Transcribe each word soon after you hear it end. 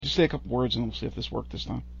just say a couple words and we'll see if this worked this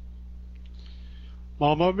time.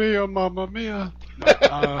 Mamma mia, mamma mia.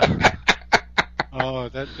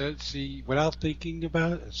 See, without thinking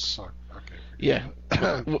about it sucked. Okay. Yeah,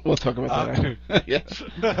 we'll talk about that. Yes.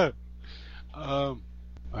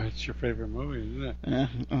 It's your favorite movie, isn't it?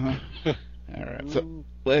 Uh-huh. All right, so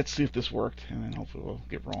let's see if this worked, and then hopefully we'll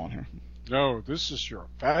get rolling here. No, this is your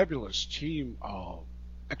fabulous team of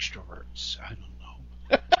extroverts. I don't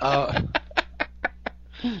know. All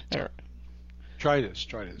right. Try this.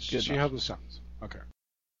 Good See enough. how this sounds. Okay.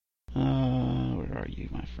 Where are you,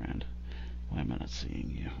 my friend? Why am I not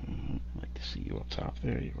seeing you? I'd like to see you up top.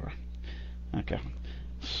 There you are. Okay.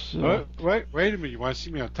 So... Wait a minute. You want to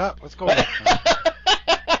see me on top? Let's go. On.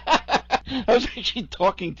 I was actually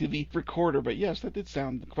talking to the recorder, but yes, that did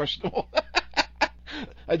sound questionable.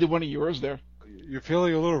 I did one of yours there. You're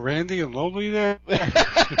feeling a little randy and lonely there?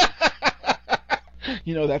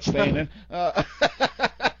 You know, that's staying in. I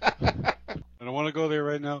don't want to go there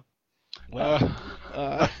right now. Well,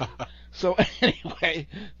 so anyway,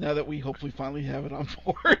 now that we hopefully finally have it on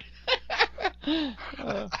board.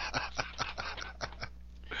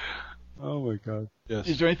 Oh my God! Yes.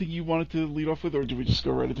 Is there anything you wanted to lead off with, or do we just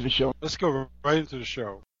go right into the show? Let's go right into the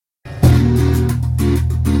show.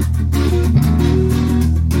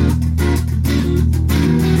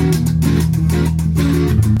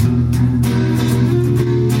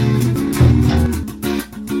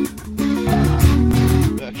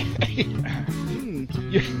 Okay.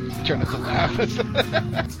 You're trying not to laugh.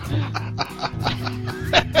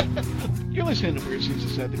 You're listening to Weird Scenes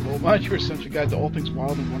Inside the Gold Mine, your essential guide to all things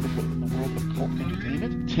wild and wonderful in the world of cult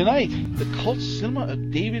entertainment. Tonight, the cult cinema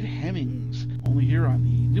of David Hemmings, only here on the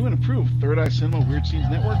new and improved Third Eye Cinema Weird Scenes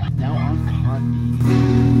Network, now on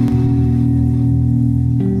Podbean.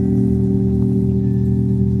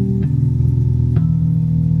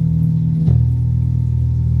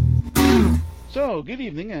 So, good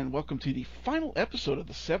evening, and welcome to the final episode of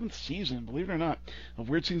the 7th season, believe it or not, of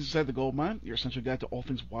Weird Scenes Inside the Gold Mine, your essential guide to all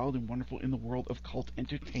things wild and wonderful in the world of cult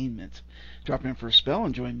entertainment. Drop in for a spell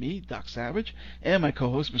and join me, Doc Savage, and my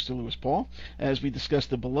co-host, Mr. Lewis Paul, as we discuss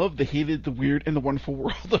the beloved, the hated, the weird, and the wonderful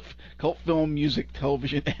world of cult film, music,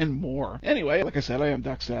 television, and more. Anyway, like I said, I am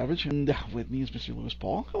Doc Savage, and with me is Mr. Lewis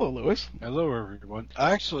Paul. Hello, Lewis. Hello, everyone.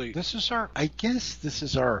 Actually, this is our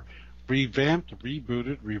revamped,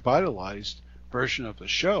 rebooted, revitalized version of the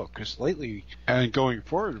show, because lately and going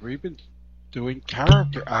forward we've been doing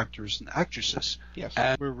character actors and actresses. Yes.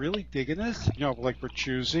 And we're really digging this. You know, like we're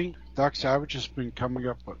choosing. Doc Savage has been coming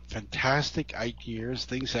up with fantastic ideas,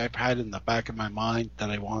 things I've had in the back of my mind that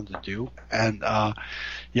I wanted to do. And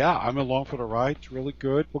yeah, I'm along for the ride. It's really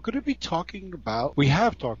good. We're going to be talking about, we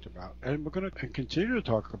have talked about, and we're going to continue to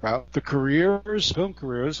talk about the careers, film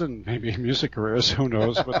careers, and maybe music careers. Who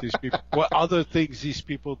knows what these people, what other things these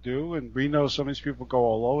people do. And we know some of these people go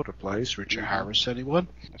all over the place. Richard Harris, anyone?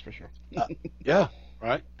 That's for sure. Yeah,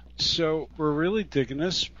 right. So we're really digging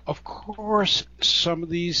this. Of course, some of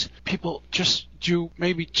these people just do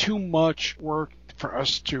maybe too much work for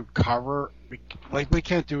us to cover. Like we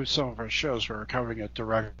can't do some of our shows where we're covering a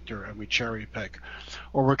director and we cherry pick,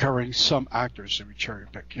 or we're covering some actors and we cherry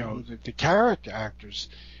pick. You know, the character actors,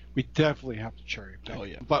 we definitely have to cherry pick. Oh,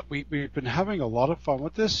 yeah. But we've been having a lot of fun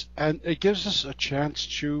with this, and it gives us a chance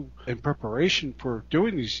to, in preparation for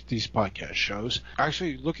doing these podcast shows,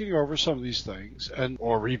 actually looking over some of these things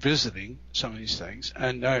or revisiting some of these things,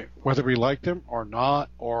 and whether we like them or not,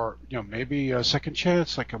 or maybe a second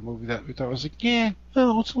chance, like a movie that we thought was like, yeah,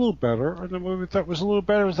 well, it's a little better, and a movie that was a little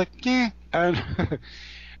better was like, yeah, and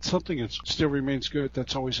something that still remains good.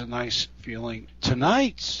 That's always a nice feeling.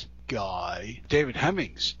 Tonight's guy, David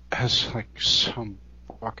Hemmings, has like some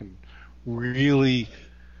fucking really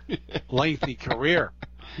lengthy career,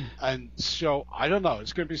 and so I don't know.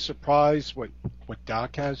 It's going to be a surprise what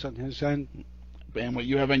Doc has on his end, And what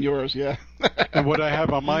you have on yours, yeah. and what I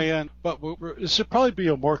have on my end. But this will probably be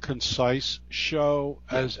a more concise show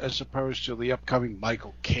as opposed to the upcoming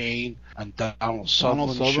Michael Caine and Donald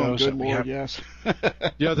Sutherland shows good that we Lord, have. yes.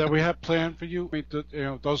 Yeah, that we have planned for you. I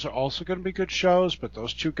mean, those are also going to be good shows, but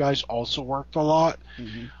those two guys also worked a lot.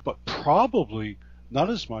 Mm-hmm. But probably not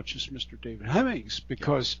as much as Mr. David Hemmings,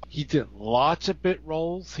 because he did lots of bit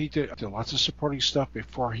roles. He did lots of supporting stuff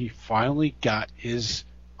before he finally got his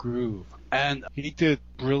groove. And he did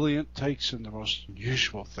brilliant takes in the most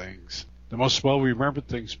unusual things, the most well-remembered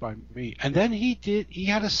things by me. And then he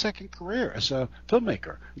had a second career as a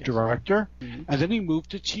filmmaker, director, and then he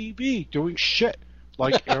moved to TV doing shit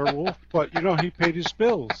like Airwolf. But, he paid his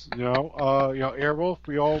bills, Airwolf,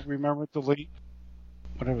 we all remember the late,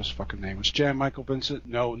 whatever his fucking name was, Jan Michael Vincent.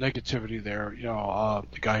 No negativity there.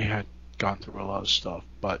 The guy had gone through a lot of stuff.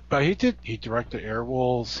 But he did. He directed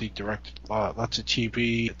Airwolf. He directed lots of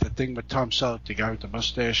TV. The thing with Tom Selleck, the guy with the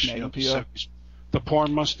mustache. Magnum PI. The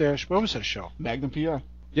porn mustache. What was that show? Magnum PI.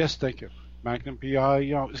 Yes, thank you. Magnum PI.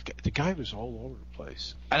 The guy was all over the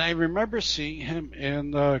place. And I remember seeing him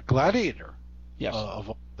in Gladiator. Yes. Of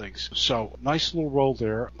all things. So, nice little role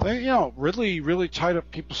there. They, really, really tied up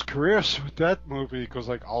people's careers with that movie because,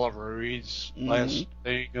 like, Oliver Reed's last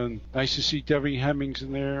thing, and nice to see Debbie Hemmings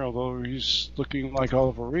in there, although he's looking like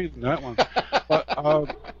Oliver Reed in that one.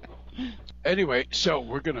 But, anyway, so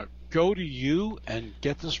we're going to go to you and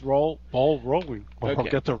get this ball rolling. Or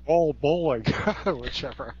get the roll bowling,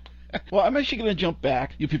 whichever. Well, I'm actually going to jump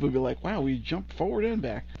back. You people will be like, wow, we jumped forward and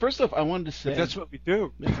back. First off, I wanted to say... But that's what we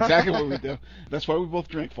do. That's exactly what we do. That's why we both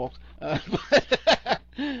drink, folks.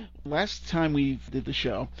 Last time we did the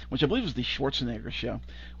show, which I believe was the Schwarzenegger show,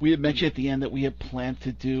 we had mentioned at the end that we had planned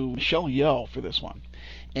to do Michelle Yeoh for this one.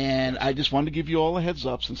 And I just wanted to give you all a heads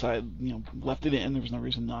up since I left it in. There was no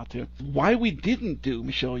reason not to. Why we didn't do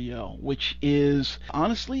Michelle Yeoh, which is,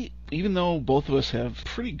 honestly, even though both of us have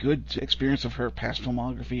pretty good experience of her past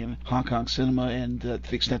filmography in Hong Kong cinema and to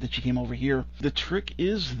the extent that she came over here, the trick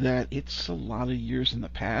is that it's a lot of years in the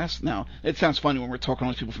past. Now, it sounds funny when we're talking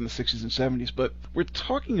to people from the 60s and 70s, but we're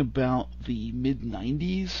talking about the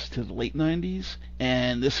mid-90s to the late 90s,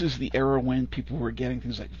 and this is the era when people were getting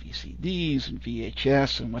things like VCDs and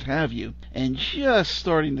VHS and what have you, and just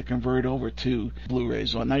starting to convert over to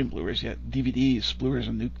Blu-rays, or not even Blu-rays yet, DVDs. Blu-rays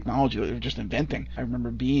are new technology that they were just inventing. I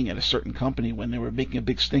remember being at a certain company when they were making a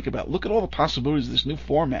big stink about, look at all the possibilities of this new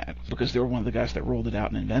format, because they were one of the guys that rolled it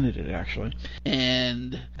out and invented it, actually.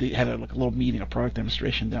 And they had a little meeting, a product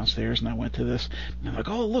demonstration downstairs, and I went to this, and I'm like,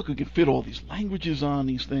 oh, look, we can fit all these languages on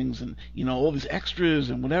these things, and, all these extras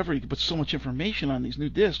and whatever. You can put so much information on these new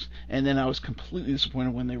discs. And then I was completely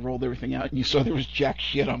disappointed when they rolled everything out, and you saw there was jack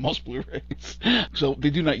shit on most Blu-rays. So they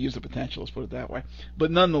do not use the potential, let's put it that way.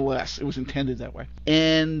 But nonetheless, it was intended that way.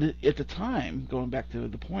 And at the time, going back to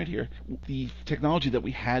the point here, the technology that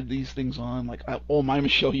we had these things on, like all my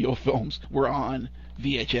Michelle Yeoh films were on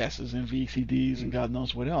VHSs and VCDs and God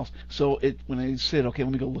knows what else. So when I said, okay,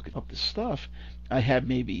 let me go look up this stuff, I had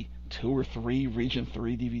maybe 2 or 3 Region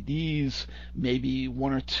 3 DVDs, maybe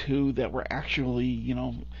 1 or 2 that were actually,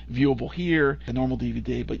 viewable here, a normal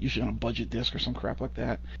DVD, but usually on a budget disc or some crap like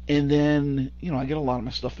that. And then, I get a lot of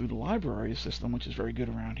my stuff through the library system, which is very good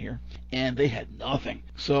around here. And they had nothing.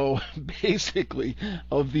 So basically,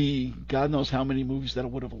 of the God knows how many movies that I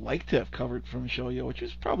would have liked to have covered from Michelle Yeoh, which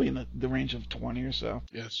is probably in the range of 20 or so.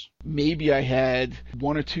 Yes. Maybe I had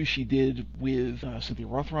 1 or 2 she did with Cynthia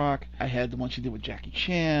Rothrock. I had the one she did with Jackie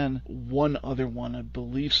Chan. One other one, I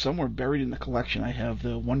believe, somewhere buried in the collection, I have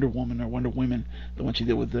the Wonder Woman or Wonder Women, the one she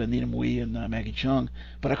did with Nina Mui and Maggie Chung,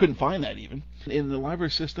 but I couldn't find that even. In the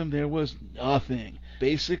library system, there was nothing.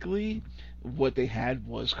 Basically, what they had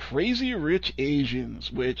was Crazy Rich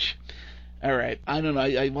Asians, which... All right, I don't know.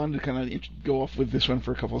 I wanted to kind of go off with this one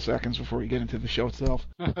for a couple of seconds before we get into the show itself.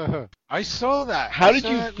 I saw that. How did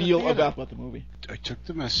you feel about the movie? I took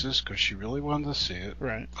the missus because she really wanted to see it.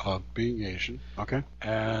 Right. Being Asian. Okay.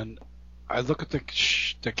 And I look at the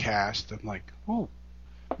cast and I'm like, oh,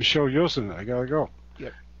 Michelle Yeoh's in it. I gotta go.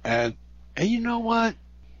 Yep. And you know what?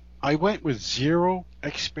 I went with 0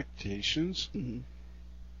 expectations, and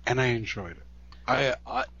I enjoyed it.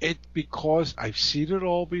 Because I've seen it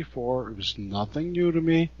all before. It was nothing new to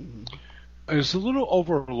me. It was a little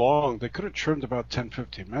over long. They could have trimmed about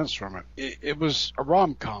 10-15 minutes from it. It was a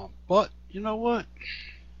rom-com. But you know what?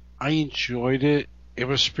 I enjoyed it. It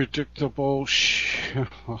was predictable. She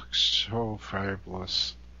looks so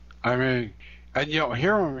fabulous. I mean, and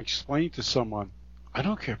here I'm explaining to someone, I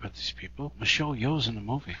don't care about these people. Michelle Yeoh's in the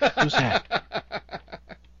movie. Who's that?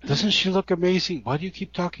 Doesn't she look amazing? Why do you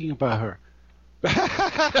keep talking about her?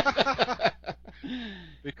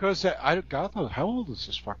 Because God knows, how old is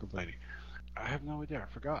this fucking lady? I have no idea.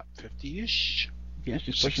 I forgot. 50-ish? Yeah,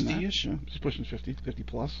 she's pushing 50-ish. Yeah, she's pushing 50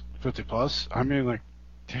 plus. 50 plus? I mean, like,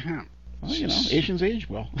 damn. Well, Asians age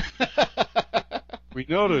well. We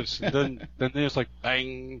noticed. Then there's like,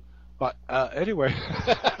 bang. But anyway.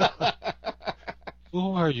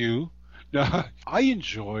 Who are you? No, I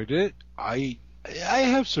enjoyed it. I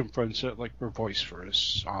have some friends that like were voice for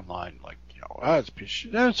us online, like,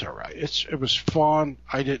 that's all right. It was fun.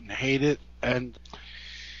 I didn't hate it, and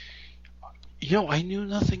I knew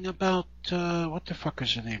nothing about what the fuck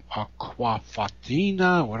is her name,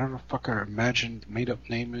 Aquafina, whatever the fuck her imagined made-up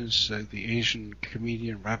name is, the Asian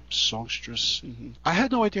comedian, rap songstress. I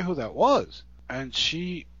had no idea who that was, and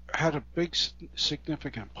she had a big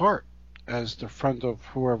significant part as the friend of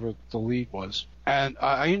whoever the lead was. And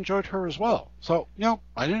I enjoyed her as well. So,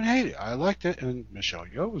 I didn't hate it. I liked it, and Michelle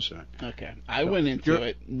Yeoh was in it. Okay. I went into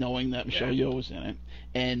it knowing that Michelle Yeoh was in it,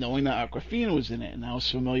 and knowing that Awkwafina was in it, and I was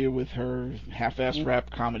familiar with her half-assed rap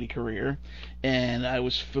comedy career, and I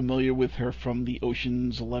was familiar with her from the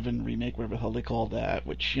Ocean's 11 remake, whatever the hell they called that,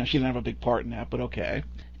 which, she didn't have a big part in that, but okay.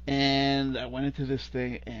 And I went into this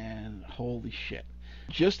thing, and holy shit.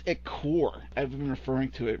 Just at core, I've been referring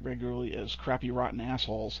to it regularly as crappy rotten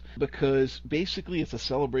assholes, because basically it's a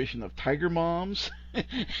celebration of tiger moms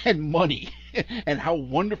and money, and how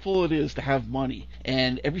wonderful it is to have money.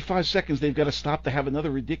 And every 5 seconds they've got to stop to have another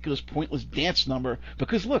ridiculous, pointless dance number,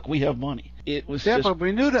 because look, we have money. It was but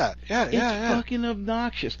we knew that. It's fucking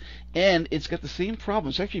obnoxious. And it's got the same problem.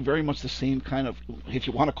 It's actually very much the same kind of, if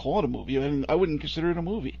you want to call it a movie, I wouldn't consider it a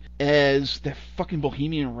movie, as that fucking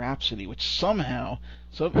Bohemian Rhapsody, which somehow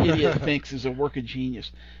some idiot thinks is a work of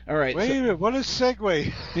genius. All right. Wait a minute, what a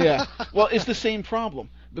segue. Yeah. Well, it's the same problem,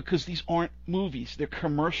 because these aren't movies. They're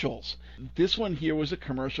commercials. This one here was a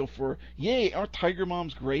commercial for, yay, aren't Tiger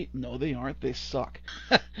Moms great? No, they aren't. They suck.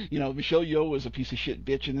 Michelle Yeoh was a piece of shit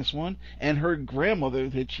bitch in this one, and her grandmother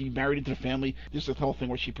that she married into the family, this is the whole thing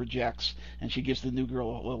where she projects, and she gives the new girl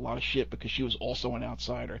a lot of shit because she was also an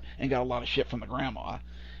outsider and got a lot of shit from the grandma.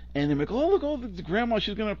 And they're like, the grandma,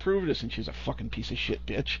 she's going to approve of this, and she's a fucking piece of shit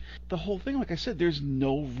bitch. The whole thing, like I said, there's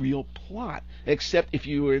no real plot, except if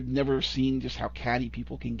you have never seen just how catty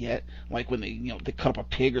people can get, like when they cut up a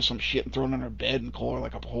pig or some shit and throw it on her bed and call her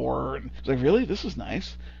like a whore, and it's like, really? This is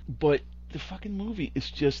nice. But the fucking movie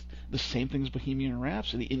is just the same thing as Bohemian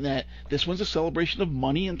Rhapsody, in that this one's a celebration of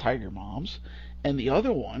money and tiger moms, and the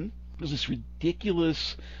other one was this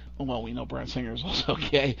ridiculous, well, we know Bryan Singer is also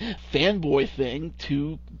gay, fanboy thing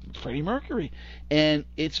to Freddie Mercury. And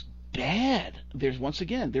it's bad.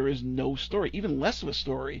 There is no story, even less of a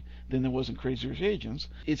story than there was in Crazy Rich Asians.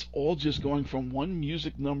 It's all just going from one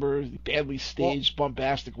music number, badly staged,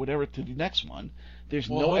 bombastic, whatever, to the next one. There's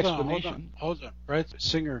no explanation. Hold on. Bryan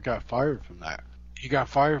Singer got fired from that. He got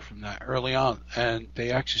fired from that early on, and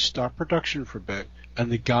they actually stopped production for a bit.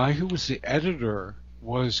 And the guy who was the editor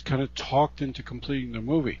was kind of talked into completing the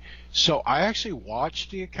movie. So I actually watched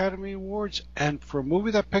the Academy Awards, and for a movie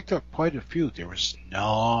that picked up quite a few, there was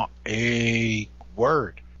not a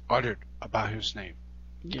word uttered about his name.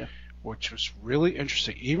 Yeah. Which was really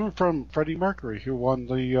interesting, even from Freddie Mercury, who won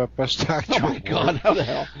the Best Actor Oh my award. God, how the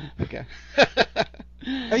hell? Okay.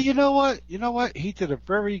 Hey, you know what? He did a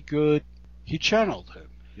very good, he channeled him.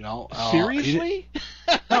 Seriously?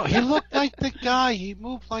 No, he looked like the guy. He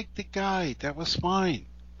moved like the guy. That was fine.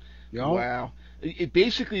 Wow.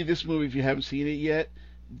 Basically, this movie, if you haven't seen it yet,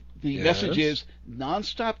 the message is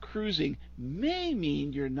nonstop cruising may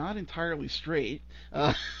mean you're not entirely straight.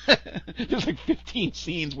 There's like 15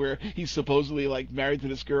 scenes where he's supposedly like married to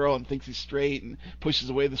this girl and thinks he's straight and pushes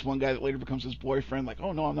away this one guy that later becomes his boyfriend. Like,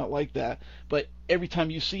 oh no, I'm not like that. But every time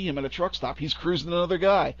you see him at a truck stop, he's cruising another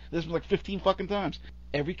guy. This was like 15 fucking times.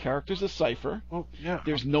 Every character's a cipher. Well, yeah.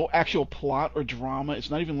 There's no actual plot or drama. It's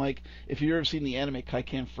not even like, if you've ever seen the anime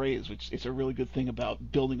Kaikan Phrase, which it's a really good thing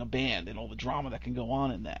about building a band and all the drama that can go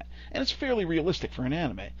on in that. And it's fairly realistic for an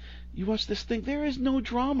anime. You watch this thing, there is no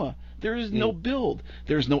drama. There is no build.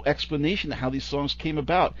 There is no explanation of how these songs came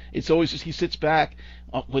about. It's always just he sits back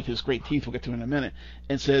with his great teeth, we'll get to in a minute,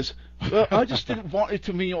 and says, well, I just didn't want it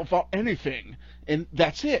to mean about anything. And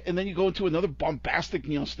that's it. And then you go into another bombastic,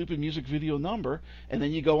 stupid music video number, and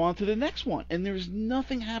then you go on to the next one. And there's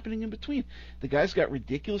nothing happening in between. The guy's got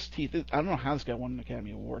ridiculous teeth. I don't know how this guy won an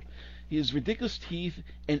Academy Award. He has ridiculous teeth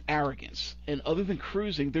and arrogance. And other than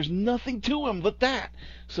cruising, there's nothing to him but that.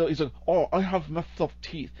 So he's like, oh, I have messed up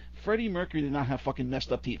teeth. Freddie Mercury did not have fucking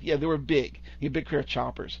messed up teeth. Yeah, they were big. He had a big pair of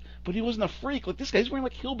choppers. But he wasn't a freak. Like, this guy's wearing,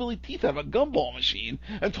 like, hillbilly teeth out of a gumball machine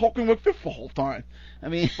and talking like this the whole time. I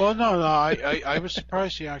mean... Well, no, I was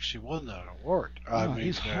surprised he actually won that award.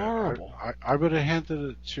 He's horrible. I would have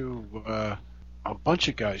handed it to a bunch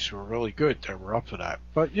of guys who were really good that were up for that.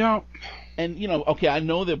 But, And, okay, I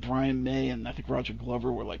know that Brian May and I think Roger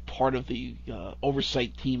Glover were, like, part of the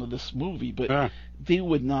oversight team of this movie, but they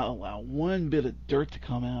would not allow one bit of dirt to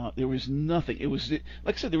come out. There was nothing. It was,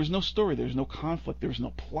 like I said, there was no story. There was no conflict. There was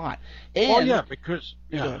no plot. And, because...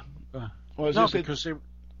 because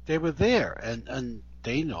they were there, and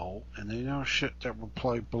they know shit that will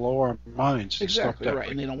play below our minds. Exactly, and stuff right,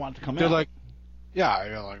 and they don't want it to come out. They're like,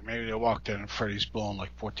 like maybe they walked in and Freddie's blowing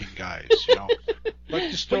like 14 guys,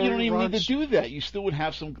 Like the story but you don't even runs. need to do that. You still would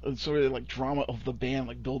have some sort of like drama of the band,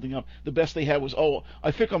 like building up. The best they had was,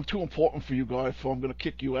 I think I'm too important for you guys, so I'm going to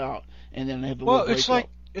kick you out. And then they had the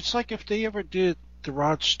it's like if they ever did the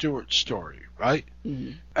Rod Stewart story, right?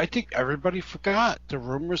 Mm-hmm. I think everybody forgot the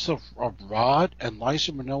rumors of Rod and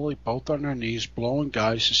Liza Minnelli both on their knees blowing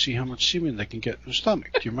guys to see how much semen they can get in their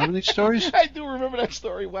stomach. Do you remember these stories? I do remember that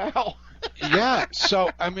story. Wow. Yeah. So,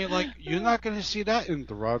 I mean, like, you're not going to see that in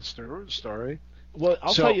the Rod Stewart story. Well,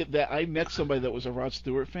 I'll tell you that I met somebody that was a Rod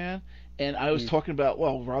Stewart fan, and I was talking about,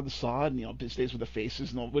 well, Rod the Sod, and, you know, His Days with the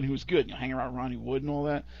Faces, and all, when he was good, you know, hanging around Ronnie Wood and all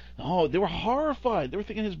that. Oh, they were horrified. They were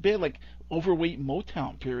thinking his band, like, overweight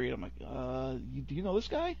Motown period. I'm like, do you know this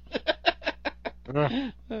guy? But,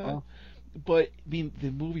 I mean,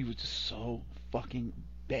 the movie was just so fucking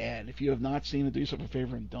bad. If you have not seen it, do yourself a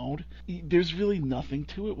favor and don't. There's really nothing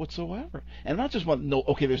to it whatsoever. And not just about,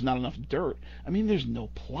 there's not enough dirt. I mean, there's no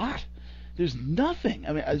plot. There's nothing.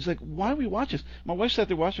 I mean, I was like, why do we watch this? My wife sat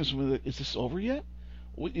there watching this and was like, is this over yet?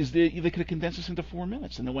 They could have condensed this into 4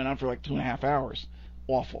 minutes, and it went on for like 2.5 hours.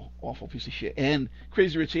 Awful piece of shit. And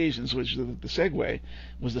Crazy Rich Asians, which the segue,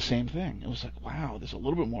 was the same thing. It was like, wow, there's a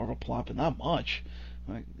little bit more of a plot, but not much.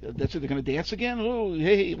 Like, that's it. They're gonna dance again. Oh,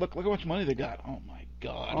 hey, look how much money they got. Oh my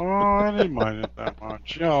God. Oh, I didn't mind it that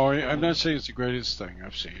much. No, I'm not saying it's the greatest thing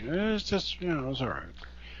I've seen. It's just, it's all right.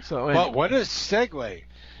 So, but what a segue.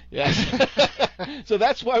 Yes. So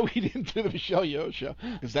that's why we didn't do the Michelle Yeoh show,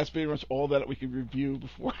 because that's pretty much all that we could review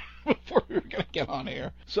before we were going to get on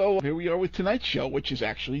air. So here we are with tonight's show, which is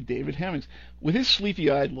actually David Hemmings. With his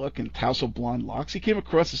sleepy-eyed look and tousled blonde locks, he came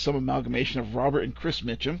across as some amalgamation of Robert and Chris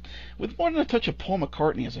Mitchum, with more than a touch of Paul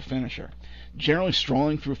McCartney as a finisher. Generally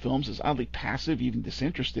strolling through films as oddly passive, even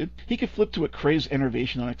disinterested, he could flip to a crazed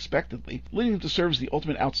enervation unexpectedly, leading him to serve as the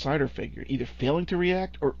ultimate outsider figure, either failing to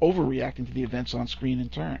react or overreacting to the events on screen in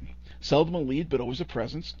turn. Seldom a lead, but always a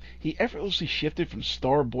presence, he effortlessly shifted from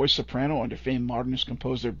star boy soprano under famed modernist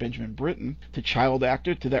composer Benjamin Britten to child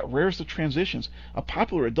actor to that rarest of transitions, a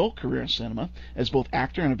popular adult career in cinema as both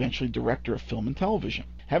actor and eventually director of film and television.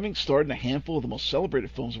 Having starred in a handful of the most celebrated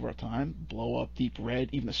films of our time, Blow Up, Deep Red,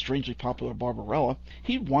 even the strangely popular Barbarella,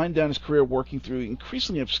 he'd wind down his career working through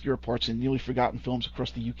increasingly obscure parts in nearly forgotten films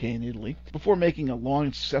across the UK and Italy, before making a long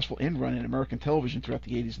and successful end run in American television throughout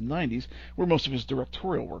the 80s and 90s, where most of his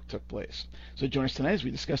directorial work took place. So join us tonight as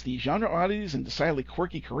we discuss the genre oddities and decidedly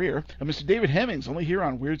quirky career of Mr. David Hemmings, only here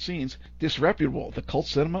on Weird Scenes, Disreputable, the cult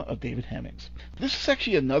cinema of David Hemmings. This is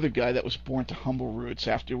actually another guy that was born to humble roots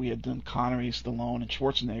after we had done Connery, Stallone, and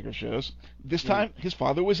Schwarzenegger shows. This time, his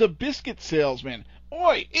father was a biscuit salesman.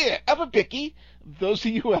 Oi, here, have a picky. Those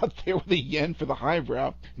of you out there with a yen for the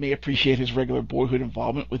highbrow may appreciate his regular boyhood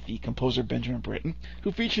involvement with the composer Benjamin Britten,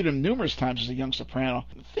 who featured him numerous times as a young soprano.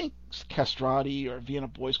 Think Castrati or Vienna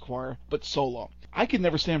Boys Choir, but solo. I could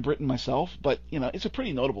never stand Britten myself, but, it's a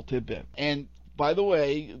pretty notable tidbit. And by the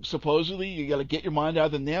way, supposedly you got to get your mind out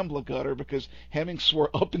of the Nambla gutter because Hemmings swore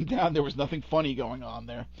up and down there was nothing funny going on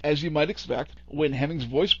there. As you might expect, when Hemmings'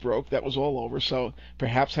 voice broke, that was all over, so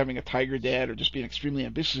perhaps having a tiger dad or just being extremely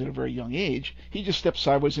ambitious at a very young age, he just stepped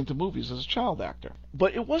sideways into movies as a child actor.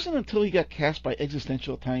 But it wasn't until he got cast by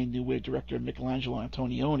existential Italian New Wave director Michelangelo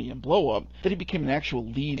Antonioni in Blow Up that he became an actual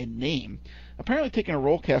lead in name, apparently taking a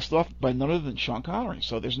role cast off by none other than Sean Connery,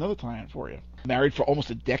 so there's another tie-in for you. Married for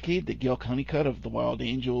almost a decade to Gail Honeycutt of The Wild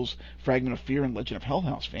Angels, Fragment of Fear, and Legend of Hell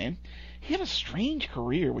House fame, he had a strange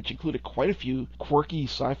career which included quite a few quirky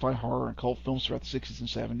sci-fi, horror, and cult films throughout the 60s and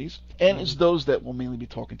 70s, and it's those that we'll mainly be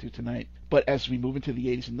talking to tonight. But as we move into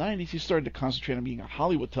the 80s and 90s, he started to concentrate on being a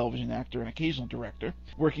Hollywood television actor and occasional director,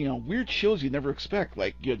 working on weird shows you'd never expect,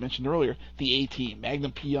 like you had mentioned earlier, The A-Team,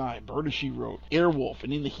 Magnum P.I., Murder, She Wrote, Airwolf,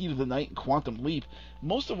 and In the Heat of the Night and Quantum Leap,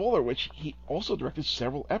 most of all of which he also directed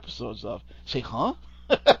several episodes of. Say, huh?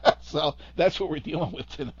 So that's what we're dealing with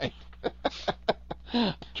tonight.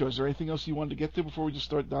 Joe, is there anything else you wanted to get to before we just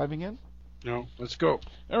start diving in? No, let's go.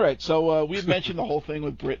 All right, so we had mentioned the whole thing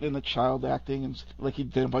with Britten and the child acting, and like he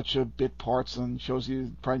did a bunch of bit parts and shows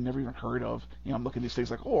you probably never even heard of. I'm looking at these things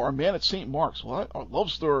like, oh, Our Man at St. Mark's, what? Our Love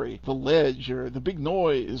Story, The Ledge, or The Big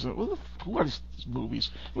Noise. Who are these movies?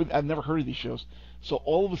 I've never heard of these shows. So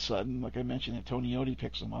all of a sudden, like I mentioned, Antonioni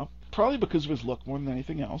picks him up, probably because of his look more than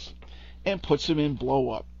anything else, and puts him in Blow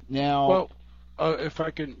Up. Now, well, if I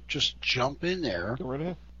can just jump in there. Go right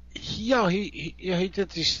ahead. Yeah, he did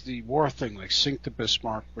the war thing, like Sink to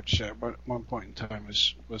Bismarck, which at one point in time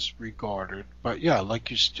was regarded. But yeah,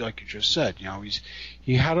 like you just said,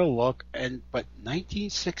 he had a look, but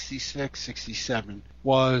 1966, 67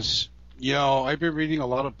 was, I've been reading a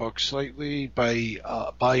lot of books lately by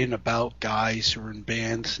and about guys who were in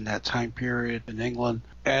bands in that time period in England,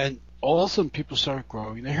 and all of a sudden people started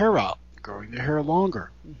growing their hair out, growing their hair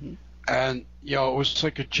longer, and it was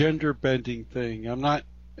like a gender bending thing. I'm not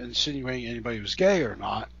insinuating anybody was gay or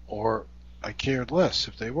not, or I cared less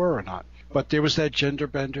if they were or not. But there was that gender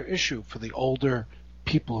bender issue for the older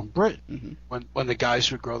people in Britain when the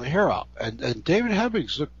guys would grow their hair out. And David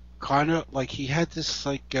Hemmings looked kind of like he had this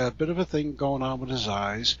like bit of a thing going on with his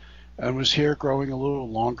eyes, and his hair growing a little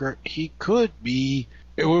longer. He could be,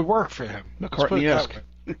 it would work for him. McCartney-esque.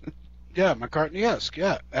 Yeah, McCartney-esque,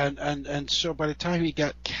 yeah. And so by the time he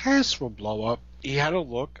got cast for Blow Up, he had a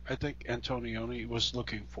look I think Antonioni was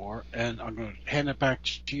looking for, and I'm going to hand it back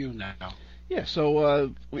to you now. Yeah,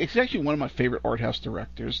 so it's actually one of my favorite art house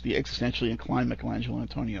directors, the existentially inclined Michelangelo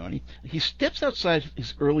Antonioni. He steps outside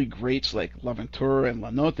his early greats like L'Avventura and La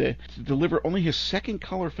Notte to deliver only his second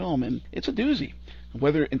color film, and it's a doozy.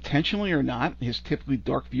 Whether intentionally or not, his typically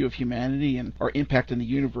dark view of humanity and our impact in the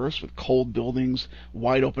universe, with cold buildings,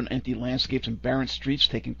 wide open empty landscapes, and barren streets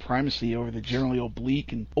taking primacy over the generally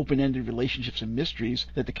oblique and open-ended relationships and mysteries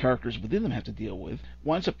that the characters within them have to deal with,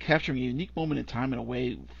 winds up capturing a unique moment in time in a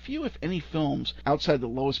way few, if any, films outside the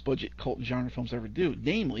lowest budget cult genre films ever do,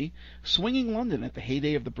 namely swinging London at the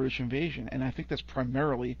heyday of the British invasion. And I think that's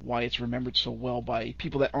primarily why it's remembered so well by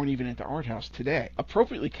people that aren't even into art house today.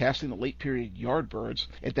 Appropriately casting the late period Yardbirds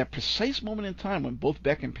at that precise moment in time when both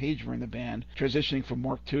Beck and Page were in the band, transitioning from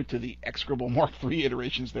Mark II to the execrable Mark III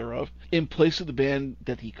iterations thereof, in place of the band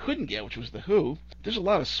that he couldn't get, which was The Who. There's a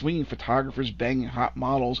lot of swinging photographers banging hot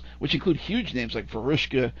models, which include huge names like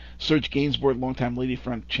Verushka, Serge Gainsbourg, longtime lady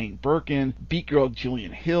friend Shane Birkin, beat girl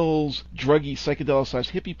Gillian Hills, druggy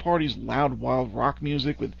psychedelic-sized hippie parties, loud wild rock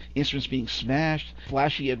music with instruments being smashed,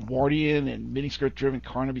 flashy Edwardian and miniskirt-driven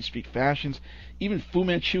Carnaby Street fashions. Even Fu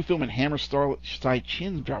Manchu film and Hammer Star-side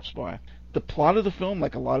Chin drops by. The plot of the film,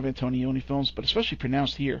 like a lot of Antonioni films, but especially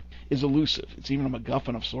pronounced here, is elusive. It's even a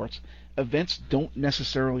MacGuffin of sorts. Events don't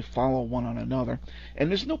necessarily follow one on another, and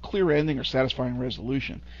there's no clear ending or satisfying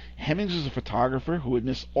resolution. Hemmings is a photographer who would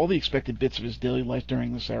miss all the expected bits of his daily life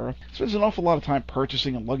during this era, spends an awful lot of time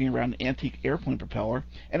purchasing and lugging around an antique airplane propeller,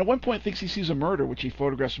 and at one point thinks he sees a murder which he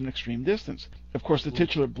photographs from an extreme distance. Of course, the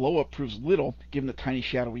titular blow-up proves little, given the tiny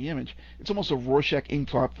shadowy image. It's almost a Rorschach ink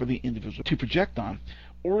drop for the individual to project on.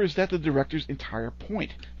 Or is that the director's entire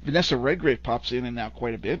point? Vanessa Redgrave pops in and out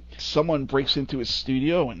quite a bit. Someone breaks into his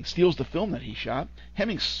studio and steals the film that he shot.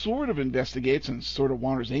 Hemmings sort of investigates and sort of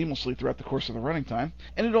wanders aimlessly throughout the course of the running time.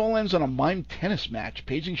 And it all ends on a mimed tennis match,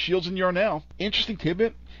 paging Shields and Yarnell. Interesting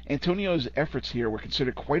tidbit, Antonio's efforts here were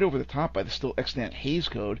considered quite over the top by the still extant Hays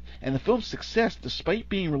Code, and the film's success, despite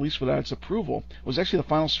being released without its approval, was actually the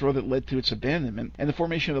final straw that led to its abandonment and the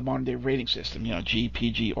formation of the modern-day rating system, G,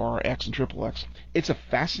 PG, R, X, and XXX. It's a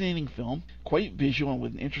fascinating film, quite visual and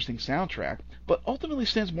with an interesting soundtrack, but ultimately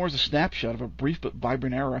stands more as a snapshot of a brief but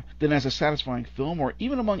vibrant era than as a satisfying film, or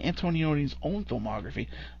even among Antonioni's own filmography.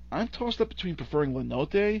 I'm tossed up between preferring La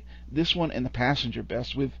Notte, this one, and The Passenger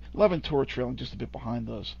best, with L'Avventura trailing just a bit behind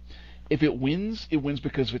those. If it wins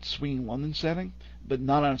because of its swinging London setting, but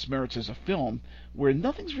not on its merits as a film, where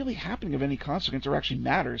nothing's really happening of any consequence or actually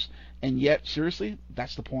matters, and yet, seriously,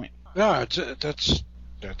 that's the point. Yeah,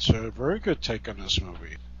 that's a very good take on this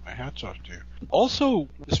movie. My hat's off to you. Also,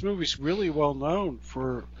 this movie's really well known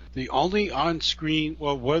for the only on-screen,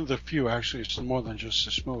 well, one of the few, actually, it's more than just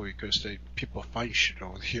this movie, because people find shit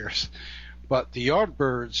over the years, but the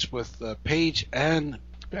Yardbirds with Page and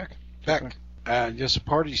Beck. And there's a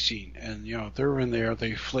party scene, and, they're in there,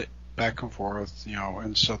 they flit back and forth,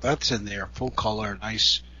 and so that's in there, full color,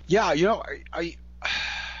 nice. Yeah, I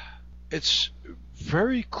it's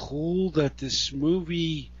very cool that this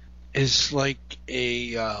movie is like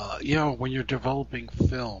a, when you're developing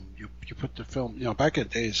film, you put the film, back in the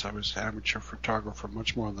days, I was an amateur photographer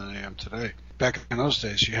much more than I am today. Back in those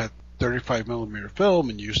days, you had 35 millimeter film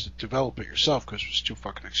and you used to develop it yourself because it was too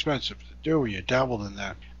fucking expensive to do, and you dabbled in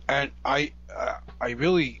that. And I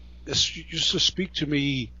really, this used to speak to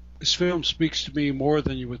me, this film speaks to me more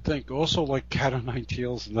than you would think. Also like Cat o' Nine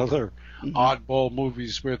Tails and other oddball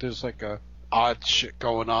movies where there's like a odd shit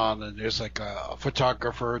going on, and there's like a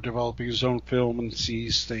photographer developing his own film and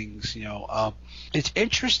sees things, It's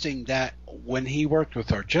interesting that when he worked with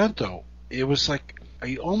Argento, it was like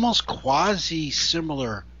a almost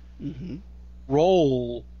quasi-similar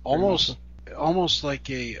role, almost like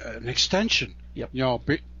an extension. Yep.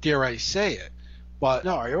 Dare I say it. But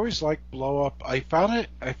no, I always liked Blow Up. I found it,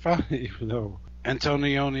 even though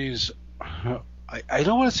Antonioni's, I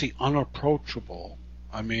don't want to say unapproachable.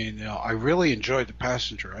 I mean, I really enjoyed The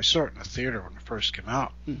Passenger. I saw it in the theater when it first came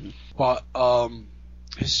out. But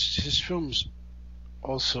his films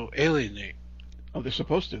also alienate. Oh, they're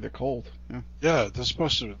supposed to. They're cold. Yeah, they're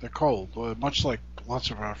supposed to. They're cold. Much like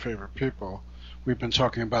lots of our favorite people we've been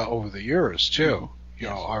talking about over the years, too.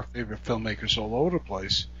 Our favorite filmmakers all over the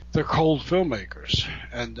place. they're cold filmmakers.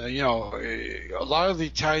 And, a lot of the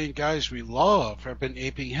Italian guys we love have been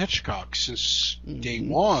aping Hitchcock since day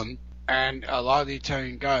one. And a lot of the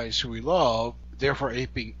Italian guys who we love, therefore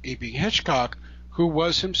aping Hitchcock, who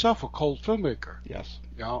was himself a cold filmmaker. Yes.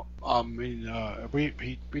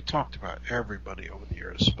 We talked about everybody over the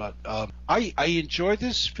years, but I enjoy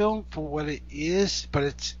this film for what it is, but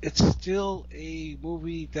it's still a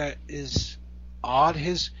movie that is odd.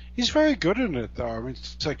 He's very good in it, though. I mean,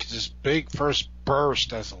 it's like this big first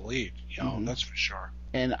burst as a lead, that's for sure.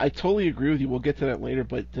 And I totally agree with you. We'll get to that later,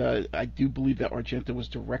 but I do believe that Argento was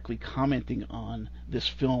directly commenting on this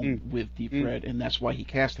film with Deep Red, and that's why he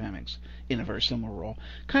cast Hemmings in a very similar role.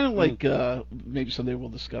 Kind of like, maybe someday we'll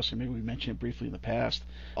discuss, or maybe we mentioned it briefly in the past,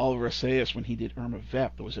 Oliver Assayas, when he did Irma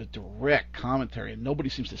Vep, there was a direct commentary, and nobody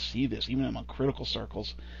seems to see this, even among critical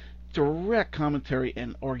circles, direct commentary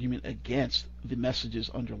and argument against the messages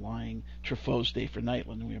underlying Truffaut's Day for Night,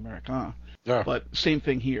 La Nuit Americaine. Yeah. But same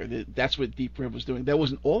thing here. That's what Deep Red was doing. That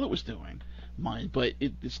wasn't all it was doing, mind, but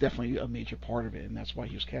it's definitely a major part of it, and that's why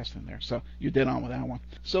he was cast in there. So you're dead on with that one.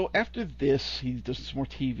 So after this, he does some more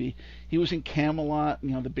TV. He was in Camelot,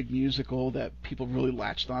 the big musical that people really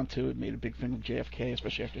latched onto. It made a big thing of JFK,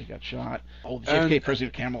 especially after he got shot. Oh, the JFK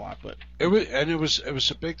president of Camelot, but it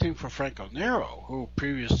was a big thing for Franco Nero, who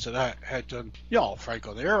previous to that had done,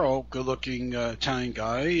 Franco Nero, good-looking Italian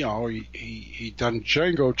guy. He done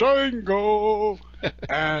Django,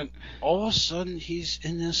 and all of a sudden he's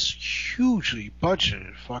in this hugely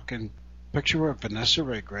budgeted fucking picture of Vanessa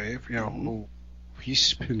Redgrave, who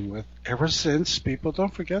he's been with ever since. People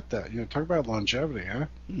don't forget that. Talk about longevity, huh?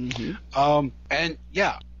 And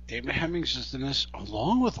David Hemmings is in this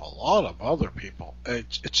along with a lot of other people.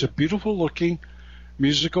 It's a beautiful looking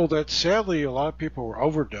musical that sadly a lot of people were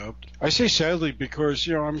overdubbed. I say sadly because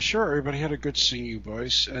I'm sure everybody had a good singing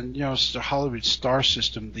voice, and it's the Hollywood star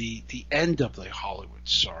system, the end of the Hollywood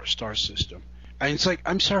star system. And it's like,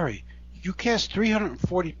 I'm sorry, you cast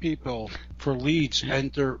 340 people for leads,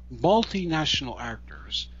 and they're multinational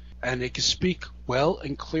actors, and they can speak well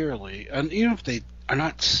and clearly, and even if they are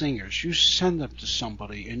not singers, you send them to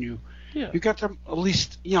somebody, and you got them at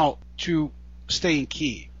least to stay in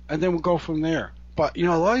key, and then we'll go from there. But a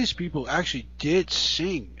lot of these people actually did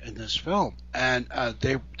sing in this film, and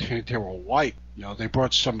they were white. They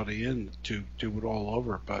brought somebody in to do it all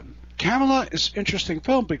over. But Camelot is an interesting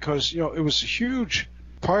film because it was a huge,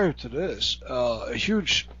 prior to this, a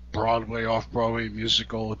huge Broadway, off-Broadway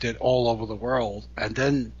musical. It did all over the world, and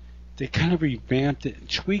then they kind of revamped it and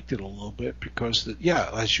tweaked it a little bit because,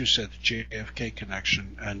 as you said, the JFK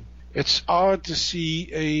connection, and it's odd to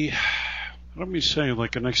see let me say,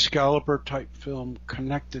 like an Excalibur-type film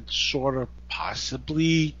connected sort of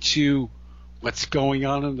possibly to what's going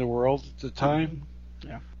on in the world at the time.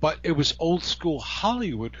 Yeah. But it was old-school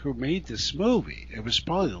Hollywood who made this movie. It was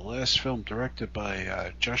probably the last film directed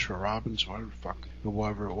by Joshua Robbins,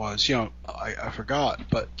 whoever it was. I forgot.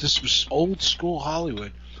 But this was old-school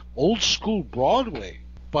Hollywood, old-school Broadway.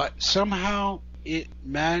 But somehow it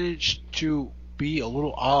managed to be a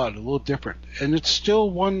little odd, a little different. And it's still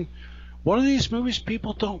one of these movies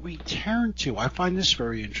people don't return to. I find this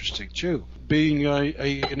very interesting, too. Being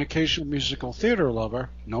an occasional musical theater lover,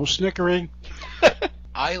 no snickering.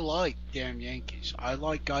 I like Damn Yankees. I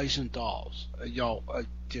like Guys and Dolls.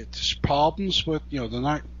 There's problems with, they're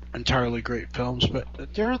not entirely great films, but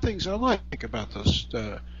there are things I like about this.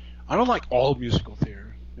 I don't like all musical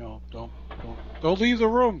theater. Don't leave the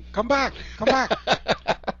room. Come back.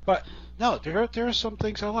 But no, there are some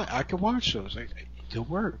things I like. I can watch those. They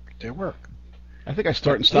work. I think I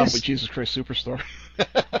start and stop with Jesus Christ Superstar.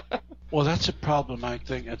 Well, that's a problem. I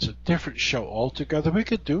think it's a different show altogether. We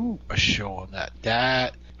could do a show on that.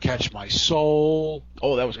 That, Catch My Soul.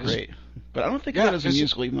 Oh, that was great. But I don't think that is a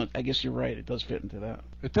musical, even though I guess you're right. It does fit into that.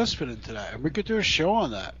 It does fit into that. And we could do a show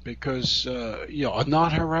on that because, a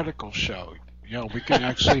non-heretical show. We can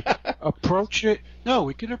actually approach it. No,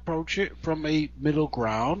 we can approach it from a middle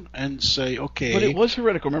ground and say, okay. But it was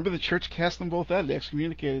heretical. Remember, the church cast them both out. They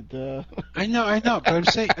excommunicated. I know. But I'm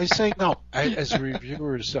saying no. As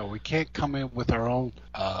reviewers, though, we can't come in with our own.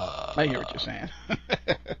 I hear what you're saying.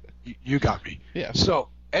 You got me. Yeah. So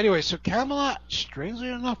anyway, Camelot, strangely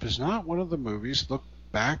enough, is not one of the movies looked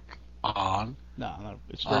back on. No,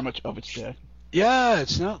 it's very much of its day. Yeah,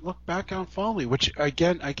 it's not looked back on fondly, which,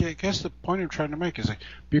 again, I guess the point I'm trying to make is like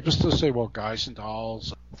people still say, well, Guys and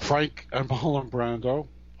Dolls, Frank and Marlon Brando,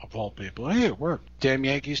 of all people, hey, it worked. Damn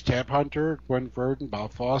Yankees, Tab Hunter, Gwen Verdon,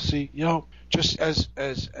 Bob Fosse, just as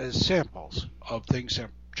samples of things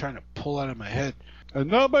I'm trying to pull out of my head and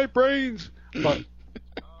not my brains. But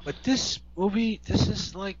this movie, this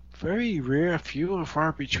is like very rare, few and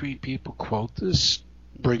far between people quote this,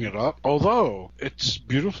 bring it up. Although it's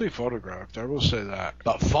beautifully photographed, I will say that.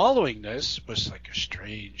 But following this was like a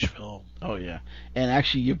strange film. Oh yeah, and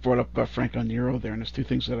actually you brought up Franco Nero there, and there's two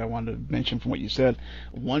things that I wanted to mention from what you said.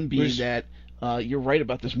 One being that you're right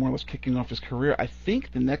about this more or less kicking off his career. I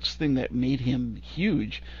think the next thing that made him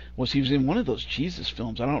huge was he was in one of those Jesus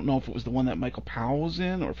films. I don't know if it was the one that Michael Powell was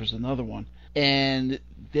in or if it was another one. And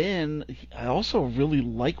then I also really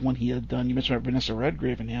like one he had done. You mentioned Vanessa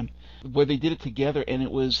Redgrave and him, where they did it together, and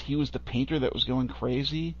he was the painter that was going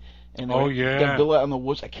crazy. And that Villa out in the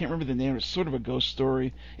Woods. I can't remember the name. It's sort of a ghost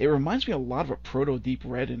story. It reminds me a lot of a proto Deep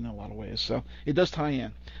Red in a lot of ways. So it does tie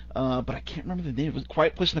in. But I can't remember the name. Was it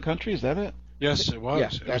Quiet Place in the Country? Is that it? Yes, it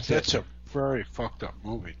was. Yeah, that's a very fucked up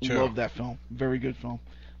movie too. Love that film. Very good film.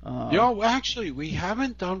 Actually, we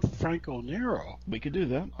haven't done Franco Nero. We could do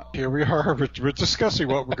that. Here we are. We're discussing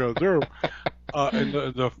what we're going to do in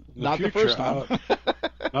the not future. The first time.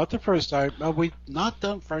 Not the first time. We've not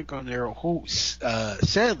done Franco Nero, who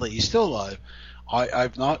sadly he's still alive.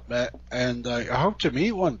 I've not met, and I hope to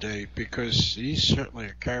meet one day because he's certainly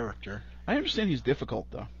a character. I understand he's difficult,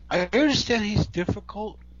 though. I understand he's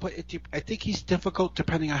difficult, but I think he's difficult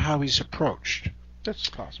depending on how he's approached. That's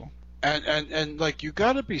possible. And like, you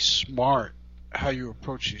got to be smart how you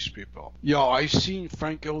approach these people. I've seen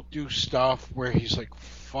Franco do stuff where he's like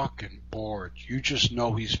fucking bored. You just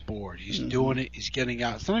know he's bored. He's doing it. He's getting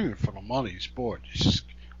out. It's not even for the money. He's bored. He's just,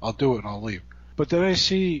 I'll do it and I'll leave. But then I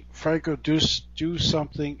see Franco do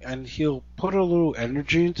something and he'll put a little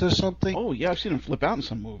energy into something. Oh yeah, I've seen him flip out in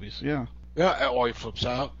some movies. Yeah. Yeah. Or he flips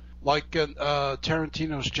out. Like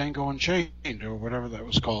Tarantino's Django Unchained or whatever that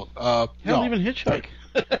was called. Hell, even Hitchhike.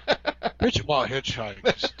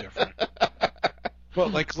 Hitchhike is different.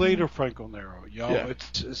 But like later Franco Nero,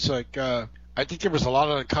 it's like I think there was a lot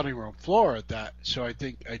on the cutting room floor at that. So I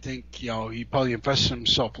think he probably invested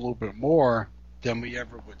himself a little bit more than we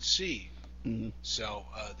ever would see. Mm-hmm. So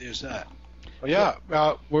there's that.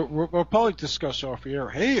 We'll probably discuss off here.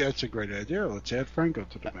 Hey, that's a great idea. Let's add Franco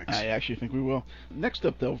to the mix. I actually think we will. Next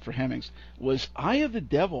up, though, for Hemmings was Eye of the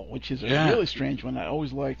Devil, which is a really strange one I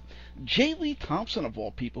always liked. J. Lee Thompson, of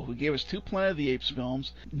all people, who gave us 2 Planet of the Apes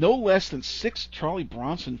films, no less than 6 Charlie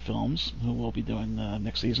Bronson films, who we'll be doing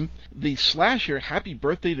next season, the slasher Happy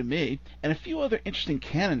Birthday to Me, and a few other interesting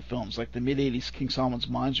canon films like the mid-'80s King Solomon's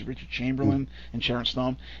Mines with Richard Chamberlain and Sharon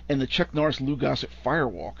Stone, and the Chuck Norris Lou Gossett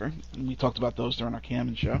Firewalker. And we talked about those during our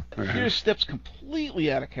Cameron show. Here steps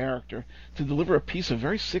completely out of character to deliver a piece of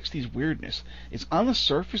very 60s weirdness. It's on the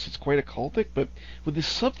surface, it's quite occultic, but with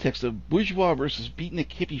this subtext of bourgeois versus beatnik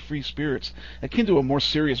hippie-free spirits, akin to a more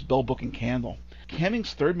serious bell-booking Candle.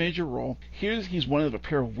 Hemmings' third major role, here he's one of a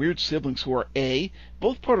pair of weird siblings who are A,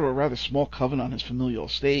 both part of a rather small coven on his familial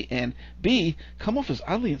estate, and B, come off as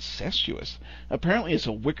oddly incestuous. Apparently it's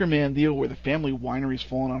a Wicker Man deal where the family winery's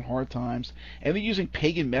fallen on hard times, and they're using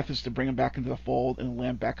pagan methods to bring him back into the fold and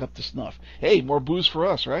land back up to snuff. Hey, more booze for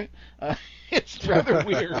us, right? It's rather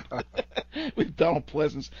weird. With Donald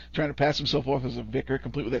Pleasance trying to pass himself off as a vicar,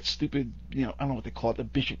 complete with that stupid, I don't know what they call it, the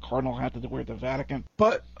bishop cardinal hat that they wear at the Vatican.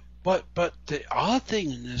 But the odd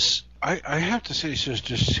thing in this, I have to say, it's just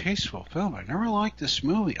a distasteful film. I never liked this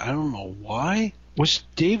movie. I don't know why. Was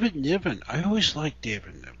David Niven. I always liked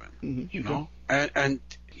David Niven, you know? And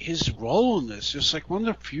his role in this is like one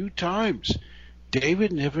of the few times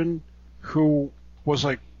David Niven, who was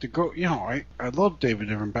like I love David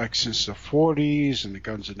Niven back since the 40s and the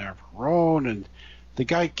Guns of Navarone, and the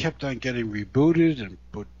guy kept on getting rebooted and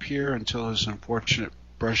would appear until his unfortunate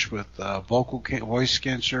brush with voice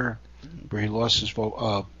cancer, where he lost his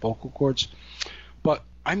vocal cords. But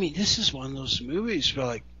I mean, this is one of those movies where,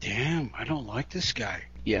 like, damn, I don't like this guy.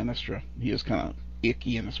 Yeah, that's true. He is kind of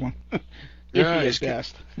icky in this one. Iffy at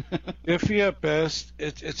best. Iffy at best.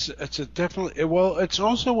 It's a definitely. Well, it's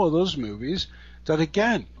also one of those movies that,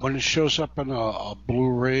 again, when it shows up in a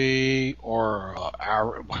Blu-ray or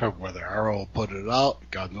Arrow, whether Arrow will put it out,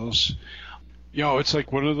 God knows. It's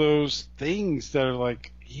like one of those things that are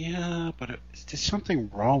like, yeah, but there's something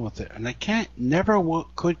wrong with it, and I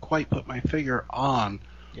could quite put my finger on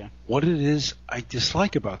what it is I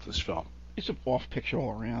dislike about this film. It's an off picture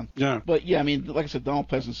all around. Yeah. But yeah, I mean, like I said, Donald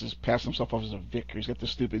Pleasance has passed himself off as a vicar. He's got the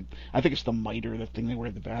stupid, I think it's the mitre, that thing they wear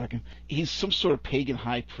at the Vatican. He's some sort of pagan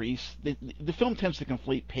high priest. The film tends to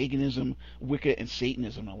conflate paganism, Wicca, and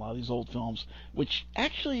Satanism in a lot of these old films, which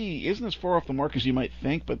actually isn't as far off the mark as you might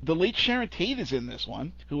think. But the late Sharon Tate is in this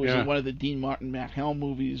one, who was in one of the Dean Martin, Matt Helm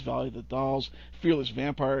movies, Valley of the Dolls, Fearless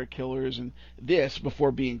Vampire Killers, and this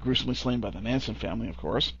before being gruesomely slain by the Manson family, of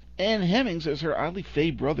course. And Hemmings as her oddly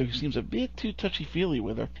fey brother, who seems a bit too touchy-feely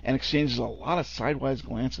with her and exchanges a lot of sidewise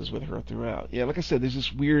glances with her throughout. Yeah, like I said, there's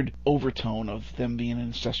this weird overtone of them being an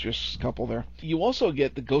incestuous couple there. You also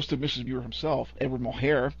get the ghost of Mrs. Muir himself, Edward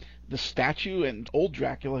Mohair, the statue and old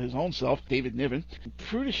Dracula, his own self, David Niven,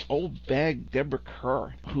 prudish old bag Deborah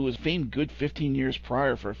Kerr, who was famed good 15 years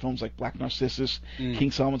prior for films like Black Narcissus,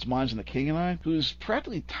 King Solomon's Mines, and The King and I, who's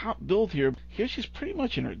practically top billed here. Here she's pretty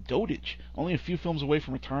much in her dotage, only a few films away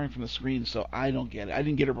from retiring from the screen, so I don't get it. I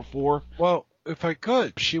didn't get her before. Well, if I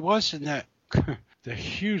could, she was in that the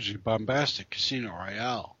hugely bombastic Casino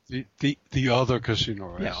Royale, the other Casino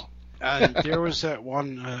Royale. Yes. And there was that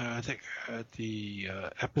one, I think, the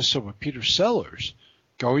episode with Peter Sellers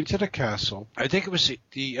going to the castle. I think it was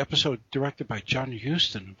the episode directed by John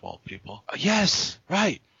Huston, of all people. Yes,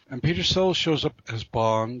 right. And Peter Sellers shows up as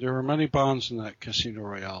Bond. There were many Bonds in that Casino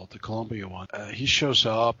Royale, the Columbia one. He shows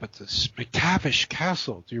up at this McTavish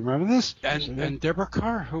castle. Do you remember this? And Deborah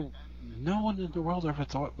Kerr, who no one in the world ever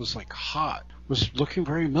thought was like hot, was looking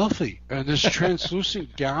very milfy. And this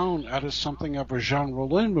translucent gown out of something of a Jean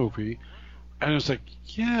Rollin movie. And it was like,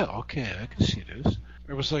 yeah, okay, I can see this.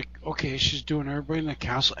 It was like, okay, she's doing everybody in the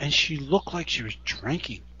castle, and she looked like she was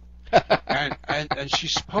drinking. and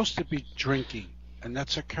she's supposed to be drinking. And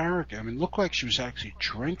that's her character. I mean, it looked like she was actually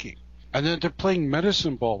drinking. And then they're playing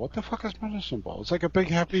medicine ball. What the fuck is medicine ball? It's like a big,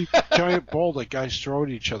 happy, giant ball that guys throw at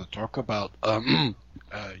each other. Talk about,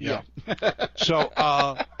 yeah. So,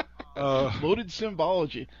 loaded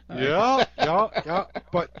symbology. Yeah.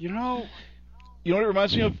 But, you know what it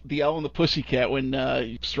reminds me of? The Owl and the Pussycat, when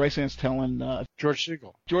Streisand's telling George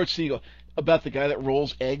Segal about the guy that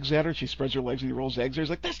rolls eggs at her. She spreads her legs and he rolls eggs at her. He's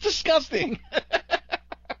like, that's disgusting.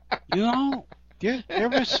 You know, yeah, there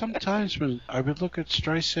were some times when I would look at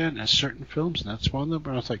Streisand as certain films, and that's one of them,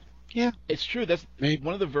 and I was like, yeah. It's true. That's maybe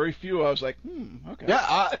one of the very few I was like, okay.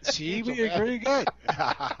 Yeah, see, we agree good.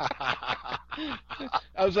 I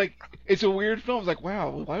was like, it's a weird film. I was like, wow,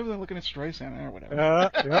 why was I looking at Streisand or whatever?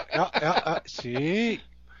 Yeah. See?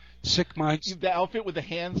 Sick minds. The outfit with the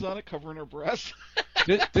hands on it covering her breasts.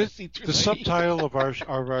 The subtitle of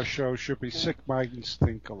our show should be Sick Minds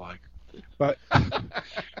Think Alike. But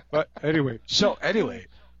anyway, so back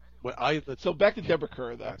to Deborah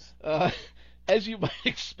Kerr, though. As you might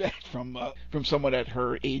expect from someone at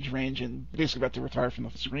her age range and basically about to retire from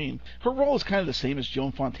the screen, her role is kind of the same as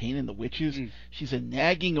Joan Fontaine in The Witches. She's a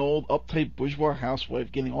nagging old uptight bourgeois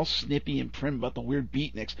housewife getting all snippy and prim about the weird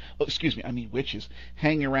beatniks, witches,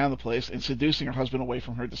 hanging around the place and seducing her husband away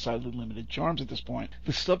from her decidedly limited charms at this point.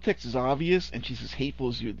 The subtext is obvious, and she's as hateful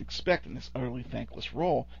as you'd expect in this utterly thankless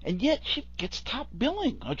role, and yet she gets top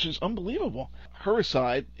billing, which is unbelievable. Her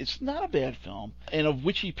aside, it's not a bad film, and of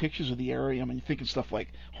witchy pictures of the area, I mean, you're thinking stuff like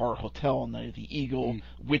Horror Hotel, Night of the Eagle,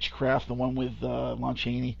 Witchcraft, the one with Lon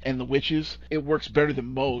Chaney, and The Witches, it works better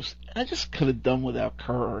than most. I just could have done without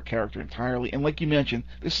Kerr or her character entirely, and like you mentioned,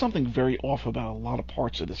 there's something very off about a lot of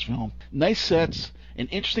parts of this film. Nice sets, an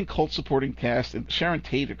interesting cult supporting cast, and Sharon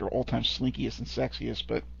Tate at her all-time slinkiest and sexiest,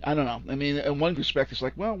 but I don't know. I mean, in one respect, it's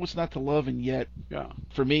like, well, what's not to love, and yet,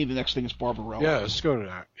 for me, the next thing is Barbarella. Yeah, let's go to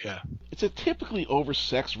that, yeah. It's a typically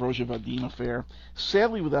oversexed Roger Vadim affair,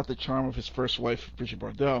 sadly without the charm of his first wife, Brigitte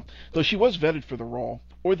Bardot, though she was vetted for the role,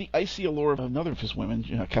 or the icy allure of another of his women,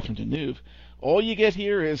 Catherine Deneuve. All you get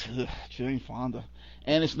here is Jane Fonda.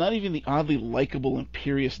 And it's not even the oddly likable,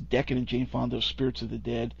 imperious, decadent Jane Fonda of Spirits of the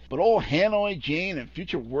Dead, but all Hanoi Jane and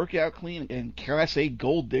future workout clean and Class A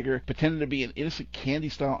gold digger pretending to be an innocent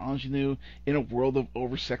candy-style ingenue in a world of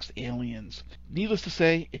oversexed aliens. Needless to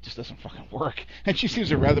say, it just doesn't fucking work, and she seems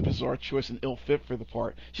a rather bizarre choice and ill fit for the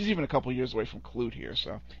part. She's even a couple years away from Clute here,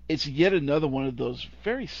 so it's yet another one of those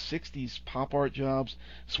very 60s pop art jobs,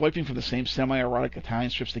 swiping from the same semi-erotic Italian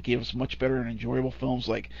strips that gave us much better and enjoyable films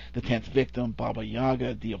like The 10th Victim, Baba Yaga,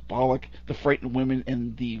 Diabolic, The Frightened Women,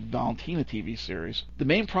 and the Valentina TV series. The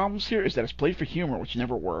main problems here is that it's played for humor, which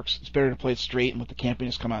never works. It's better to play it straight and let the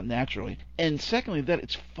campiness come out naturally. And secondly, that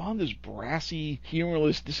it's Fonda's brassy,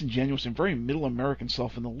 humorless, disingenuous, and very middle American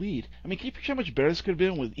self in the lead. I mean, can you picture how much better this could have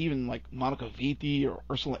been with even like Monica Vitti or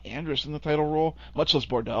Ursula Andress in the title role, much less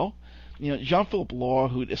Bordeaux? You know, Jean-Philippe Law,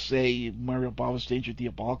 who'd essay Mario Bava's Danger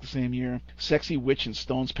Diabolic the same year, Sexy Witch and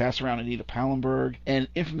Stone's Pass Around Anita Pallenberg, and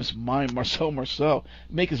infamous mime Marcel Marceau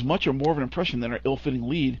make as much or more of an impression than our ill-fitting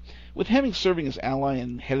lead, with Hemmings serving as ally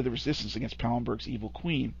and head of the resistance against Pallenberg's evil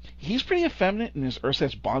queen. He's pretty effeminate in his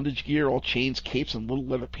ersatz bondage gear, all chains, capes, and little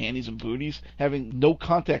leather panties and booties, having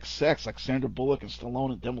no-contact sex like Sandra Bullock and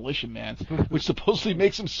Stallone in Demolition Man, which supposedly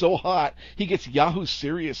makes him so hot he gets Yahoo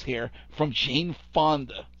Serious hair from Jane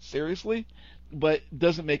Fonda. Seriously? but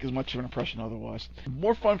doesn't make as much of an impression otherwise.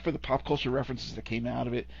 More fun for the pop culture references that came out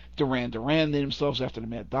of it. Duran Duran named themselves after the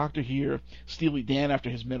Mad Doctor here. Steely Dan after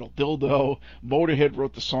his metal dildo. Motorhead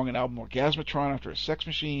wrote the song and album Orgasmatron after a sex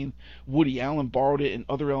machine. Woody Allen borrowed it and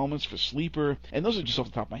other elements for Sleeper. And those are just off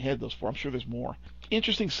the top of my head, those four. I'm sure there's more.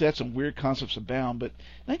 Interesting sets and weird concepts abound, but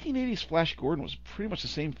 1980's Flash Gordon was pretty much the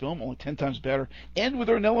same film, only 10 times better, and with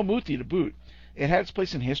Ornella Muti to boot. It had its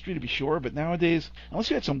place in history, to be sure, but nowadays, unless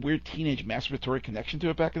you had some weird teenage masturbatory connection to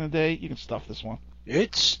it back in the day, you can stuff this one.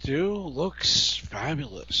 It still looks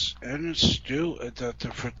fabulous, and it's still the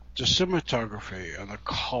cinematography and the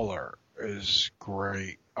color is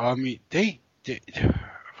great. I mean, they if it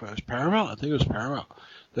was Paramount, I think it was Paramount.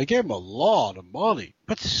 They gave him a lot of money,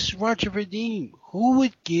 but this is Roger Vadim. Who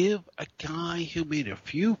would give a guy who made a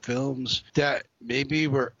few films that maybe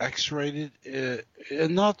were X-rated,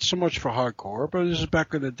 and not so much for hardcore, but this is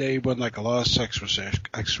back in the day when like a lot of sex was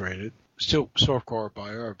X-rated. Still softcore by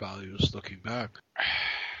our values, looking back.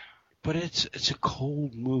 But it's a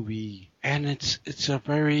cold movie, and it's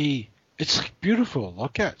beautiful to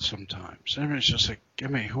look at sometimes. I mean, it's just like, I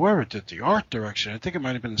mean, whoever did the art direction, I think it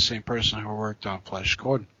might have been the same person who worked on Flash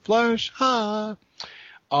Gordon. Flash, ha!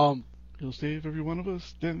 He'll save every one of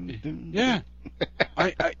us. Yeah.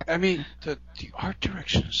 I mean, the art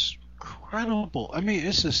direction is incredible. I mean,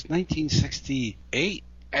 this is 1968.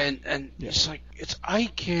 And it's like, it's eye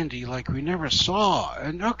candy like we never saw.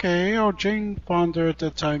 And okay, Jane Fonda at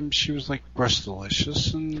that time, she was like breast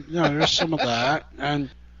delicious, and there's some of that. And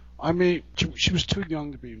I mean, she was too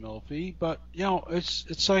young to be milfy, but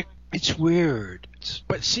it's like, it's weird.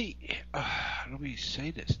 But see, let me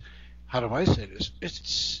say this. How do I say this?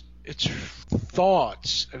 Its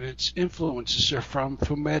thoughts and its influences are from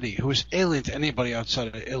Fumetti, who is alien to anybody outside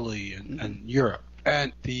of Italy and Europe.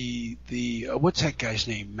 And the what's that guy's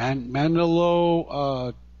name?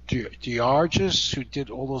 Manolo Diargis, who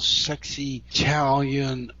did all those sexy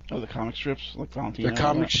Italian. Oh, the comic strips, like Valentino. The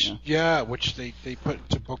comics, yeah, which they put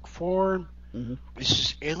into book form. Mm-hmm. It's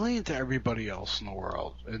just alien to everybody else in the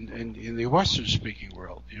world, and in the Western-speaking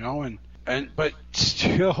world, but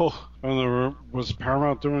still, was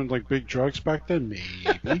Paramount doing like big drugs back then?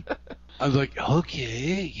 Maybe. I was like,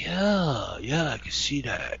 okay, yeah, I can see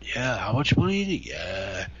that. Yeah, how much money?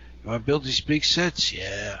 Yeah, you want to build these big sets?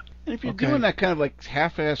 Yeah. And if you're doing that kind of like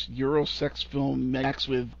half-assed Euro-sex film mixed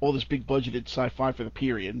with all this big-budgeted sci-fi for the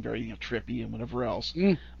period and very trippy and whatever else,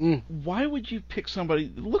 why would you pick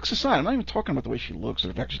somebody? Looks aside, I'm not even talking about the way she looks or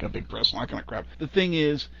the fact she's got big breasts and all that kind of crap. The thing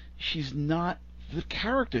is, she's not the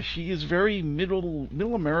character. She is very middle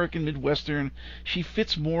American, Midwestern. She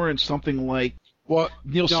fits more in something like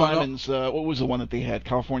Neil Simon's. What was the one that they had?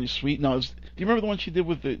 California Suite. No, do you remember the one she did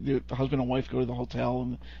with the husband and wife go to the hotel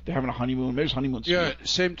and they're having a honeymoon? There's honeymoon suite. Yeah,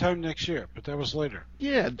 same time next year, but that was later.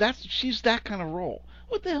 Yeah, she's that kind of role.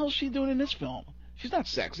 What the hell is she doing in this film? She's not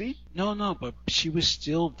sexy. No, but she was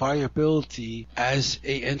still viability as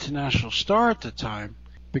a international star at the time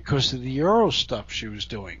because of the Euro stuff she was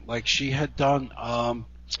doing. Like she had done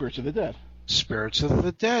Spirits of the Dead. Spirits of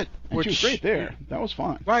the Dead. Which was great there. That was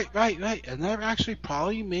fine. Right. And that actually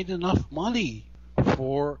probably made enough money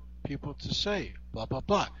for people to say, blah, blah,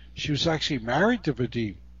 blah. She was actually married to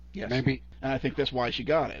Vadim. Yes. Maybe. And I think that's why she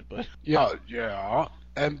got it. But Yeah.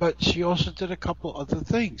 But she also did a couple other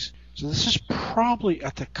things. So this is probably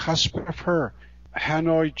at the cusp of her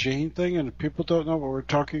Hanoi Jane thing, and if people don't know what we're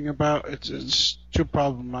talking about, it's too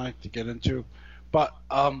problematic to get into. But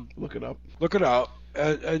look it up. Look it up.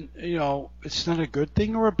 And it's not a good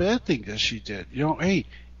thing or a bad thing that she did. Hey,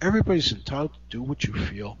 everybody's entitled to do what you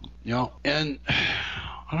feel. And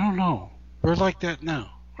I don't know. We're like that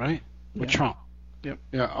now, right? With Trump. Yep.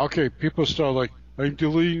 Yeah. Okay. People start like, I'm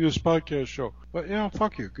deleting this podcast show. But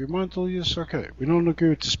fuck you. You want to delete this? Okay. We don't agree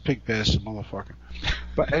with this pig bastard motherfucker.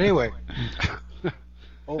 But anyway.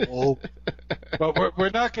 But we're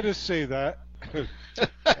not going to say that.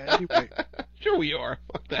 Anyway. Sure we are.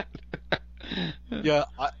 Fuck that. Yeah,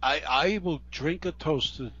 I will drink a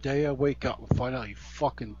toast to the day I wake up and find out he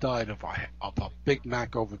fucking died of a Big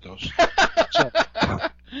Mac overdose.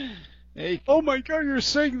 Hey. Oh my God, you're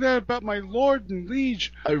saying that about my lord and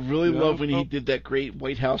liege. I really love when he did that great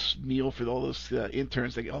White House meal for all those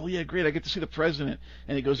interns. They go, oh yeah, great, I get to see the president.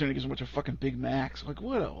 And he goes there and he gives them a bunch of fucking Big Macs. I'm like,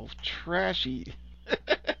 what a trashy...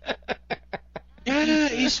 Yeah,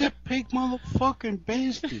 he's a big motherfucking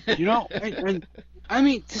bastard. And I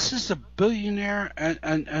mean, this is a billionaire,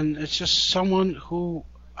 and it's just someone who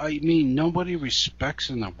I mean, nobody respects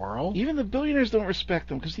in the world. Even the billionaires don't respect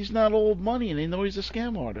him because he's not old money and they know he's a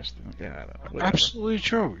scam artist. Yeah, whatever. Absolutely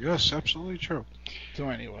true. Yes, absolutely true. So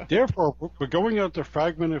anyway. Therefore, we're going on to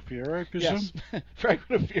Fragment of Fear, I presume? Yes.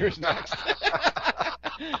 Fragment of Fear is next.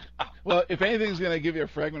 Well, if anything's going to give you a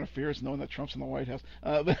fragment of fear, it's knowing that Trump's in the White House.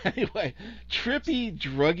 But anyway, trippy,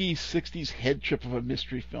 druggy 60s head trip of a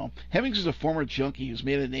mystery film. Hemmings is a former junkie who's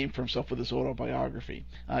made a name for himself with his autobiography.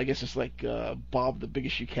 I guess it's like Bob the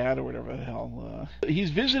Biggest You Cat or whatever the hell. He's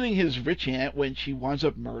visiting his rich aunt when she winds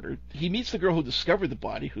up murdered. He meets the girl who discovered the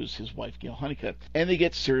body, who's his wife, Gail Honeycutt, and they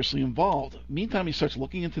get seriously involved. Meantime, he starts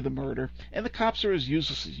looking into the murder, and the cops are as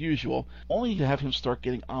useless as usual, only to have him start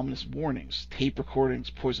getting ominous warnings, tape recordings,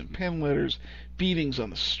 poison pen letters, beatings on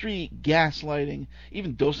the street, gaslighting,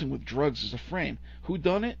 even dosing with drugs as a frame. Who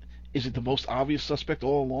done it? Is it the most obvious suspect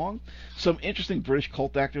all along? Some interesting British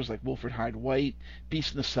cult actors like Wilfred Hyde-White,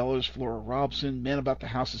 Beast in the Cellars, Flora Robson, Man About the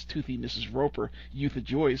House's toothy Mrs. Roper, Eutha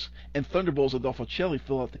Joyce, and Thunderbolt's Adolfo Celli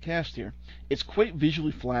fill out the cast here. It's quite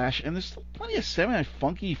visually flash, and there's still plenty of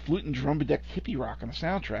semi-funky flute and drum-bedecked hippie rock on the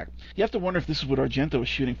soundtrack. You have to wonder if this is what Argento was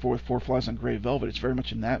shooting for with Four Flies on Grey Velvet. It's very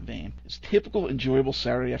much in that vein. It's typical, enjoyable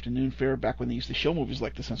Saturday afternoon fare back when they used to show movies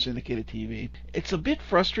like this on syndicated TV. It's a bit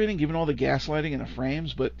frustrating given all the gaslighting and the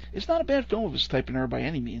frames, but it's not a bad film of its type and era by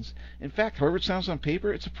any means. In fact, however it sounds on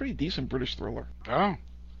paper, it's a pretty decent British thriller. Oh,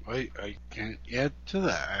 I can't add to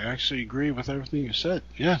that. I actually agree with everything you said.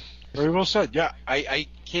 Yeah, very well said. Yeah, I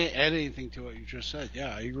can't add anything to what you just said.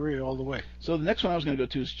 Yeah, I agree all the way. So the next one I was going to go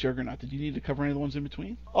to is Juggernaut. Did you need to cover any of the ones in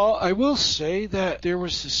between? I will say that there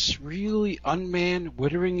was this really unmanned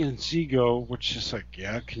Wittering and Zigo, which is like,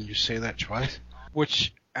 yeah, can you say that twice?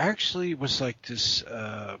 Which actually was like this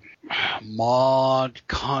mod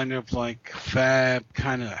kind of like fab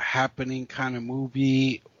kind of happening kind of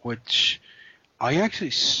movie, which I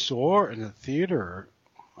actually saw in the theater.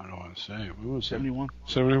 I don't want to say it. What was 71.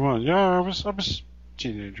 71. Yeah, I was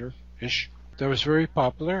teenager-ish. That was very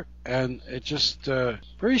popular, and it just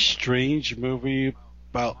very strange movie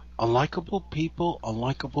about unlikable people,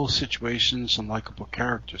 unlikable situations, unlikable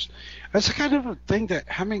characters. That's the kind of a thing that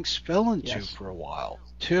Hemmings fell into for a while,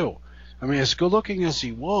 too. I mean, as good-looking as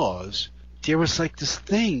he was, there was like this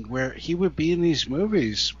thing where he would be in these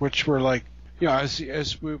movies, which were like, you know,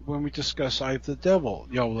 when we discuss Eye of the Devil,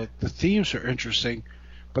 you know, like the themes are interesting,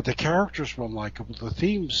 but the characters were unlikable. The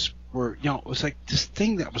themes were, you know, it was like this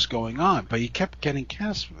thing that was going on, but he kept getting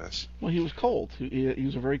cast for this. Well, he was cold. He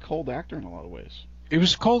was a very cold actor in a lot of ways. He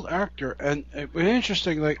was a cold actor, and it was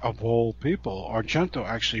interesting, like, of all people, Argento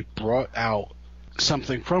actually brought out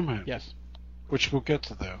something from him. Yes. Which we'll get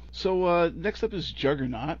to, though. So next up is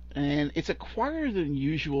Juggernaut, and it's a quieter than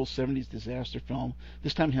usual 70s disaster film,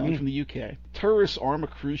 this time hailing from the UK. Terrorists arm a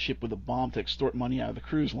cruise ship with a bomb to extort money out of the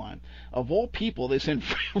cruise line. Of all people, they send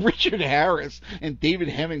Richard Harris and David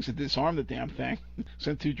Hemmings to disarm the damn thing.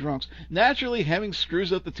 Sent two drunks. Naturally, Hemmings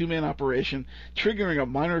screws up the two-man operation, triggering a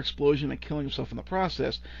minor explosion and killing himself in the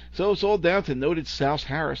process, so it's all down to noted Souse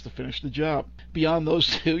Harris to finish the job. Beyond those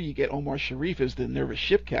two, you get Omar Sharif as the nervous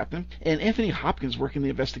ship captain, and Anthony Hopkins working the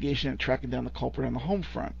investigation and tracking down the culprit on the home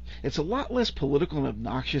front. It's a lot less political and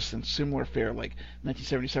obnoxious than similar fare like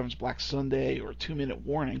 1977's Black Sunday or 2 Minute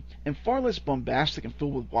Warning, and far less bombastic and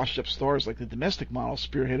filled with washed-up stars like the Domestic model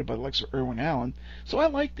spearheaded by the likes of Irwin Allen, so I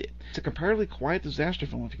liked it. It's a comparatively quiet disaster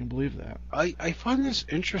film, if you can believe that. I find this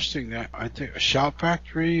interesting that I think a Shout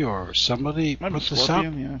Factory or somebody Maybe put this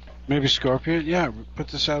Scorpion, out. yeah. Maybe Scorpion, yeah, put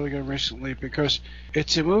this out again recently because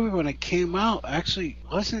it's a movie when it came out actually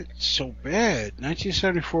wasn't so bad.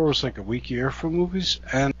 1974 was like a weak year for movies,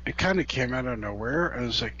 and it kind of came out of nowhere, and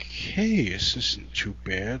it's like, hey, this isn't too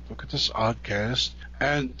bad. Look at this odd cast.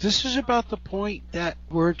 And this is about the point that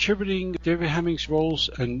we're attributing David Hemmings' roles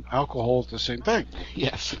and alcohol to the same thing.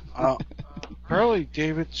 Yes. Apparently,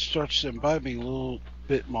 David starts imbibing a little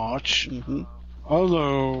bit much. Mm-hmm.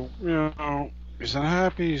 Although, you know, he's not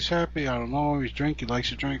happy, he's happy, I don't know, he's drinking, he likes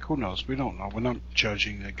to drink, who knows, we don't know, we're not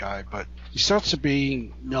judging the guy, but he starts to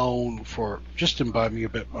be known for just imbibing a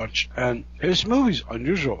bit much, and his movie's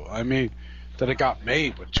unusual. I mean, that it got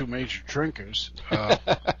made with two major drinkers.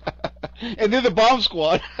 And they're the Bomb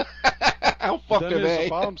Squad. How fucked are they? The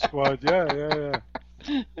Bomb Squad,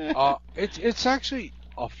 yeah. It's actually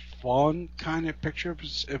a fun kind of picture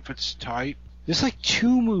if it's tight. There's like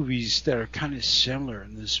two movies that are kind of similar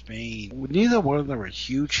in this vein. Neither one of them are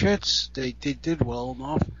huge hits. They did well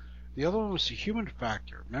enough. The other one was The Human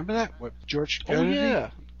Factor. Remember that with George Kennedy? Oh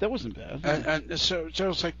yeah, that wasn't bad. And so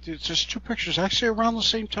it's like it's just two pictures actually around the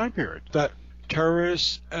same time period that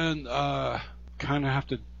terrorists and kind of have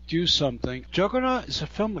to do something. Juggernaut is a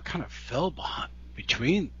film that kind of fell behind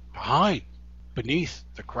beneath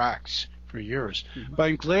the cracks for years. But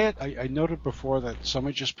I'm glad, I noted before that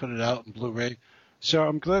somebody just put it out in Blu-ray. So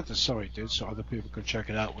I'm glad that somebody did, so other people could check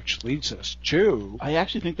it out, which leads us to... I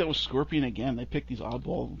actually think that was Scorpion again. They picked these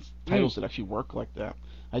oddball titles that actually work like that.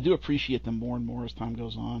 I do appreciate them more and more as time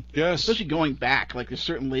goes on. Yes. Especially going back. Like, there's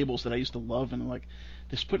certain labels that I used to love, and like,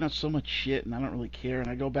 they're putting out so much shit, and I don't really care. And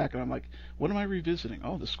I go back, and I'm like, what am I revisiting?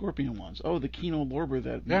 Oh, the Scorpion ones. Oh, the Kino Lorber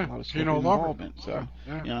that made a lot of Scorpion involvement. So,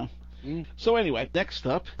 you know. So anyway, next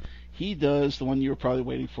up, he does the one you were probably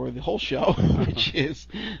waiting for the whole show, which is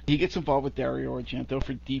he gets involved with Dario Argento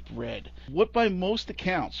for Deep Red. What by most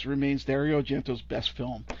accounts remains Dario Argento's best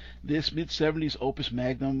film. This mid-70s opus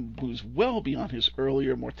magnum moves well beyond his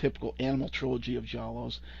earlier, more typical animal trilogy of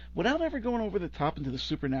giallos, without ever going over the top into the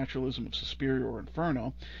supernaturalism of Suspiria or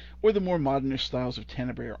Inferno, or the more modernist styles of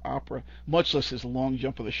Tenebrae or opera, much less his long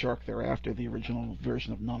jump of the shark thereafter, the original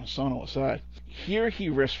version of Non Sono aside. Here he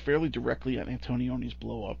rests fairly directly on Antonioni's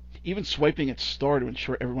blow-up, even swiping its star to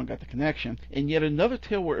ensure everyone got the connection, and yet another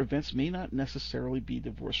tale where events may not necessarily be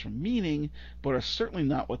divorced from meaning, but are certainly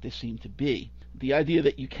not what they seem to be. The idea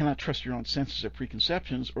that you cannot trust your own senses or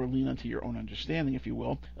preconceptions, or lean onto your own understanding, if you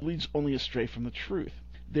will, leads only astray from the truth.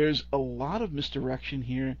 There's a lot of misdirection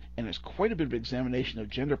here, and there's quite a bit of examination of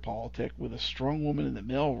gender politic, with a strong woman in the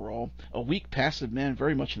male role, a weak, passive man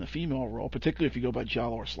very much in the female role, particularly if you go by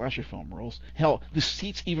giallo or slasher film roles. Hell, the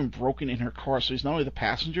seat's even broken in her car, so he's not only the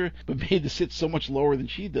passenger, but made to sit so much lower than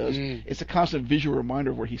she does. It's a constant visual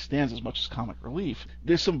reminder of where he stands as much as comic relief.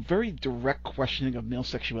 There's some very direct questioning of male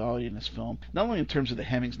sexuality in this film, not only in terms of the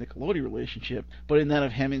Hemmings-Nicolodi relationship, but in that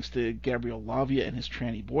of Hemmings to Gabriel Lavia and his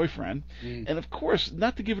tranny boyfriend. And of course,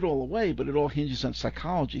 not to give it all away, but it all hinges on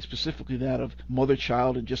psychology, specifically that of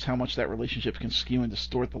mother-child, and just how much that relationship can skew and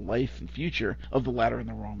distort the life and future of the latter in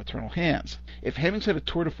the wrong maternal hands. If Hemmings had a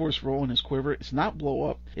tour de force role in his quiver, it's not Blow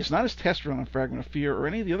Up, it's not his test run on Fragment of Fear, or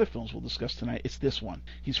any of the other films we'll discuss tonight, it's this one.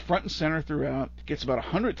 He's front and center throughout, gets about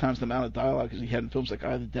 100 times the amount of dialogue as he had in films like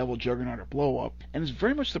Eye of the Devil, Juggernaut, or Blow Up, and is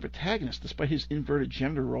very much the protagonist despite his inverted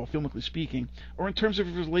gender role, filmically speaking, or in terms of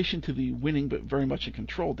his relation to the winning but very much in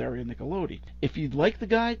control Dario Nicolodi. If you'd like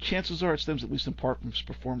the guy, chances are it stems at least in part from his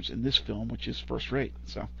performance in this film, which is first rate.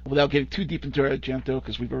 So, without getting too deep into Argento,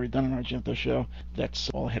 because we've already done an Argento show, that's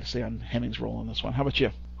all I had to say on Hemmings' role in this one. How about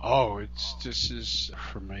you? Oh, this is,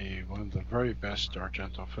 for me, one of the very best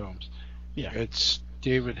Argento films. Yeah. It's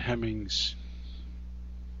David Hemmings'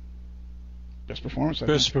 best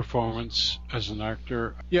performance, performance as an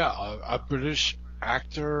actor. Yeah, a British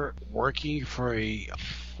actor working for a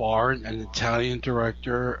foreign and Italian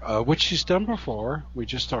director, which he's done before. We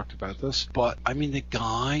just talked about this. But, I mean, the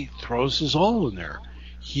guy throws his all in there.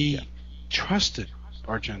 He trusted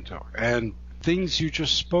Argento. And things you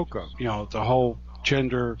just spoke of, you know, the whole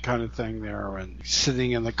gender kind of thing there, and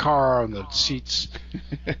sitting in the car and the seats,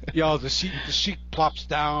 you know, the seat plops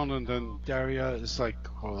down, and then Daria is like,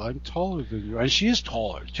 well, I'm taller than you. And she is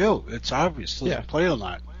taller, too. It's obvious. There's a play on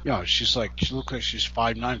that. You know, she looks like she's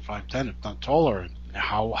 5'9", 5'10", if not taller. And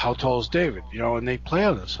how tall is David? You know, and they play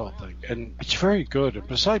on this whole thing. And it's very good. And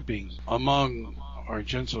besides being among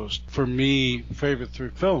Argento's, for me, favorite 3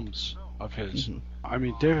 films of his, I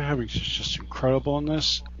mean, David Hemmings is just incredible in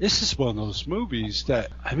this. This is one of those movies that,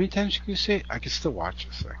 how many times can you see it? I can still watch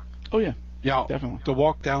this thing. Oh, yeah. Yeah, definitely. The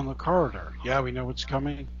walk down the corridor. Yeah, we know what's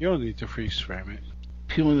coming. You don't need to freeze frame it.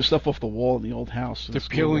 Peeling the stuff off the wall in the old house. They're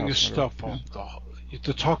peeling the stuff off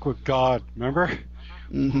the talk with God, remember?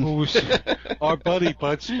 Who's our buddy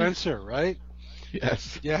Bud Spencer, right?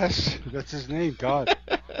 Yes, that's his name, God.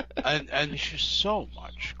 and there's just so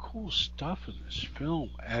much cool stuff in this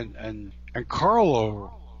film. And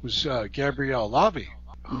Carlo was Gabriele Lavi,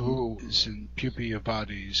 who is in Pupi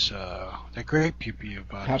Avati's, the great Pupi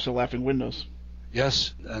Avati. House of Laughing Windows.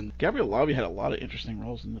 Yes, and Gabriel Lavi had a lot of interesting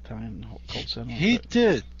roles in the Italian cult cinema. He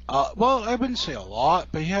did. Well, I wouldn't say a lot,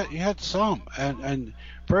 but he had some, and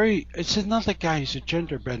very. It's another guy. He's a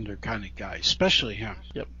gender bender kind of guy, especially him.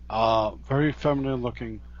 Yep. Very feminine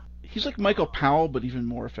looking. He's like Michael Powell, but even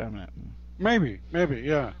more feminine. Maybe,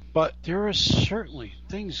 yeah. But there are certainly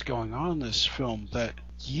things going on in this film that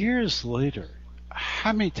years later,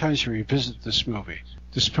 how many times you revisit this movie?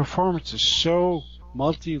 This performance is so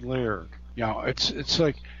multi-layered. You know, it's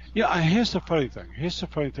like, yeah, here's the funny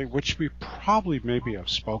thing, which we probably maybe have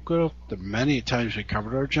spoken of the many times we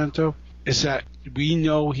covered Argento, is that we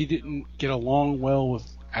know he didn't get along well with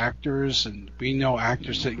actors, and we know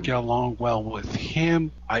actors didn't get along well with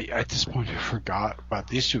him. At this point, I forgot about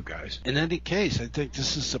these 2 guys. In any case, I think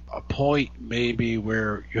this is a point maybe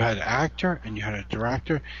where you had an actor and you had a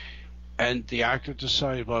director, And the actor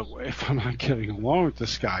decided, well, if I'm not getting along with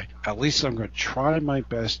this guy, at least I'm going to try my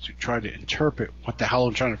best to try to interpret what the hell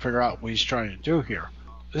I'm trying to figure out what he's trying to do here.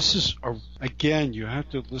 This is, again, you have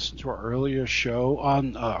to listen to our earlier show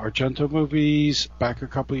on Argento movies back a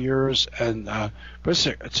couple of years. But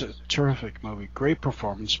it's a terrific movie. Great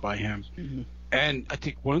performance by him. Mm-hmm. And I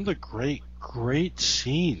think one of the great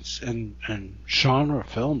scenes in genre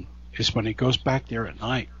film is when he goes back there at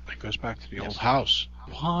night. He goes back to the old house.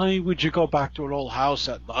 Why would you go back to an old house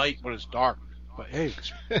at night when it's dark? But hey,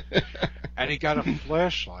 and he got a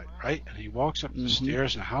flashlight, right? And he walks up the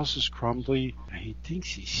stairs, and the house is crumbly, and he thinks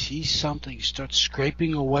he sees something. He starts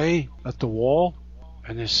scraping away at the wall,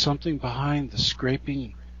 and there's something behind the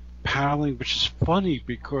scraping paneling, which is funny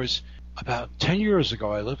because about 10 years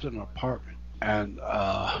ago, I lived in an apartment, and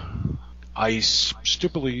I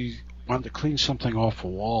stupidly wanted to clean something off a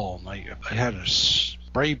wall, and I had a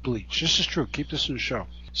spray bleach. This is true. Keep this in the show.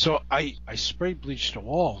 So I spray bleached the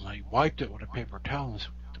wall, and I wiped it with a paper towel. And I said,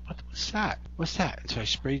 what's that? What's that? And so I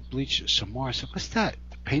sprayed bleached it some more. I said, what's that?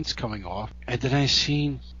 The paint's coming off. And then I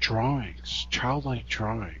seen drawings, childlike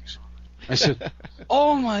drawings. I said,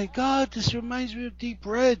 oh my God, this reminds me of Deep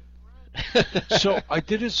Red. So I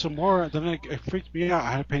did it some more, and then it freaked me out.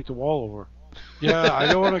 I had to paint the wall over. Yeah, I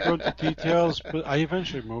don't want to go into details, but I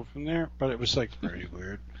eventually moved from there, but it was like very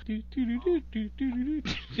weird. Yeah.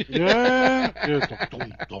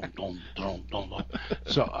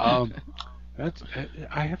 So, that's,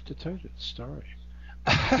 I have to tell you the story.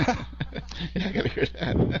 Yeah, I gotta hear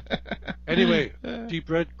that. Anyway, Deep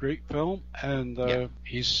Red, great film, and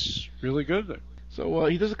he's really good at it. So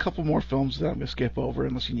he does a couple more films that I'm going to skip over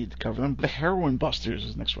unless you need to cover them. The Heroin Busters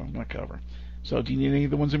is the next one I'm going to cover. So do you need any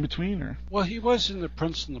of the ones in between? Or? Well, he was in The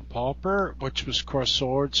Prince and the Pauper, which was cross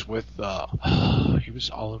swords with, he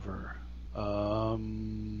was Oliver,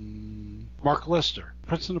 Mark Lester.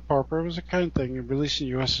 Prince and the Pauper was a kind of thing, released in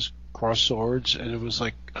the U.S. as cross swords, and it was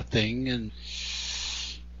like a thing, and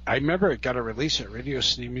I remember it got a release at Radio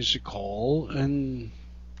City Music Hall, and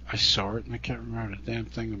I saw it, and I can't remember a damn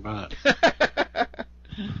thing about it.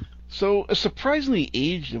 So, a surprisingly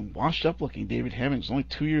aged and washed-up-looking David Hemmings, only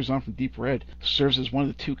 2 years on from Deep Red, serves as one of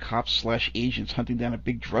the two cops/agents hunting down a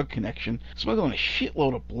big drug connection, smuggling a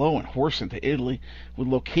shitload of blow and horse into Italy, with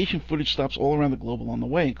location footage stops all around the globe along the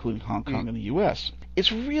way, including Hong Kong and the U.S.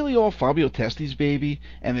 It's really all Fabio Testi's baby,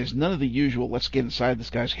 and there's none of the usual let's get inside this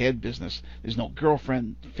guy's head business. There's no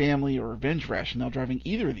girlfriend, family, or revenge rationale driving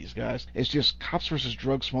either of these guys. It's just cops versus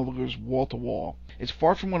drug smugglers wall to wall. It's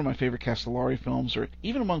far from one of my favorite Castellari films, or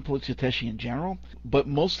even among Poliziotteschi in general, but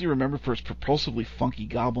mostly remembered for its propulsively funky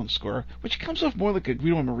Goblin score, which comes off more like a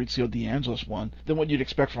Guido and Maurizio De Angelis one than what you'd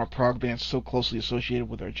expect from a prog band so closely associated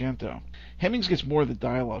with Argento. Hemmings gets more of the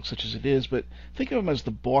dialogue, such as it is, but think of him as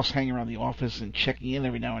the boss hanging around the office and checking in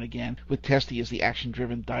every now and again, with Testi as the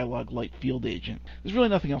action-driven, dialogue-light field agent. There's really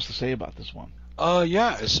nothing else to say about this one.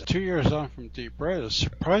 Yeah, it's 2 years on from Deep Red. A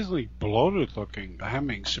surprisingly bloated-looking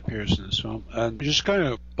Hemmings appears in this film, and it just kind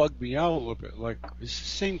of bugged me out a little bit. Like, is this the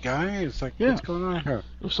same guy? It's like, what's going on here?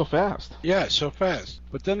 It was so fast. Yeah, so fast.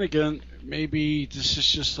 But then again, maybe this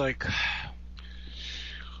is just like,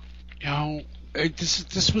 you know,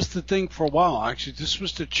 this was the thing for a while, actually. This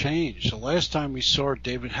was the change. The last time we saw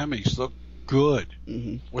David Hemmings look good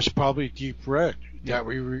was probably Deep Red. Yeah,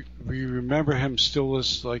 we remember him still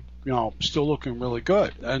as, like, you know, still looking really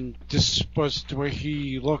good. And this was the way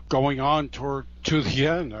he looked going on to the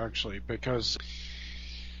end, actually, because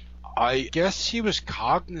I guess he was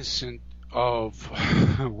cognizant of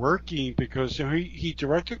working, because, you know, he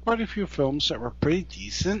directed quite a few films that were pretty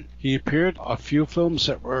decent. He appeared a few films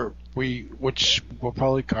that which we'll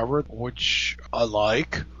probably cover, which I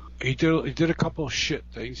like. He did a couple of shit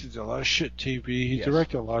things. He did a lot of shit TV. He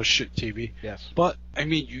directed a lot of shit TV. Yes. But, I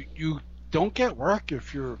mean, you don't get work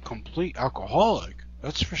if you're a complete alcoholic.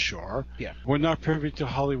 That's for sure. Yeah. We're not privy to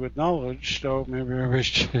Hollywood knowledge, so maybe I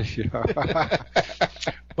wish, you know.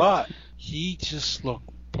 But he just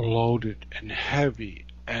looked bloated and heavy.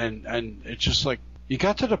 And it's just like, you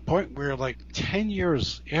got to the point where, like, 10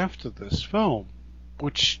 years after this film,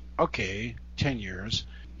 which, okay, 10 years...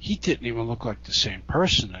 he didn't even look like the same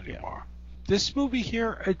person anymore. This movie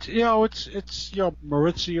here, it's Maurizio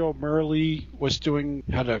Merli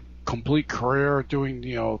had a complete career doing,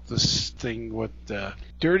 you know, this thing with the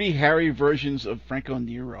Dirty Harry versions of Franco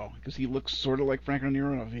Nero, because he looks sort of like Franco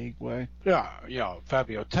Nero in a vague way. Yeah,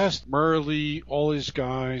 Fabio Testi, Merli, all these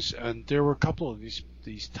guys, and there were a couple of these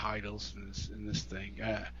titles in this thing.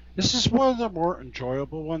 This is one of the more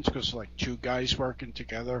enjoyable ones because, like, two guys working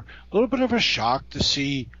together. A little bit of a shock to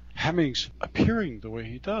see Hemmings appearing the way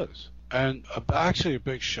he does. And actually a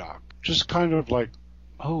big shock. Just kind of like,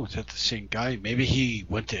 oh, is that the same guy? Maybe he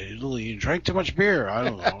went to Italy and drank too much beer. I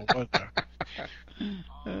don't know. But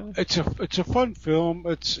it's a fun film.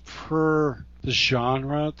 It's for the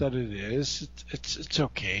genre that it is. It's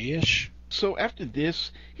okay-ish. So after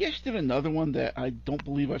this, he actually did another one that I don't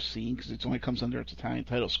believe I've seen because it only comes under its Italian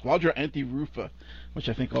title, Squadra Anti-Rufa, which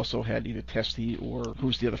I think also had either Testi or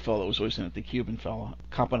who's the other fellow that was always in it, the Cuban fellow,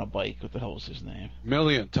 cop on a bike. What the hell was his name?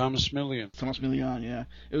 Thomas Millian. Thomas Millian, yeah.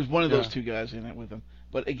 It was one of those two guys in it with him.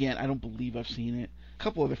 But again, I don't believe I've seen it. A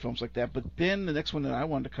couple other films like that. But then the next one that I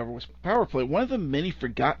wanted to cover was Power Play, one of the many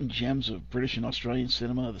forgotten gems of British and Australian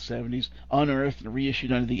cinema of the 70s, unearthed and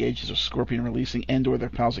reissued under the aegis of Scorpion Releasing and/or their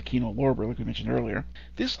pals at Kino Lorber, like we mentioned earlier.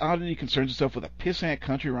 This oddity concerns itself with a pissant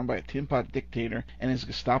country run by a tin pot dictator and his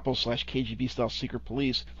Gestapo/KGB-style secret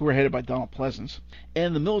police, who are headed by Donald Pleasance,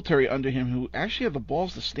 and the military under him, who actually have the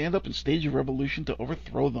balls to stand up and stage a revolution to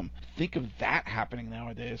overthrow them. Think of that happening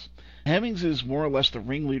nowadays. Hemmings is more or less the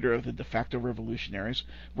ringleader of the de facto revolutionaries,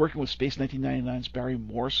 working with Space 1999's Barry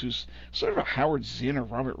Morse, who's sort of a Howard Zinn or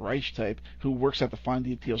Robert Reich type who works out the fine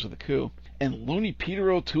details of the coup, and loony Peter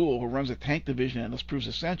O'Toole, who runs a tank division and thus proves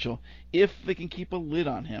essential if they can keep a lid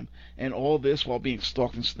on him, and all this while being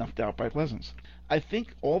stalked and snuffed out by Pleasance. I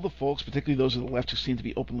think all the folks, particularly those of the left who seem to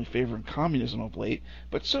be openly favoring communism of late,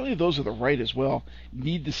 but certainly those of the right as well,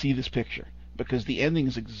 need to see this picture, because the ending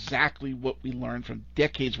is exactly what we learned from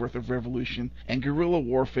decades worth of revolution and guerrilla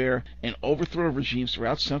warfare and overthrow of regimes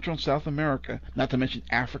throughout Central and South America, not to mention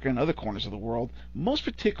Africa and other corners of the world, most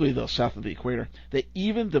particularly those south of the equator, that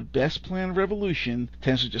even the best planned revolution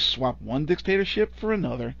tends to just swap one dictatorship for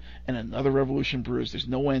another, and another revolution brews. There's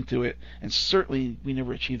no end to it, and certainly we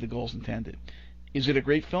never achieve the goals intended. Is it a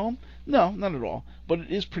great film? No, not at all, but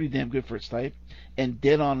it is pretty damn good for its type, and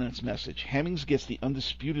dead on in its message. Hemmings gets the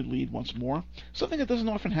undisputed lead once more, something that doesn't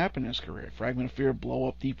often happen in his career. Fragment of Fear, Blow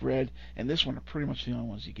Up, Deep Red, and this one are pretty much the only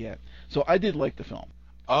ones you get. So I did like the film.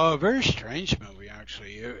 A very strange movie,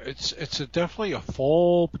 actually. It's definitely a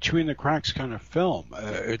fall between the cracks kind of film.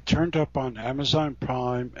 It turned up on Amazon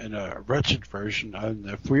Prime in a wretched version, and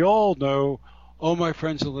if we all know, oh, my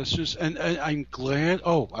friends and listeners, and I'm glad.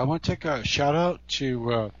 Oh, I want to take a shout out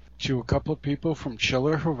to a couple of people from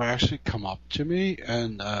Chiller who have actually come up to me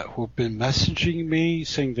and who have been messaging me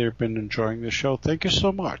saying they've been enjoying the show. Thank you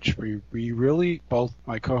so much. We really, both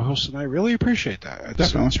my co-hosts and I, really appreciate that.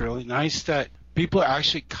 It's really nice that people are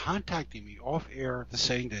actually contacting me off air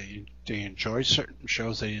saying they enjoy certain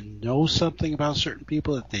shows, they know something about certain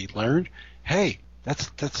people that they learned. Hey,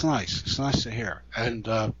 that's nice. It's nice to hear.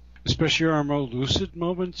 And especially our more lucid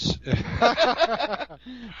moments.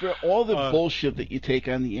 For all the bullshit that you take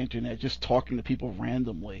on the internet, just talking to people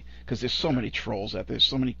randomly, because there's so many trolls out there. There's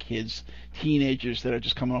so many kids, teenagers that are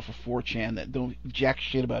just coming off of 4chan that don't jack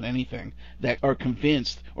shit about anything, that are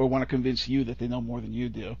convinced or want to convince you that they know more than you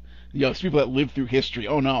do. You know, it's people that live through history.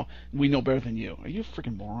 Oh, no, we know better than you. Are you a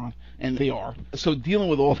freaking moron? And they are. So dealing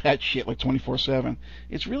with all that shit like 24/7,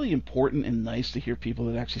 it's really important and nice to hear people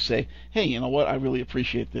that actually say, hey, you know what, I really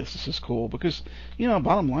appreciate this. This is cool. Because, you know,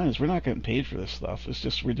 bottom line is we're not getting paid for this stuff. It's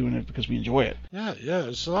just we're doing it because we enjoy it. Yeah,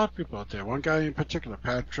 there's a lot of people out there. One guy in particular,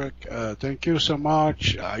 Patrick, thank you so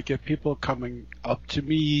much. I get people coming up to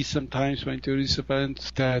me sometimes when I do these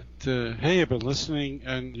events that, hey, I've been listening,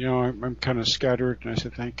 and, you know, I'm kind of scattered, and I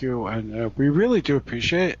said thank you. And we really do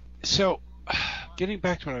appreciate it. So, getting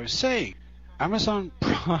back to what I was saying, Amazon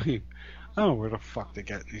Prime, I don't know where the fuck they're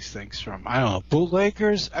getting these things from. I don't know.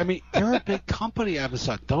 Bootleggers? I mean, they're a big company,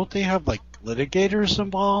 Amazon. Don't they have, like, litigators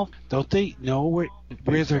involved? Don't they know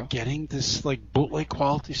where they're getting this, like, bootleg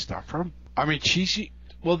quality stuff from? I mean, cheesy.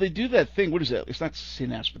 Well, they do that thing. What is that? It's not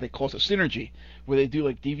Synapse, but they call it a Synergy, where they do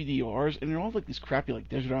like DVD-Rs, and they're all like these crappy like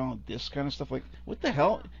Desert Island Discs kind of stuff. Like, what the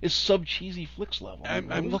hell is sub-cheesy flicks level?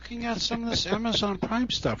 I'm looking at some of this Amazon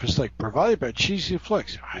Prime stuff. It's like provided by Cheesy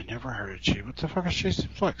Flicks. I never heard of Cheesy. What the fuck is Cheesy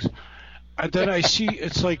Flicks? And then I see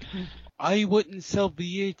it's like I wouldn't sell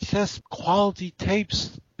VHS quality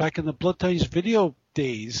tapes back in the Blood Ties video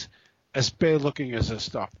days as bad looking as this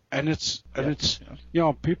stuff. And it's you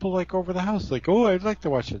know, people like over the house like, oh, I'd like to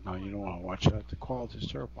watch it. No, you don't want to watch it. The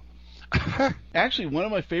quality's terrible. Actually, one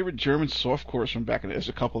of my favorite German softcores from back in the day, there's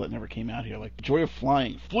a couple that never came out here, like Joy of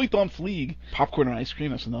Flying, Fleet on Fleeg, Popcorn and Ice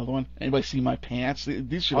Cream, that's another one. Anybody see My Pants?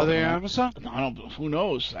 These should Are they Amazon? No, I don't, who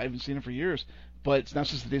knows? I haven't seen it for years. But it's not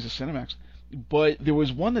since the days of Cinemax. But there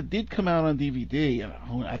was one that did come out on DVD, and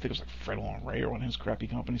I think it was like Fred Allen Ray or one of his crappy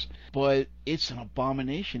companies. But it's an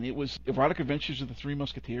abomination. It was Erotic Adventures of the Three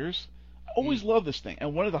Musketeers. I always love this thing.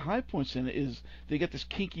 And one of the high points in it is they get this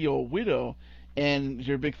kinky old widow, And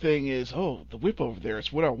their big thing is, oh, the whip over there,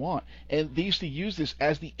 it's what I want. And they used to use this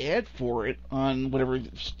as the ad for it on whatever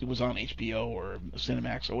it was on HBO or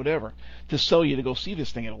Cinemax or whatever to sell you to go see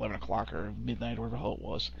this thing at 11 o'clock or midnight or whatever the hell it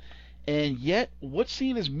was. And yet, what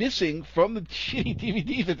scene is missing from the shitty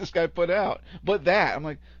DVD that this guy put out? But that. I'm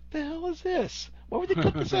like, the hell is this? Why would they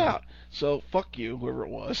cut this out? So, fuck you, whoever it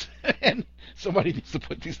was. And somebody needs to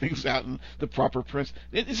put these things out in the proper prints.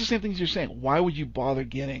 It's the same thing as you're saying. Why would you bother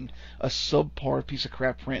getting a subpar piece of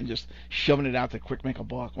crap print and just shoving it out to quick make a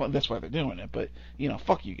buck? Well, that's why they're doing it. But,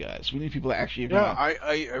 fuck you guys. We need people that actually...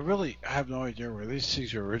 I really have no idea where these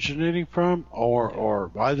things are originating from or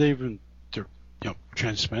why they even...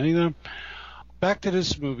 transmitting them. Back to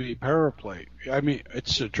this movie, Paraplay. I mean,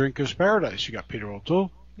 it's a drinker's paradise. You got Peter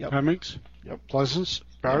O'Toole, Hemmings, Pleasance,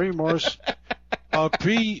 Barry Morris.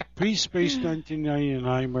 Pre-Space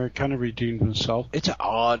 1999, where it kind of redeemed himself. It's an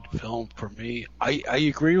odd film for me. I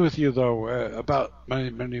agree with you, though, about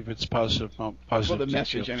many of its positive Well, the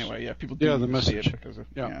message, details. anyway. Yeah, people do the message. See it because of,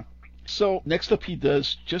 yeah. So next up he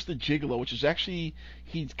does Just a Gigolo, which is actually,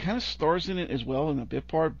 he kind of stars in it as well in a bit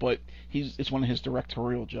part, but it's one of his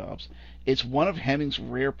directorial jobs. It's one of Hemmings'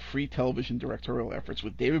 rare pre-television directorial efforts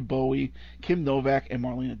with David Bowie, Kim Novak, and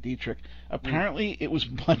Marlene Dietrich. Apparently it was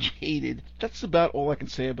much hated. That's about all I can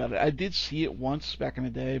say about it. I did see it once back in the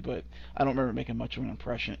day, but I don't remember making much of an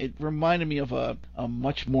impression. It reminded me of a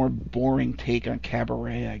much more boring take on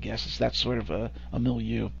Cabaret, I guess. It's that sort of a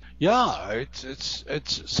milieu. Yeah,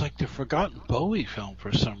 it's like the forgotten Bowie film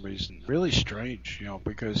for some reason. Really strange,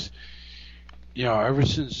 because ever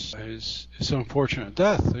since his unfortunate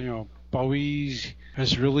death, Bowie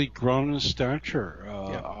has really grown in stature.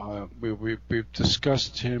 We've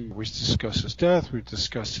discussed him. We've discussed his death. We've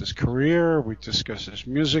discussed his career. We've discussed his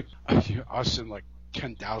music. Us and like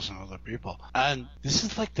 10,000 other people. And this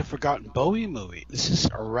is like the forgotten Bowie movie. This is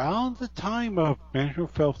around the time of Man Who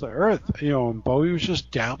Fell to Earth. And Bowie was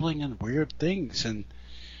just dabbling in weird things, and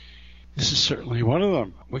this is certainly one of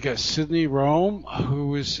them. We got Sidney Rome, who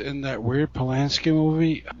was in that weird Polanski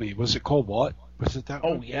movie. I mean, was it called what? Was it that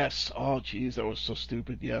one? Oh, yes. Oh, jeez, that was so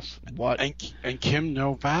stupid. Yes. What? And Kim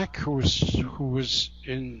Novak, who was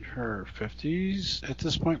in her 50s at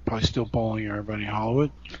this point, probably still bowling everybody in Hollywood.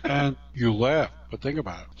 And you laugh, but think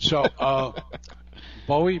about it. So,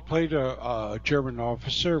 Bowie played a German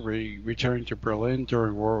officer. He returned to Berlin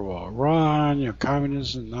during World War I.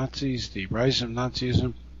 Communism, Nazis, the rise of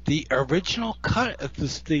Nazism. The original cut of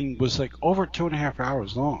this thing was like over 2.5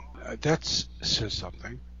 hours long. That says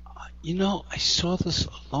something. I saw this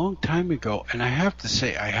a long time ago, and I have to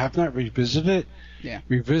say, I have not revisited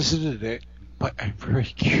it, but I'm very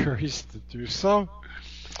curious to do so,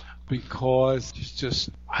 because it's just,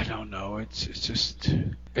 I don't know, it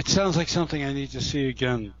sounds like something I need to see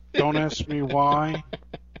again. Don't ask me why.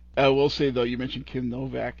 I will say, though, you mentioned Kim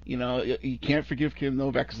Novak. You can't forgive Kim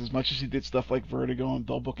Novak, because as much as she did stuff like Vertigo and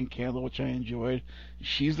Bell Book and Candle, which I enjoyed,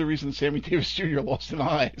 she's the reason Sammy Davis Jr. lost an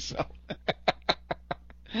eye, so...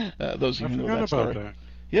 those of you who know that story. That.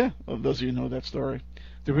 Yeah, those of you who know that story.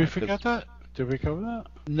 Did we forget that? Did we cover that?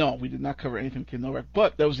 No, we did not cover anything Kim Novak.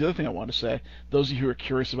 But that was the other thing I wanted to say. Those of you who are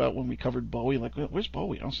curious about when we covered Bowie, like, where's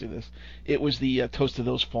Bowie? I don't see this. It was the Toast to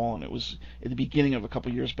Those Fallen. It was at the beginning of a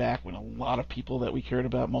couple years back when a lot of people that we cared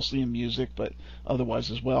about, mostly in music, but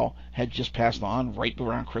otherwise as well, had just passed on right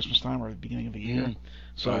around Christmas time or the beginning of the year.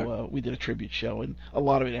 So we did a tribute show, and a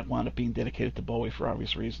lot of it wound up being dedicated to Bowie for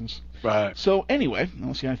obvious reasons. Right. So anyway, I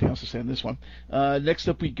don't see anything else to say on this one. Next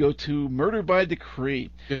up we go to Murder by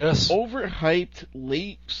Decree. Yes. Overhyped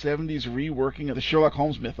late 70s reworking of the Sherlock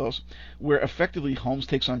Holmes mythos, where effectively Holmes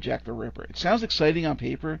takes on Jack the Ripper. It sounds exciting on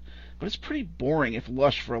paper, but it's pretty boring if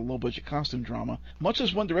lush for a low-budget costume drama, much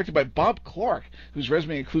as one directed by Bob Clark, whose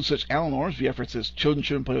resume includes such Alan Ormsby efforts as Children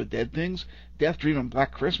Shouldn't Play with Dead Things, Death Dream, and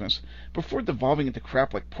Black Christmas, before devolving into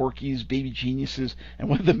crap like Porky's, Baby Geniuses, and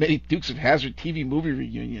one of the many Dukes of Hazzard TV movie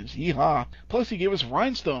reunions. Yeehaw! Plus he gave us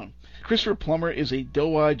Rhinestone. Christopher Plummer is a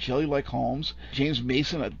doe-eyed, jelly-like Holmes, James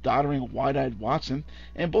Mason a doddering, wide-eyed Watson,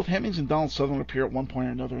 and both Hemmings and Donald Sutherland appear at one point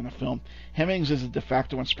or another in the film. Hemmings is a de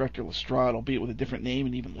facto Inspector Lestrade, albeit with a different name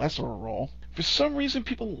and even less of a role. For some reason,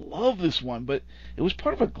 people love this one, but it was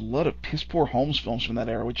part of a glut of piss-poor Holmes films from that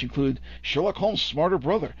era, which include Sherlock Holmes' Smarter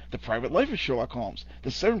Brother, The Private Life of Sherlock Holmes, The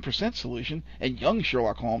 7% Solution, and Young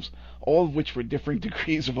Sherlock Holmes, all of which were differing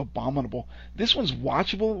degrees of abominable. This one's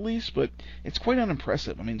watchable at least, but it's quite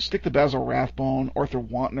unimpressive. I mean, stick to Basil Rathbone, Arthur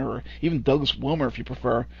Wantner, or even Douglas Wilmer if you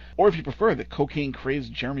prefer, or if you prefer the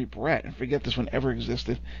cocaine-crazed Jeremy Brett, and forget this one ever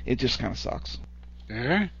existed. It just kind of sucks.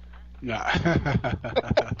 Yeah? No.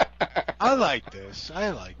 I like this.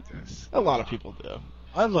 A lot of people do.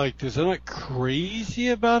 I like this. I'm not crazy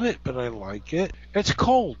about it, but I like it. It's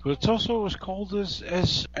cold, but it's also as cold as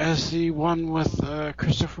the one with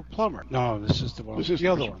Christopher Plummer. No, this is the one. This is the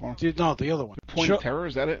other Christopher one. Plummer. No, the other one. Point of Terror,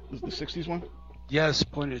 is that it? Is the 60s one? Yes,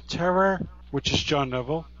 Point of Terror, which is John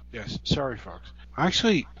Neville. Yes, sorry, folks.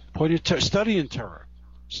 Actually, Point of Terror, Study in Terror.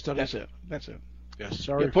 That's it. Yes,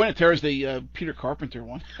 sorry. Yeah, Point of Terror is the Peter Carpenter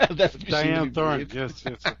one. That's Diane Thorne. Yes.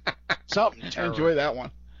 Something I terrible. enjoy that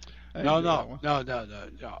one. No.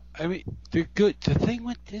 I mean, the thing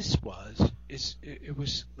with this is it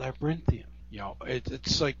was labyrinthian. You know,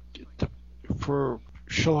 it's like for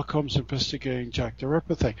Sherlock Holmes investigating Jack the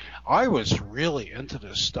Ripper thing. I was really into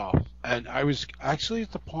this stuff, and I was actually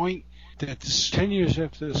at the point that 10 years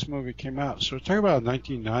after this movie came out, so we're talking about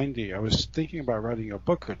 1990, I was thinking about writing a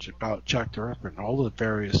book about Jack the Ripper and all the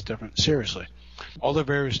various different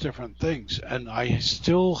things, and I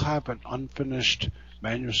still have an unfinished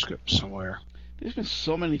manuscript somewhere. There's been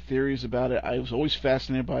so many theories about it. I was always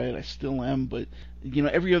fascinated by it. I still am, but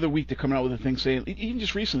every other week they're coming out with a thing saying, even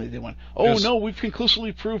just recently they went, no, we've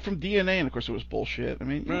conclusively proved from DNA, and of course it was bullshit. I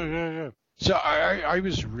mean, yeah. So I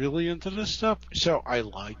was really into this stuff. So I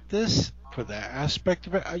like this for that aspect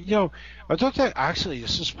of it. I thought that actually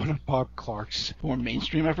this is one of Bob Clark's more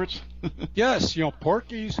mainstream efforts. Yes,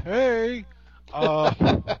 Porky's. Hey, Porky's.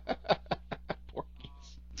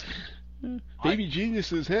 Baby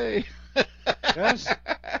geniuses. Hey. Yes,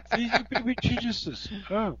 baby geniuses.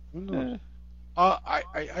 Oh, no. I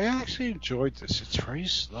actually enjoyed this. It's very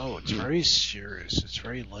slow. It's very serious. It's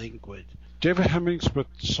very languid. David Hemmings with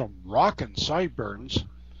some rockin' sideburns.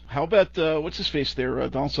 How about what's his face there,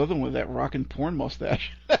 Donald Sutherland with that rockin' porn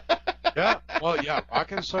mustache?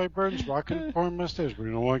 Rockin' sideburns, rockin' porn mustache. We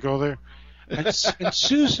don't want to go there. And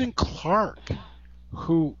Susan Clark,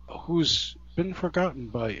 who's been forgotten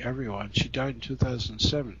by everyone. She died in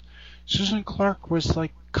 2007. Susan Clark was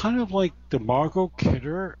kind of like the Margot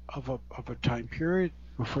Kidder of a time period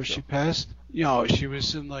before she passed. She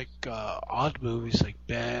was in odd movies like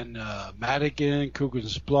Ben, Madigan,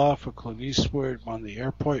 Coogan's Bluff, or Clint Eastwood, one of the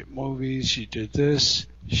airport movies. She did this.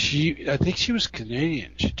 I think she was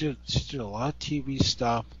Canadian. She did a lot of TV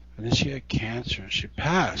stuff, and then she had cancer and she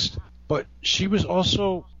passed. But she was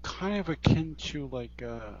also kind of akin to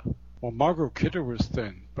Margot Kidder was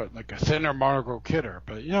thin, but like a thinner Margot Kidder.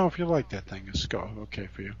 But if you like that thing, it's okay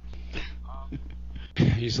for you.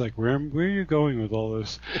 He's like, where are you going with all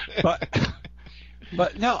this?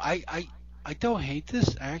 But no, I don't hate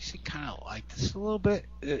this. I actually kind of like this a little bit.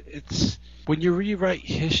 It's when you rewrite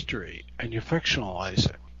history and you fictionalize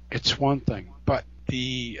it, it's one thing. But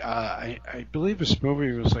I believe this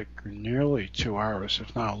movie was nearly 2 hours,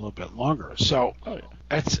 if not a little bit longer. So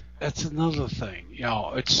that's another thing.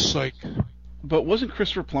 It's like. But wasn't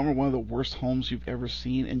Christopher Plummer one of the worst Holmes you've ever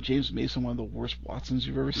seen, and James Mason one of the worst Watsons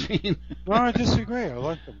you've ever seen? No, I disagree. I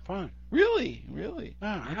like them fine. Really? Yeah,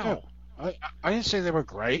 I Wow. do. I didn't say they were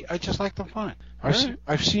great. I just like them fine.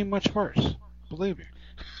 I've seen much worse. Believe me.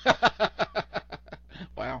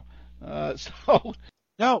 Wow.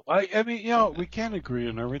 No, I mean, we can't agree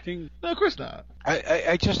on everything. No, of course not.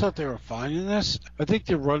 I just thought they were fine in this. I think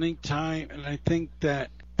the running time, and I think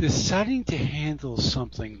that deciding to handle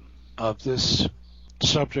something of this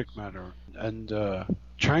subject matter and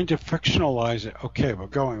trying to fictionalize it, okay, we're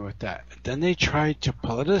going with that. Then they tried to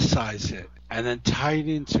politicize it and then tie it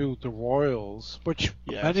into the Royals, which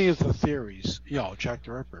many of the theories, Jack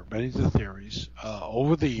the Ripper, many of the theories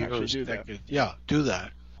over the years, do that. Do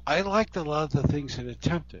that. I liked a lot of the things it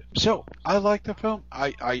attempted. So I like the film.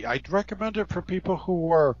 I'd recommend it for people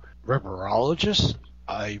who are ripperologists.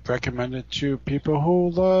 I recommend it to people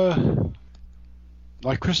who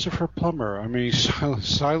like Christopher Plummer. I mean,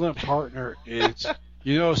 Silent Partner is,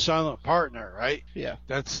 Silent Partner, right? Yeah.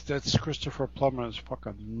 That's Christopher Plummer's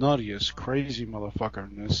fucking nuttiest, crazy motherfucker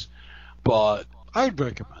in this. But I'd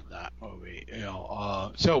recommend that movie.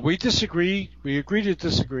 So we disagree. We agree to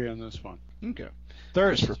disagree on this one. Okay.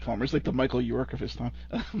 Christopher Plummer is like the Michael York of his time.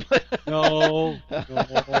 No.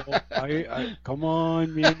 I come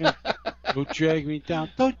on, man. Don't drag me down.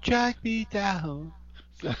 Don't drag me down.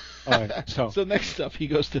 All right, so next up, he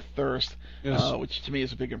goes to Thirst, Yes. Which to me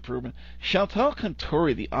is a big improvement. Chantal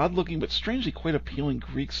Contori, the odd-looking but strangely quite appealing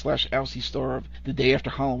Greek/Aussie star of The Day After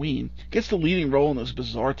Halloween, gets the leading role in this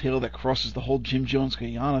bizarre tale that crosses the whole Jim Jones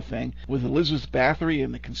Guyana thing with Elizabeth Bathory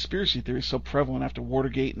and the conspiracy theories so prevalent after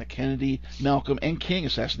Watergate and the Kennedy, Malcolm, and King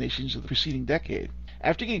assassinations of the preceding decade.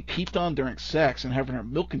 After getting peeped on during sex and having her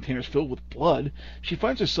milk containers filled with blood, she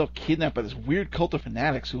finds herself kidnapped by this weird cult of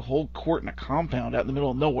fanatics who hold court in a compound out in the middle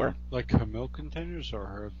of nowhere. Like her milk containers or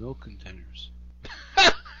her milk containers?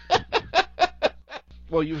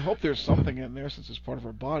 Well, you hope there's something in there since it's part of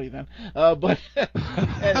her body then. But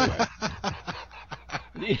anyway.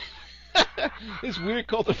 This weird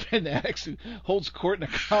cult of fanatics who holds court in a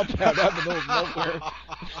compound out in the middle of nowhere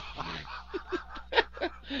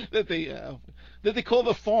that they call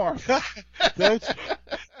the farm.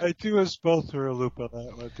 I do us both through a loop on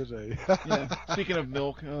that one today. Yeah. Speaking of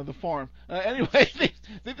milk, the farm. Anyway,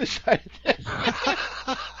 they decided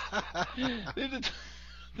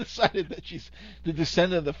decided that she's the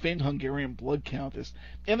descendant of the famed Hungarian blood countess,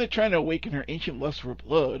 and they're trying to awaken her ancient lust for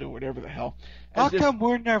blood or whatever the hell. How come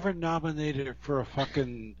we're never nominated for a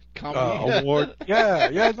fucking comedy award?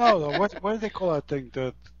 Yeah, no. What do they call that thing?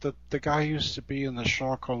 The guy who used to be in the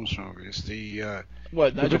Sherlock Holmes movies.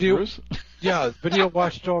 What, Nigel Bruce? Yeah, Video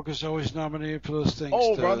Watchdog is always nominated for those things.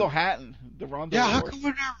 Oh, Rondo Hatton. The Rondo Yeah, Award. how come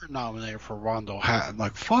we're never nominated for Rondo Hatton?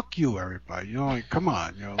 Like, fuck you, everybody. You know, like, come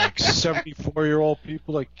on. You know, like 74-year-old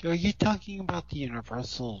people, like, are you talking about the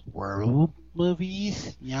Universal World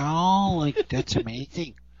movies? You know, like, that's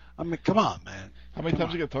amazing. I mean, come on, man. How many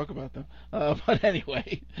times are you going to talk about them? But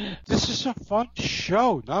anyway. This is a fun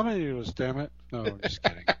show. Nominate us, damn it. No, I'm just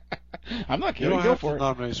kidding. I'm not You kidding. don't Go have for to it.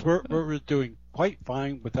 nominate us. We're doing quite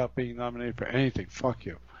fine without being nominated for anything. Fuck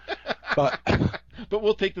you. But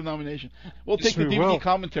we'll take the nomination. We'll Yes, take the we DVD will.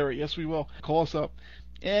 commentary. Yes, we will. Call us up.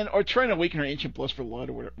 And or trying to awaken her ancient lust for blood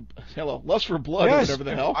or whatever. Hello, lust for blood or whatever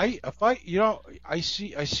the hell. I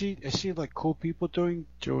see like cool people doing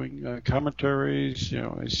commentaries. You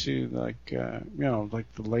know, I see like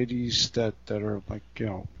like the ladies that are like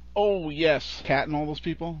Oh yes, Kat and all those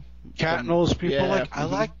people. Cat and all those people. Yeah, Like I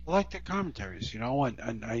mhm. like the commentaries. You know,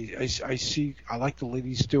 and I see I like the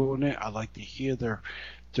ladies doing it. I like to hear they're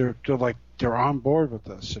like they're on board with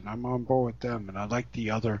us, and I'm on board with them, and I like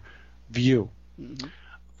the other view. Mhm.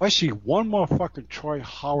 If I see one more fucking Troy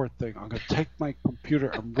Howard thing, I'm gonna take my computer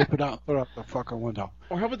and rip it out and put it out the fucking window.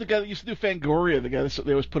 Or how about the guy that used to do Fangoria, the guy that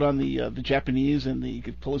they always put on the Japanese and the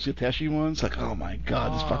Police Teshi ones? Like, oh my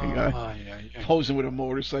god, this fucking guy. Yeah. Posing with a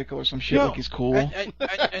motorcycle or some shit like he's cool. And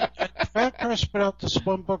Fat Press put out this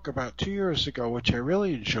one book about 2 years ago, which I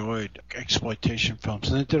really enjoyed, exploitation films,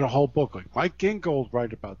 and they did a whole book. Like Mike Gingold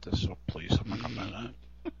write about this, so please, I'm not gonna.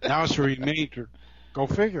 Now it's remade. Go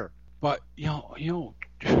figure. But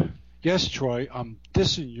yes, Troy, I'm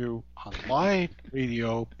dissing you on live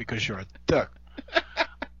radio because you're a dick.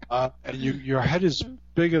 And your head is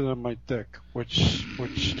bigger than my dick, which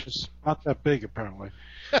is not that big apparently.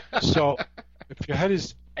 So if your head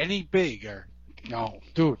is any bigger,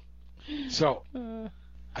 dude. So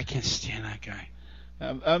I can't stand that guy.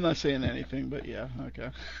 I'm not saying anything, but yeah, okay.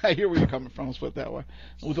 I hear where you're coming from, let's put it that way.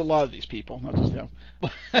 With a lot of these people, not just him.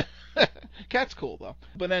 Cat's cool, though.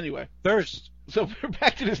 But anyway. Thirst. So we're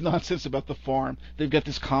back to this nonsense about the farm. They've got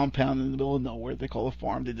this compound in the middle of nowhere they call a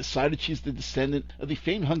farm. They decided she's the descendant of the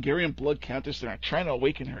famed Hungarian blood countess. They're trying to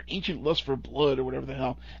awaken her ancient lust for blood or whatever the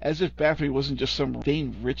hell. As if Bathory wasn't just some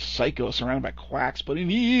vain rich psycho surrounded by quacks, but an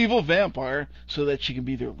evil vampire so that she can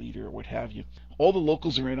be their leader or what have you. All the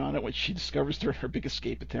locals are in on it when she discovers during her big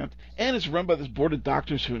escape attempt. And it's run by this board of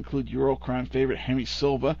doctors who include Eurocrime favorite Henry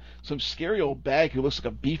Silva, some scary old bag who looks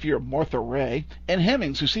like a beefier Martha Ray, and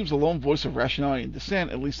Hemmings, who seems the lone voice of rationality and dissent,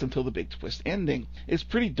 at least until the big twist ending. It's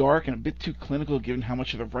pretty dark and a bit too clinical given how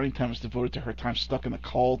much of the running time is devoted to her time stuck in the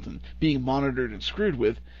cult and being monitored and screwed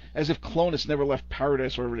with, as if Clonus never left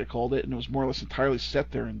paradise, or whatever they called it, and it was more or less entirely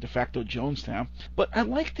set there in de facto Jonestown. But I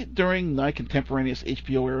liked it during nigh contemporaneous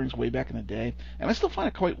HBO airings way back in the day, and I still find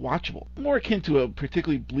it quite watchable. More akin to a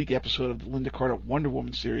particularly bleak episode of the Linda Carter Wonder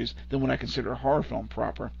Woman series than what I consider a horror film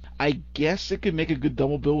proper. I guess it could make a good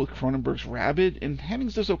double bill with Cronenberg's Rabid, and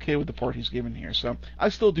Hemmings does okay with the part he's given here, so I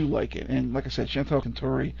still do like it. And like I said, Chantal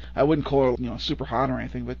Canturi, I wouldn't call her super hot or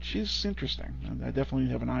anything, but she's interesting. And I definitely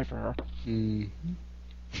have an eye for her.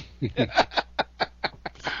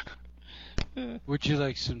 Would you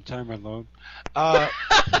like some time alone?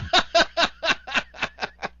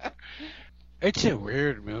 It's a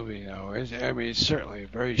weird movie, though. It's certainly a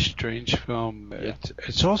very strange film. Yeah.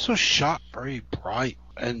 It's also shot very bright,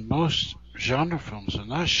 and most genre films are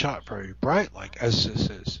not shot very bright like as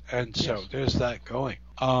this is. And so Yes. there's that going.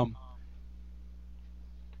 And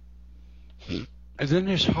then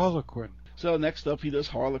there's Harlequin. So next up, he does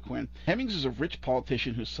Harlequin. Hemmings is a rich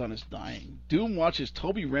politician whose son is dying. Doom watches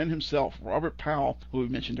Toby Wren himself, Robert Powell, who we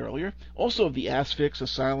mentioned earlier, also of the Asphyx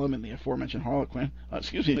Asylum and the aforementioned Harlequin.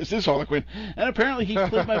 Excuse me, this is Harlequin. And apparently he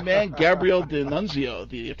played my man Gabriele D'Annunzio,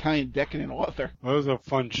 the Italian decadent author. That was a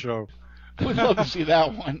fun show. Would love to see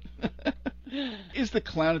that one. is the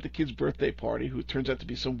clown at the kid's birthday party, who turns out to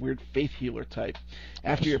be some weird faith healer type.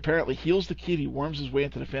 After he apparently heals the kid, he worms his way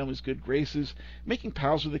into the family's good graces, making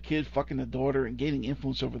pals with the kid, fucking the daughter, and gaining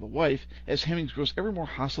influence over the wife, as Hemmings grows ever more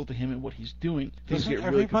hostile to him and what he's doing. Things get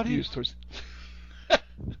really confused towards...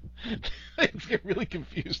 Things get really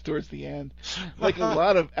confused towards the end. Like a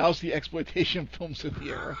lot of Aussie exploitation films of the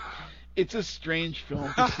era. It's a strange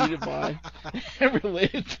film conceited by and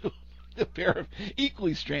related to a pair of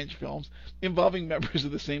equally strange films involving members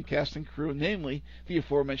of the same cast and crew, namely the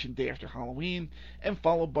aforementioned Day After Halloween, and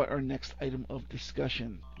followed by our next item of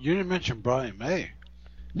discussion. You didn't mention Brian May.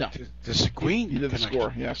 No. This is Queen. He did the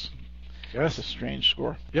score, yes. Yes. It's a strange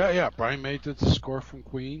score. Yeah. Brian May did the score from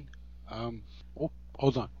Queen.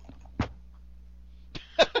 Hold on.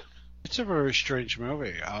 It's a very strange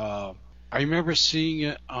movie. I remember seeing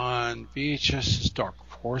it on VHS's Dark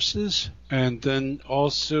Forces, and then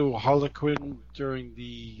also Harlequin during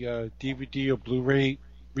the DVD or Blu-ray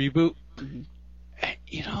reboot. Mm-hmm. And,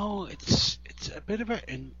 it's a bit of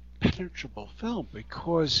an impenetrable film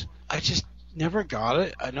because I just never got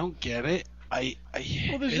it. I don't get it.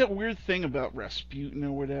 Well, there's that weird thing about Rasputin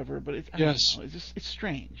or whatever, but I don't know, it's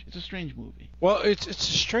strange. It's a strange movie. Well, it's a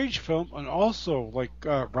strange film, and also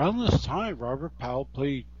around this time, Robert Powell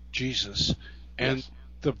played Jesus, and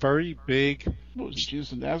the very big. What was it,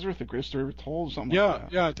 Jesus of Nazareth, the greatest story ever told, something like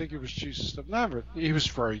that? Yeah, I think it was Jesus of Nazareth. He was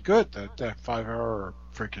very good that 5-hour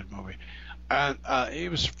freaking movie. And he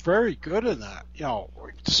was very good in that,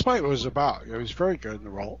 despite what it was about. He was very good in the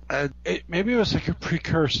role. And maybe it was like a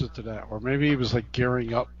precursor to that, or maybe he was like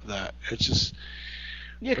gearing up for that. It's just...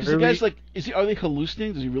 Yeah, because the guy's like, are they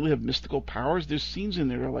hallucinating? Does he really have mystical powers? There's scenes in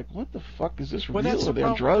there that are like, what the fuck is this real? Are they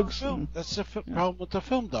on drugs? That's the problem with the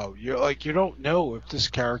film, though. You don't know if this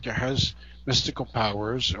character has mystical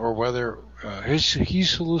powers, or whether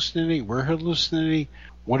he's hallucinating, we're hallucinating,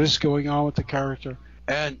 what is going on with the character.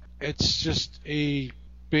 And it's just a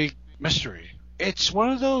big mystery. It's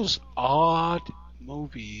one of those odd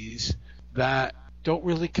movies that don't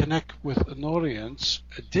really connect with an audience.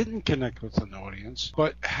 It didn't connect with an audience,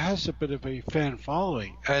 but has a bit of a fan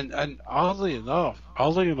following. And oddly enough,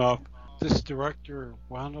 this director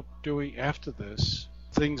wound up doing after this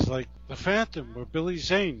things like The Phantom with Billy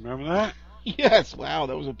Zane. Remember that? Yes. Wow,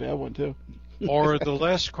 that was a bad one too. Or the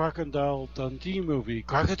last Crocodile Dundee movie,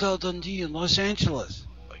 Crocodile Dundee in Los Angeles.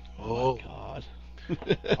 Oh my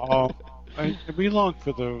God. And we long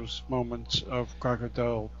for those moments of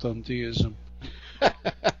Crocodile Dundeeism.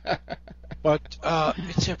 But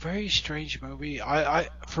it's a very strange movie.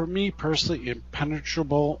 For me personally,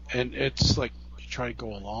 impenetrable, and it's like you try to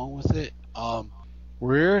go along with it.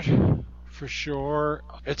 Weird, for sure.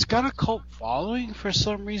 It's got a cult following for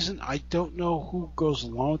some reason. I don't know who goes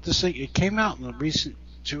along with this thing. It came out in the recent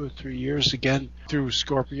 2 or 3 years again through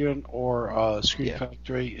Scorpion or Screen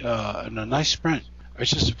Factory in a nice print.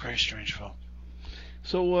 It's just a very strange film.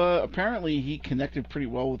 So apparently he connected pretty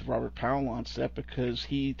well with Robert Powell on set, because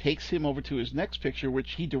he takes him over to his next picture,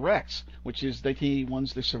 which he directs, which is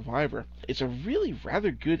 1981's The Survivor. It's a really rather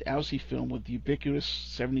good Aussie film with the ubiquitous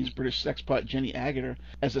 70s British sexpot Jenny Agutter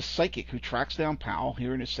as a psychic who tracks down Powell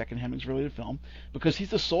here in his second Hemmings-related film, because he's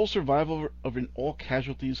the sole survivor of an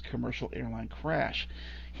all-casualties commercial airline crash.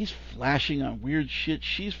 He's flashing on weird shit,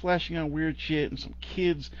 she's flashing on weird shit, and some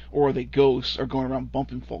kids, or are they ghosts, are going around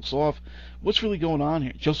bumping folks off. What's really going on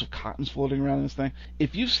here? Joseph Cotton's floating around in this thing.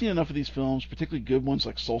 If you've seen enough of these films, particularly good ones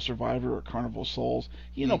like Soul Survivor or Carnival of Souls,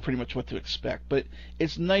 you know pretty much what to expect. But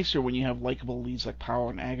it's nicer when you have likable leads like Powell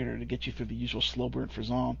and Agutter to get you through the usual slow burn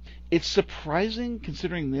Frazan. It's surprising,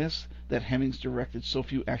 considering this, that Hemmings directed so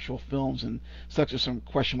few actual films and such as some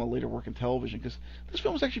questionable later work in television, because this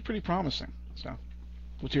film is actually pretty promising. So,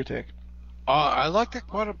 what's your take? I liked it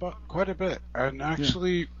quite a bit, and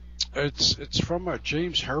actually, it's from a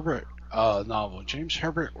James Herbert novel. James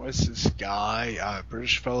Herbert was this guy, a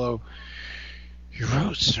British fellow. He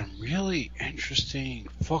wrote some really interesting,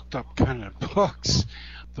 fucked up kind of books.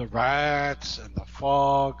 The Rats and The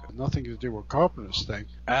Fog, nothing to do with Carpenter's thing.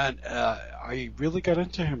 And I really got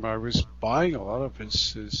into him. I was buying a lot of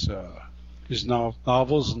his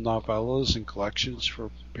novels and novellas and collections for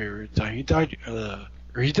a period of time. He died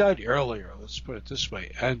earlier, let's put it this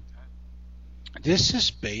way. And this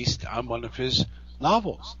is based on one of his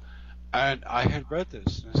novels. And I had read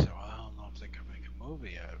this, and I said, well, I don't know if they can make a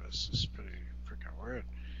movie out of this. This is pretty freaking weird.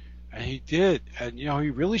 And he did. And, he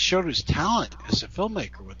really showed his talent as a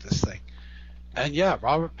filmmaker with this thing. And, yeah,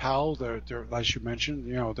 Robert Powell, their as you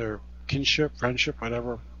mentioned, their kinship, friendship,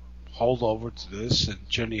 whatever, hold over to this. And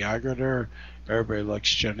Jenny Agutter, everybody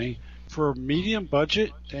likes Jenny. For a medium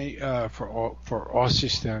budget, for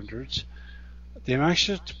Aussie standards, they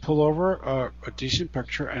managed to pull over a decent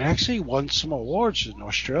picture and actually won some awards in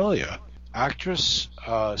Australia. Actress,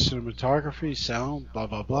 cinematography, sound, blah,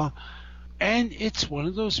 blah, blah. And it's one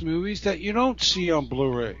of those movies that you don't see on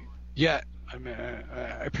Blu-ray yet. I mean,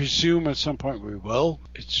 I presume at some point we will.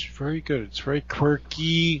 It's very good. It's very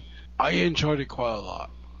quirky. I enjoyed it quite a lot.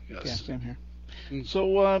 Yes. Yeah, same here.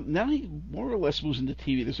 So now he more or less moves into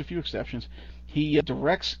TV. There's a few exceptions. He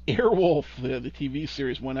directs Airwolf, the TV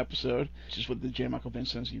series, one episode, which is with the J. Michael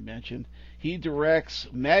Vincent you mentioned. He directs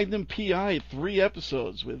Magnum P.I., 3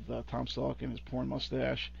 episodes with Tom Selleck and his porn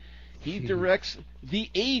mustache. He directs The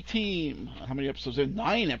A-Team. How many episodes? There are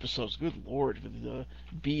 9 episodes. Good Lord. With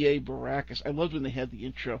B.A. Baracus. I loved when they had the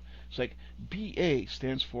intro. It's like, B.A.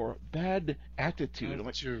 stands for Bad Attitude.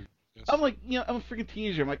 I'm like, I'm a freaking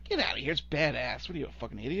teenager. I'm like, get out of here. It's badass. What are you, a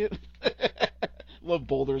fucking idiot? Love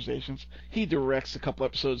bolderizations. He directs a couple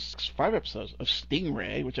episodes, 5 episodes of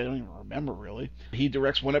Stingray, which I don't even remember really. He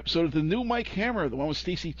directs 1 episode of the new Mike Hammer, the one with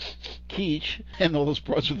Stacy Keach and all those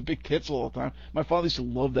brothers with the big tits all the time. My father used to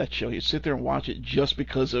love that show. He'd sit there and watch it just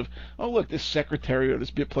because of, oh look, this secretary or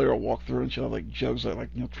this bit player will walk through and she'll have like jugs like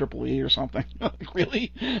Triple E or something. Like,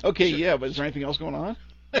 really? Okay, yeah, but is there anything else going on?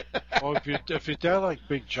 Well, if your dad like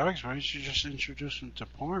big jugs, why don't you just introduce him to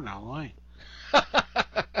porn online?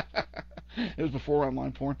 It was before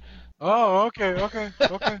online porn. Oh, okay.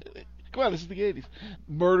 Come on, this is the 80s.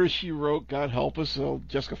 Murder, She Wrote, God Help Us. So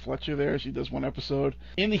Jessica Fletcher there, she does 1 episode.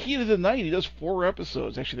 In the Heat of the Night, he does 4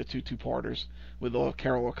 episodes. Actually, they're two-parters with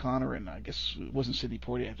Carol O'Connor, and I guess it wasn't Sidney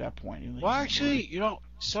Poitier at that point. Well, actually,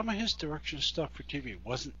 some of his direction stuff for TV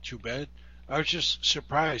wasn't too bad. I was just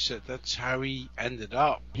surprised that that's how he ended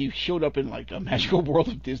up. He showed up in like a Magical World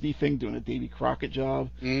of Disney thing doing a Davy Crockett job.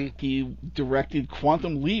 He directed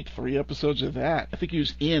Quantum Leap, 3 episodes of that. I think he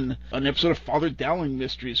was in an episode of Father Dowling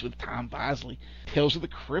Mysteries with Tom Bosley. Tales of the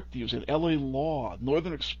Crypt, he was in L.A. Law,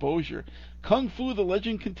 Northern Exposure. Kung Fu: The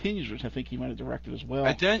Legend Continues, which I think he might have directed as well.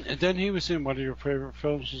 And then he was in one of your favorite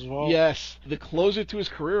films as well. Yes, the closer to his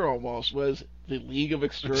career almost was The League of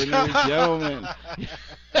Extraordinary Gentlemen.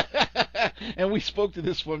 And we spoke to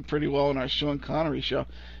this one pretty well in our Sean Connery show.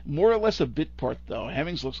 More or less a bit part, though.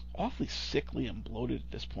 Hemmings looks awfully sickly and bloated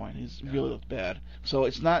at this point. He's really looked bad. So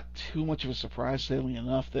it's not too much of a surprise, sadly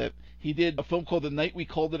enough, that he did a film called The Night We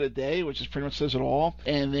Called It a Day, which is pretty much says it all,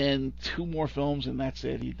 and then 2 more films, and that's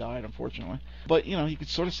it. He died, unfortunately. But, you could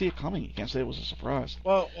sort of see it coming. You can't say it was a surprise.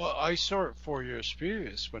 Well, I saw it 4 years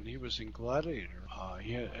previous when he was in Gladiator.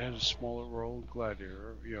 He had a smaller role in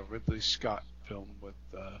Gladiator, Ridley Scott film with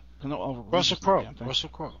Russell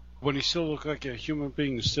Crowe. When he still looked like a human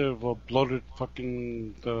being instead of a bloated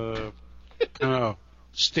fucking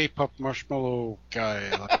Stay Puft Marshmallow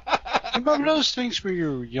guy. Remember those things where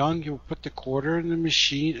you were young, you would put the quarter in the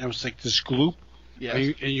machine and it was like this gloop? Yes.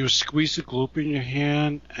 And you would squeeze the gloop in your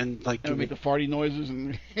hand and like... And make the farty noises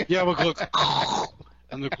and... Yeah, it would look...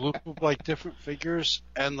 And the gloop would like different figures,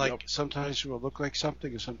 and like sometimes it would look like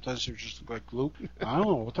something, and sometimes it would just look like gloop. I don't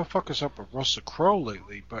know what the fuck is up with Russell Crowe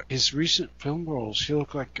lately, but his recent film roles, he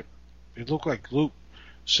looked like gloop.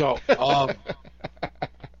 So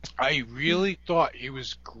I really thought he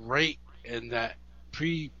was great in that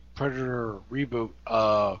pre-Predator reboot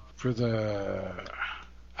for the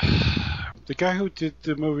guy who did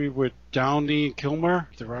the movie with Downey and Kilmer,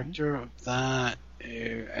 director of that.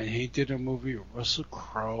 And he did a movie with Russell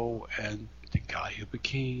Crowe and the guy who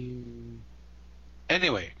became...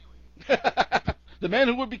 Anyway. The man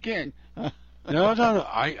who would be king. No.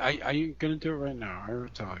 I ain't going to do it right now. I will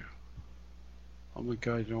tell you. Oh my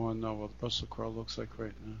God, you don't want to know what Russell Crowe looks like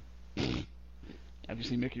right now. Have you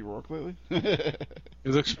seen Mickey Rourke lately? He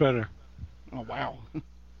looks better. Oh, wow.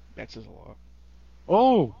 That says a lot.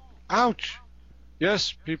 Oh, ouch.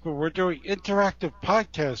 Yes, people, we're doing interactive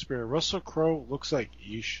podcast where Russell Crowe looks like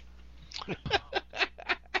Ish. I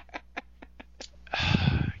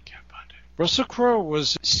can't find it. Russell Crowe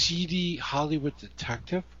was seedy Hollywood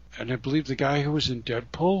detective, and I believe the guy who was in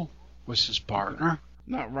Deadpool was his partner.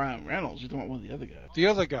 Not Ryan Reynolds. You're talking about one of the other guys. The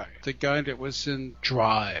other guy. The guy that was in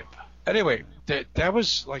Drive. Anyway, that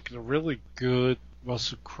was like a really good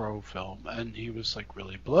Russell Crowe film, and he was like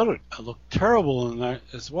really bloated. I looked terrible in that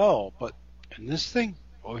as well, but in this thing,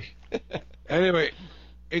 boy. Anyway,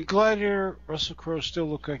 in Gladiator, Russell Crowe still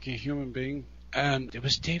looked like a human being. And it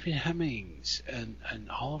was David Hemmings and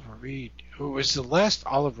Oliver Reed, who was the last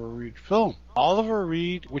Oliver Reed film. Oliver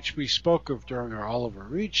Reed, which we spoke of during our Oliver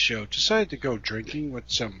Reed show, decided to go drinking with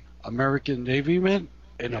some American Navy men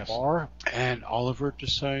in a bar. And Oliver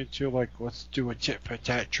decided to, let's do a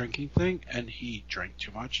tit-for-tat drinking thing. And he drank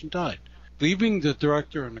too much and died, leaving the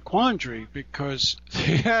director in a quandary because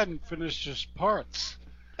he hadn't finished his parts.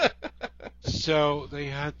 So they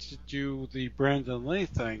had to do the Brandon Lee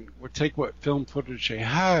thing, would take what film footage they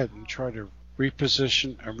had and try to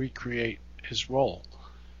reposition and recreate his role.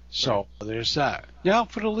 So there's that. Now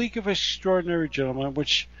for the League of Extraordinary Gentlemen,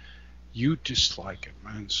 which you dislike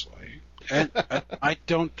immensely, and I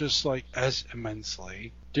don't dislike as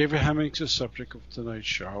immensely. David Hemmings, the subject of tonight's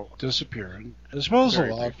show, disappearing, as well as a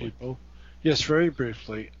lot of people. Yes, very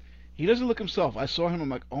briefly. He doesn't look himself. I saw him. I'm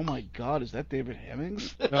like, oh my God, is that David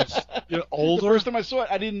Hemmings? That's older. The first time I saw it,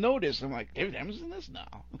 I didn't notice. I'm like, David Hemmings in this? No.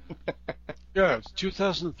 Yeah, it's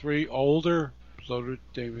 2003. Older, bloated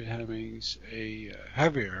David Hemmings, a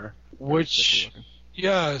heavier, which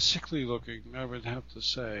sickly looking. I would have to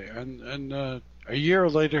say. And a year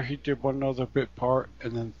later, he did one other bit part,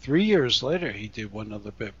 and then 3 years later, he did one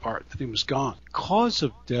other bit part. Then he was gone. Cause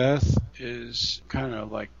of death is kind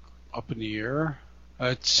of like up in the air.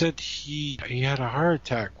 It said he had a heart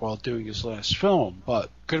attack while doing his last film, but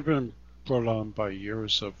could have been brought on by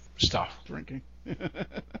years of stuff. Drinking.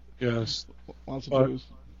 Yes. Lots of booze.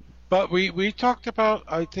 But we talked about,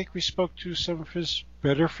 I think we spoke to some of his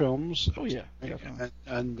better films. Oh, yeah, definitely.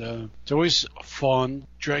 And it's always fun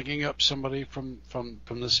dragging up somebody from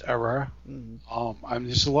this era. Mm-hmm. I mean,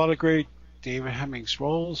 there's a lot of great David Hemmings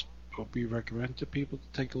roles. We recommend to people to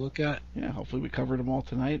take a look at. Yeah, hopefully we covered them all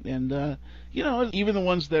tonight. And, even the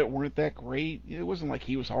ones that weren't that great, it wasn't like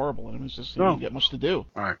he was horrible in them. It's just, you didn't get much to do.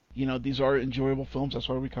 All right. These are enjoyable films. That's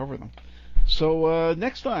why we cover them. So,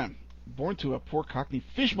 next time, Born to a Poor Cockney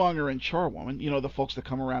Fishmonger and Charwoman, the folks that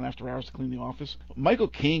come around after hours to clean the office. Michael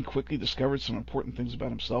Caine quickly discovered some important things about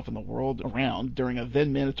himself and the world around during a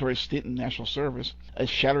then-mandatory stint in national service, a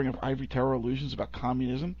shattering of ivory tower illusions about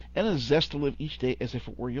communism, and a zest to live each day as if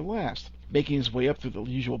it were your last. Making his way up through the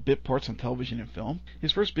usual bit parts on television and film,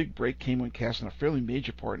 his first big break came when cast in a fairly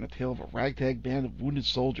major part in a tale of a ragtag band of wounded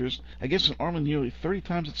soldiers against an army nearly 30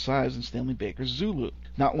 times its size in Stanley Baker's Zulu.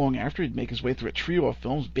 Not long after, he'd make his way through a trio of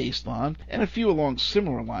films based on, and a few along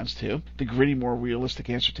similar lines too, the gritty, more realistic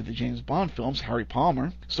answer to the James Bond films, Harry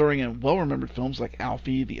Palmer, starring in well-remembered films like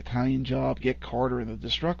Alfie, The Italian Job, Get Carter, and The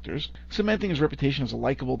Destructors, cementing his reputation as a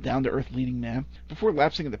likable, down-to-earth leading man, before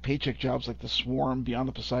lapsing into paycheck jobs like The Swarm, Beyond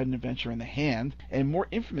the Poseidon Adventure, and The Hand, and more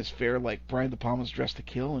infamous fare like Brian De Palma's Dress to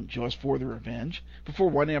Kill and Jaws 4: The Revenge, before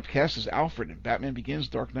winding up cast as Alfred in Batman Begins,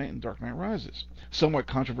 Dark Knight, and Dark Knight Rises. Somewhat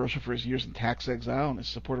controversial for his years in tax exile and his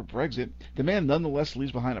support of Brexit, the man nonetheless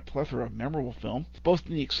leaves behind a plethora of memorable film, both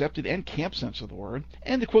in the accepted and camp sense of the word,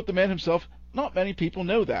 and to quote the man himself, not many people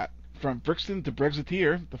know that. From Brixton to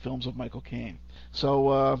Brexiteer, the films of Michael Caine.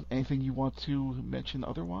 So, anything you want to mention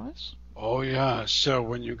otherwise? Oh, yeah. So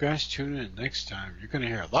when you guys tune in next time, you're going to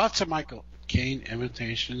hear lots of Michael Caine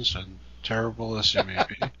imitations, and terrible as you may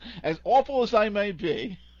be. As awful as I may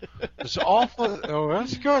be. It's awful. Oh,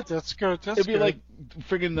 that's good. That's good. It'd be like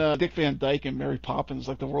friggin' Dick Van Dyke and Mary Poppins,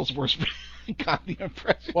 like the world's worst comedy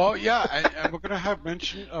impression. Well, yeah, and we're going to have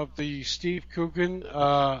mention of the Steve Coogan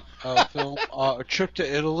film, A Trip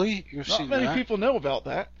to Italy. You've seen that. Not many people know about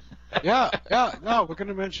that. Yeah. No, we're going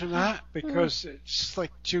to mention that because it's like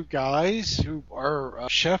two guys who are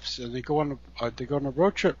chefs, and they go on a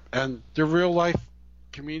road trip, and they're real life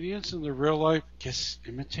comedians and they're real life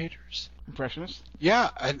imitators. Impressionists? Yeah,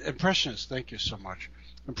 and impressionists. Thank you so much.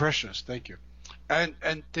 Impressionists. Thank you. And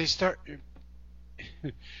they start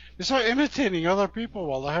imitating other people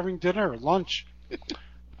while they're having dinner or lunch.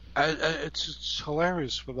 And it's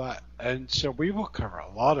hilarious for that. And so we will cover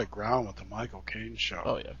a lot of ground with the Michael Caine show.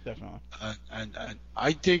 Oh yeah, definitely. And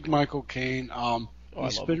I dig Michael Caine.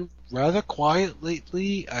 He's been rather quiet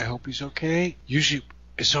lately. I hope he's okay. Usually,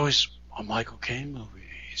 it's always a Michael Caine movie.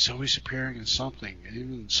 He's always appearing in something,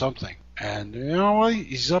 even something. And you know what?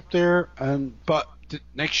 He's up there. But the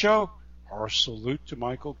next show, our salute to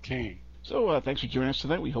Michael Caine. So thanks for joining us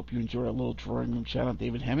tonight. We hope you enjoyed our little drawing room chat on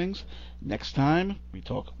David Hemmings. Next time, we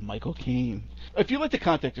talk Michael Caine. If you'd like to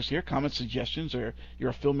contact us here, comments, suggestions, or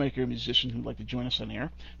you're a filmmaker or musician who'd like to join us on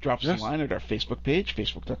air, drop us a line at our Facebook page,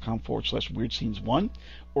 facebook.com/WeirdScenes1,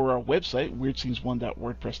 or our website,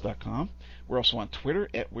 WeirdScenes1.wordpress.com. We're also on Twitter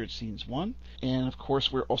at WeirdScenes1, and of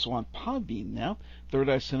course, we're also on Podbean now,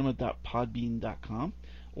 thirdeyecinema.podbean.com.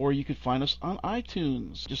 Or you can find us on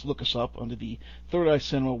iTunes. Just look us up under the Third Eye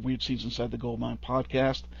Cinema Weird Scenes Inside the Goldmine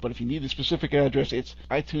podcast. But if you need a specific address, it's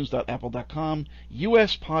itunes.apple.com,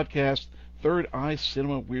 US podcast, Third Eye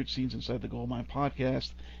Cinema Weird Scenes Inside the Goldmine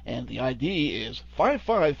podcast. And the ID is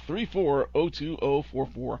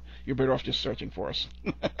 5534020044. You're better off just searching for us.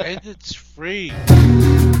 And it's free.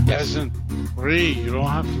 As in free. You don't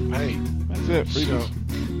have to pay. That's it. Free. So,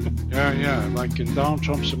 yeah. Like in Donald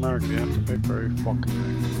Trump's America, you have to pay for every fucking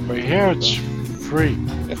thing. But here it's free.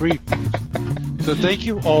 Free. So thank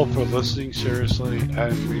you all for listening, seriously,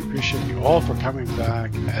 and we appreciate you all for coming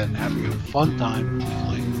back and having a fun time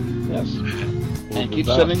weekly. Yes. And And keep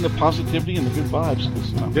sending the positivity and the good vibes.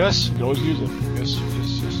 'Cause, Yes. you can always use it. Yes,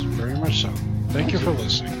 very much so. Thank you for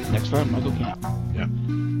listening. Next time, Michael Camp. Yeah.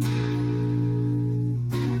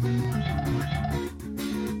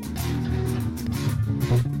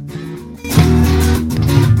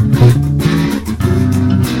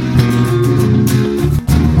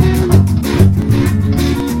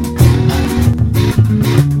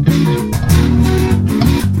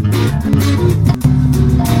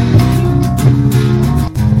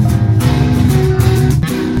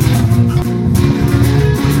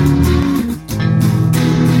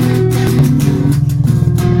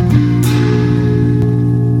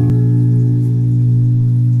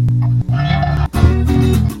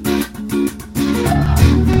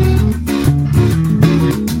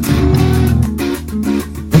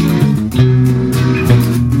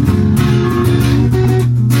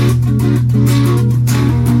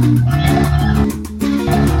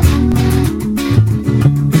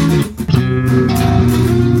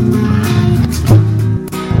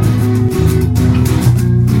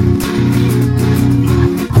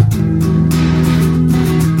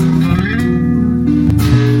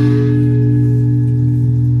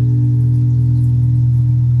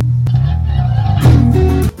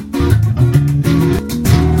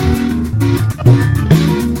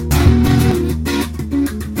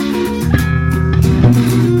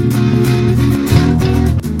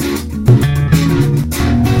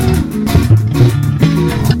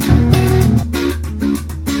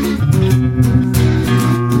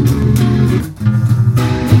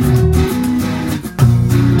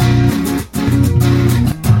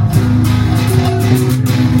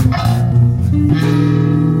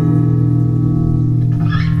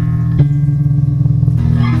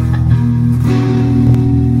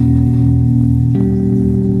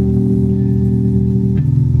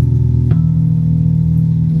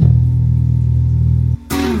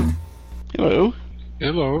 Hello.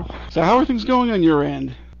 Hello. So how are things going on your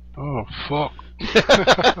end? Oh, fuck.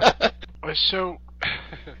 So,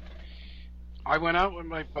 I went out with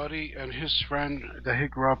my buddy and his friend that he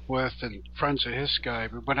grew up with and friends of his guy.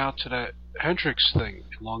 We went out to that Hendrix thing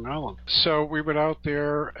in Long Island. So we went out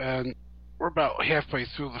there and we're about halfway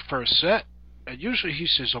through the first set. And usually he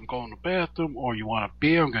says, I'm going to the bathroom, or you want a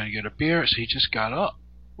beer? I'm going to get a beer. So he just got up.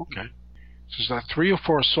 Okay. So it's like 3 or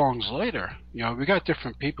 4 songs later. You know, we got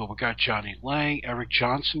different people. We got Johnny Lang, Eric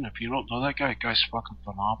Johnson. If you don't know that guy's fucking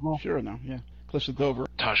phenomenal. Sure, no, yeah. Cliff Dover.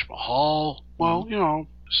 Taj Mahal. Well, you know,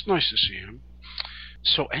 it's nice to see him.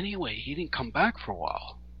 So anyway, he didn't come back for a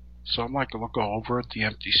while. So I'm like, look over at the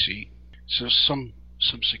empty seat. So some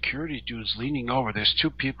security dude's leaning over. There's 2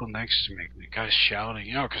 people next to me. The guy's shouting,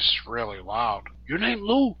 you know, 'cause it's really loud. Your name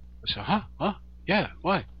Lou? I said, huh? Yeah,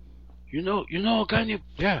 why? You know a guy named...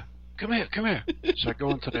 Yeah, come here. So I go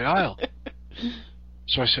into the aisle.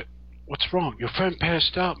 So I said, what's wrong? Your friend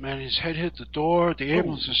passed out, man. His head hit the door. The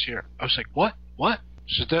ambulance is here. I was like, what?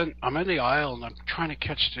 So then I'm in the aisle and I'm trying to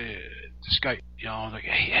catch this guy. You know, I'm like,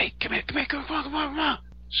 hey, come here, come on.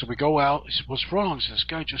 So we go out. He said, what's wrong? He said, this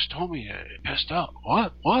guy just told me he passed out.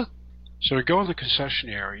 What? So we go in the concession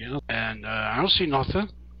area, and I don't see nothing.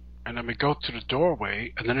 And then we go to the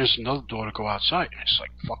doorway, and then there's another door to go outside. And it's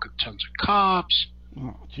like fucking tons of cops,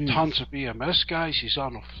 tons of EMS guys. He's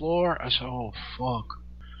on the floor. I said, oh, fuck.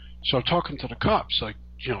 So I'm talking to the cops, like,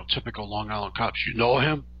 you know, typical Long Island cops. You know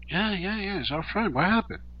him? Yeah, he's our friend. What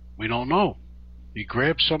happened? We don't know. He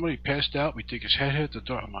grabbed somebody, passed out. We think his head hit the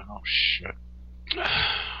door. I'm like, oh, shit.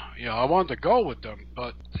 Yeah, I wanted to go with them,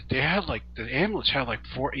 but they had, like, the ambulance had, like,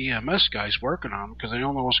 4 EMS guys working on him because they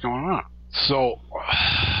don't know what's going on. So,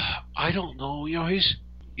 I don't know. You know, he's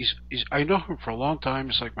I know him for a long time.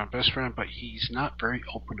 He's like my best friend, but he's not very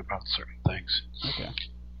open about certain things. Okay.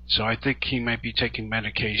 So I think he might be taking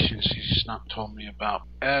medications he's just not told me about.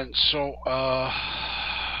 And so,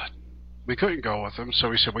 we couldn't go with him. So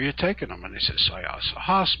we said, where you taking him? And he said, Syosset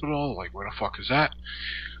Hospital. Like, where the fuck is that?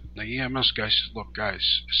 And the EMS guy says, look,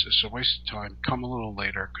 guys, it's a waste of time. Come a little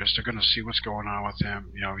later because they're going to see what's going on with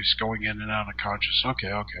him. You know, he's going in and out of conscious.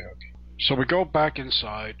 Okay. So we go back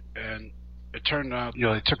inside, and it turned out, you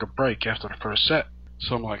know, they took a break after the first set.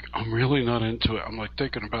 So I'm like, I'm really not into it. I'm like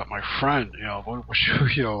thinking about my friend, you know, what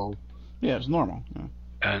should, you know. Yeah, it's normal. Yeah.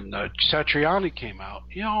 And Satriani came out,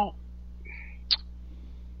 you know.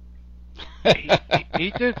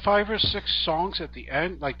 He did 5 or 6 songs at the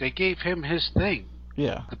end. Like, they gave him his thing.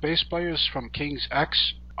 Yeah. The bass player is from King's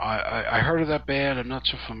X. I heard of that band. I'm not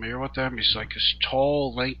so familiar with them. He's like this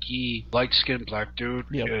tall, lanky, light-skinned black dude.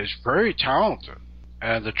 Yep. He's very talented.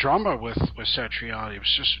 And the drummer with Satriani, it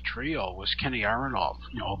was just a trio, was Kenny Aronoff,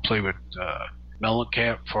 played with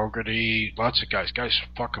Mellencamp, Fogerty, lots of guys. Guy's a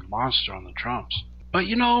fucking monster on the drums. But,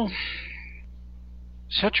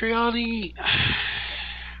 Satriani...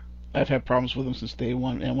 I've had problems with him since day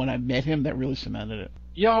one, and when I met him, that really cemented it.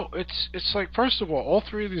 It's like, first of all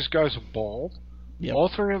three of these guys are bald. Yep. All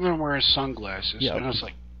three of them wearing sunglasses. Yep. And I was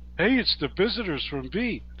like, hey, it's the Visitors from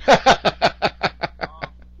V.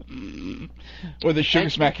 Or the Sugar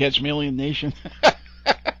Smack Heads from Alien Nation.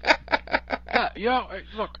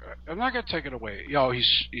 Look, I'm not going to take it away.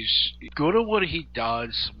 He's good at what he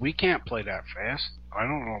does. We can't play that fast. I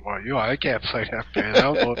don't know about you. I can't play that fast. I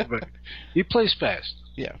don't know, but he plays fast.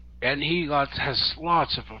 Yeah. And he has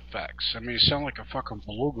lots of effects. I mean, he sounds like a fucking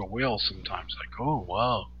beluga whale sometimes. Like, oh,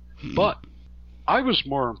 wow. But I was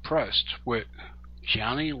more impressed with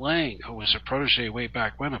Johnny Lang, who was a protege way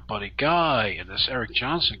back when, a Buddy Guy, and this Eric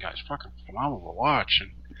Johnson guy's fucking phenomenal to watch,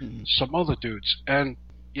 and some other dudes. And,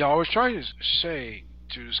 I was trying to say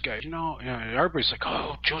to this guy, everybody's like,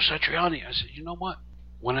 oh, Joe Satriani. I said, you know what?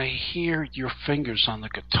 When I hear your fingers on the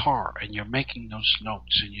guitar, and you're making those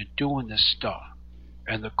notes, and you're doing this stuff,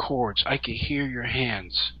 and the chords, I can hear your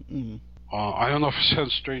hands. I don't know if it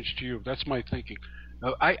sounds strange to you. That's my thinking.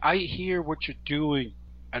 I hear what you're doing,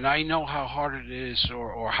 and I know how hard it is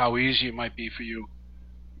or how easy it might be for you.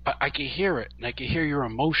 But I can hear it, and I can hear your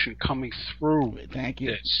emotion coming through. Thank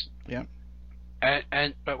you. This. Yeah.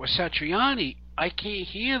 But with Satriani, I can't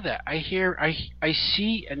hear that. I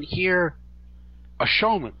see and hear a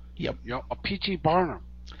showman. Yep. A P.T. Barnum.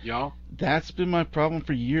 That's been my problem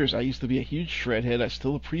for years. I used to be a huge shredhead. I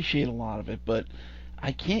still appreciate a lot of it, but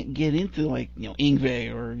I can't get into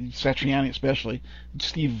Yngwie or Satriani, especially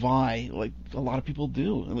Steve Vai, like a lot of people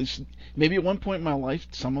do. At least maybe at one point in my life,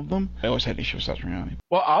 some of them. I always had an issue with Satriani.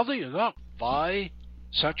 Well, oddly enough, Vai,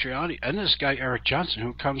 Satriani, and this guy Eric Johnson,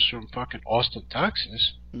 who comes from fucking Austin,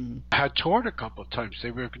 Texas, had toured a couple of times. They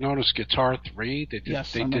were known as Guitar 3. They did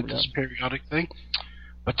this periodic thing.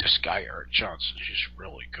 But this guy Eric Johnson, he's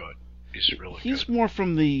really good. He's more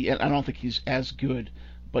from the, I don't think he's as good,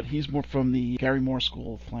 but he's more from the Gary Moore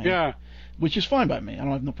school of playing. Yeah. Which is fine by me. I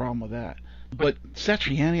don't have no problem with that. But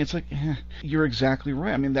Satriani, it's like, you're exactly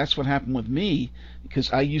right. I mean, that's what happened with me,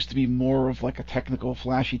 because I used to be more of like a technical,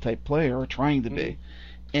 flashy type player, or trying to be.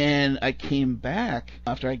 And I came back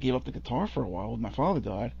after I gave up the guitar for a while when my father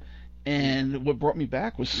died. And what brought me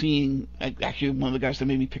back was seeing, actually, one of the guys that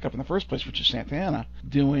made me pick up in the first place, which is Santana,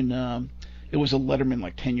 doing, it was a Letterman,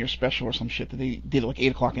 10-year special or some shit that they did at 8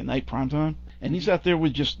 o'clock at night, prime time. And he's out there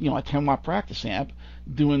with just, a 10-watt practice amp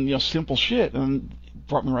doing, simple shit. And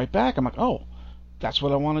brought me right back. I'm like, oh, that's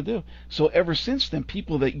what I want to do. So ever since then,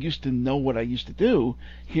 people that used to know what I used to do,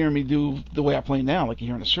 hearing me do the way I play now, like you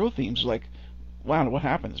hear in the show themes, like, wow, what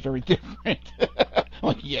happened? It's very different. I'm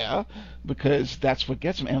like, yeah, because that's what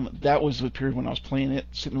gets me. And that was the period when I was playing it,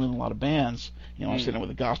 sitting with a lot of bands. I was sitting with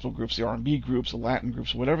the gospel groups, the R&B groups, the Latin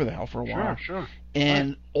groups, whatever the hell, for a while. Sure.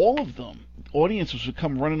 And all of them, audiences would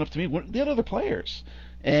come running up to me. They had other players,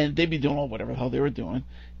 and they'd be doing whatever the hell they were doing.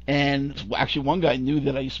 And actually, one guy knew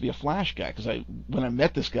that I used to be a Flash guy, because when I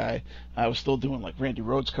met this guy, I was still doing Randy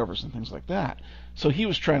Rhoads covers and things like that. So he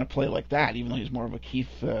was trying to play like that, even though he's more of a Keith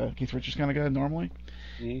Richards kind of guy normally.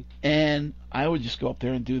 Mm-hmm. And I would just go up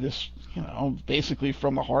there and do this, basically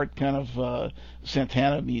from the heart kind of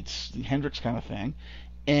Santana meets Hendrix kind of thing.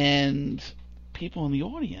 And people in the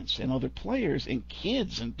audience and other players and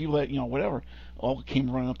kids and people that, whatever, all came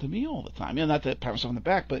running up to me all the time. Not to pat myself on the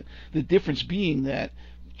back, but the difference being that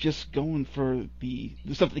just going for the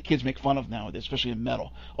stuff that the kids make fun of nowadays, especially in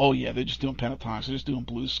metal. Oh, yeah, they're just doing pentatonics, they're just doing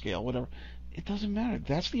blues scale, whatever. It doesn't matter.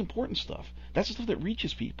 That's the important stuff. That's the stuff that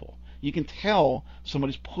reaches people. You can tell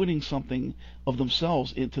somebody's putting something of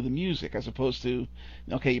themselves into the music, as opposed to,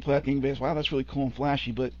 okay, you play that thing bass, wow, that's really cool and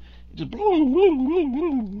flashy, but just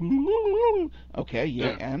okay,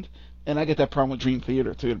 yeah. And I get that problem with Dream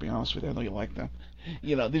Theater too, to be honest with you. I know you like them.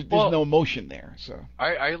 There's no emotion there. So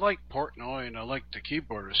I like Portnoy, and I like the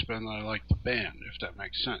keyboardist, and I like the band, if that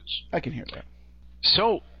makes sense. I can hear that.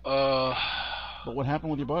 So, but what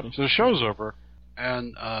happened with your buddy? So the show's over,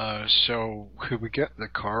 and so we get in the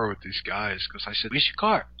car with these guys, because I said, where's your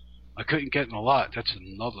car? I couldn't get in the lot. That's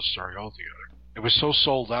another story altogether. It was so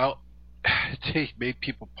sold out, they made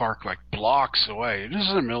people park blocks away. This is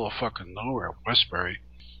in the middle of fucking nowhere, Westbury.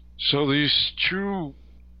 So these true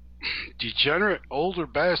degenerate older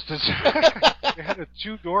bastards, they had a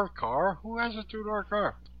 2-door car. Who has a 2-door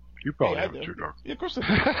car? You probably have a 2-door. Yeah, of course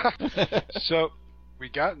I do. So we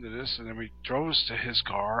got into this, and then we drove us to his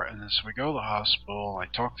car, and then so we go to the hospital, and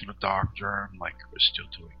I talked to the doctor, and we're still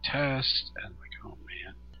doing tests, and oh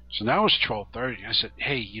man. So now it's 12:30. I said,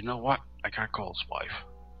 hey, you know what? I got to call his wife.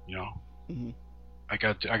 You know, I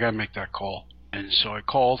got to make that call. And so I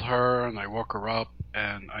called her and I woke her up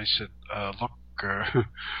and I said, look,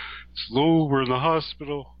 it's Lou. We're in the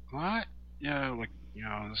hospital. What? Yeah, like, you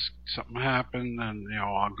know, something happened and, you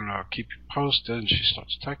know, I'm going to keep you posted. And she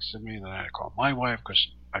starts texting me. Then I call my wife because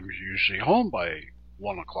I'm usually home by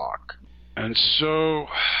 1 o'clock. And so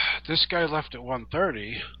this guy left at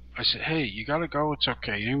 1:30. I said, hey, you got to go. It's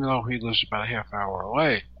okay. Even though he lives about a half hour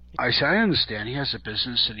away. I said, I understand. He has a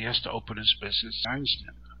business and he has to open his business. I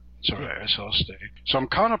understand. So I said, I'll stay. So I'm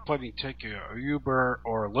contemplating taking a Uber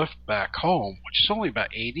or a Lyft back home, which is only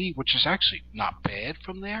about 80, which is actually not bad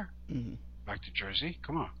from there. Back to Jersey.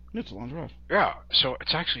 Come on. It's a long drive. Yeah. So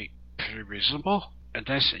it's actually pretty reasonable. And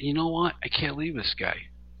then I said, you know what? I can't leave this guy.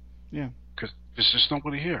 Yeah. Because there's just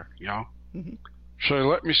nobody here, you know? So they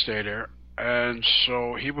let me stay there. And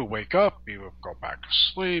so he would wake up, he would go back to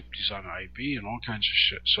sleep, he's on an IV and all kinds of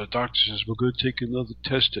shit. So the doctor says, we're going to take another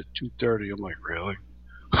test at 2:30. I'm like, really?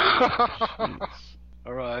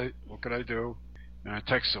 All right, what can I do? And I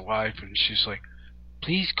text the wife, and she's like,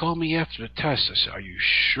 please call me after the test. I said, are you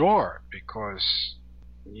sure? Because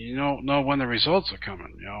you don't know when the results are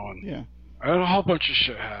coming, you know? And and a whole bunch of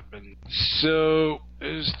shit happened. So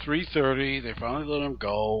it was 3:30. They finally let him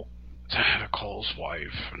go. I had to call his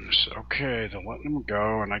wife, and I said, okay, they're letting him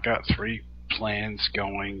go. And I got 3 plans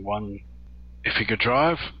going. One, if he could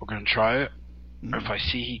drive, we're going to try it. If I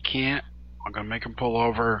see he can't, I'm going to make him pull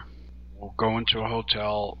over. We'll go into a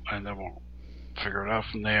hotel, and then we'll figure it out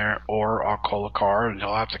from there. Or I'll call a car, and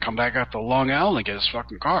he'll have to come back out to Long Island and get his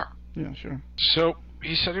fucking car. Yeah, sure. So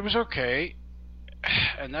he said he was okay.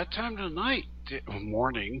 And that time of the night,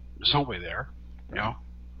 morning, there's nobody there, you know?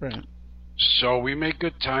 Right. So we made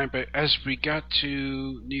good time, but as we got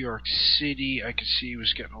to New York City, I could see he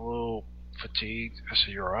was getting a little fatigued. I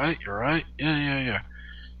said, you all right? You all right? Yeah.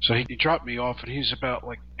 So he dropped me off, and he's about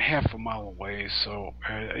like half a mile away. So,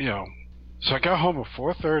 you know, so I got home at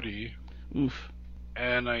 4:30. Oof.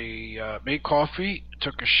 And I made coffee,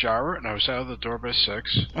 took a shower, and I was out of the door by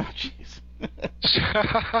 6. Oh, jeez.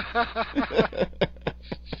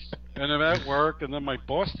 And I'm at work, and then my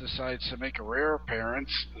boss decides to make a rare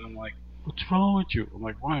appearance, and I'm like, what's wrong with you? I'm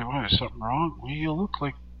like, why? Is something wrong? Well, you look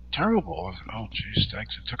like terrible. I said, oh, jeez,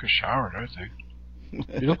 thanks. I took a shower and everything.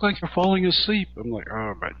 You look like you're falling asleep. I'm like,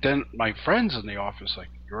 oh, but then my friends in the office like,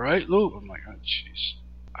 you all right, Lou? I'm like, oh, jeez.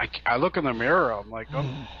 I look in the mirror. I'm like,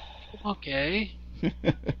 oh, okay.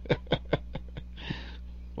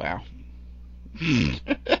 Wow.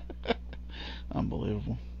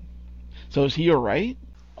 Unbelievable. So is he all right?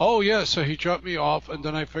 Oh, yeah, so he dropped me off, and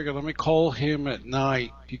then I figured, let me call him at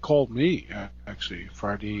night. He called me, actually,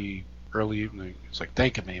 Friday early evening. He's like,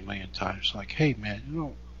 thanking me a million times. Like, hey, man, you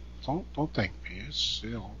know, don't thank me. It's,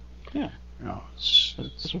 you know. Yeah. You know,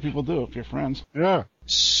 that's what people do if you're friends. Yeah.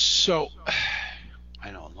 So, I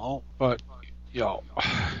don't know, but, you know,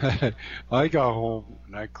 I got home,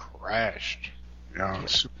 and I crashed. You know,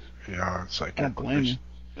 it's like... I don't blame you.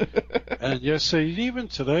 And yesterday, even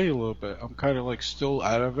today a little bit, I'm kind of like still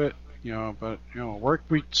out of it, you know, but, you know, work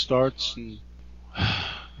week starts and,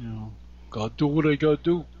 you know, gotta do what I gotta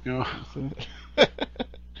do, you know.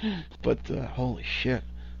 But, holy shit,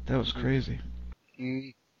 that was crazy.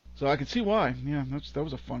 So I can see why. Yeah, that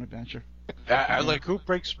was a fun adventure. I like, who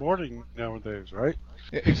breaks morning nowadays, right?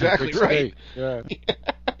 Exactly right. Yeah.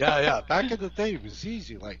 Yeah. Back in the day, it was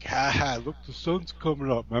easy. Like, look, the sun's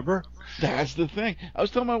coming up, remember? That's the thing. I was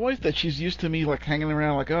telling my wife that she's used to me, like, hanging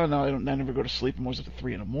around, like, oh, no, I never go to sleep. I'm always up at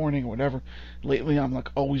 3 in the morning or whatever. Lately, I'm, like,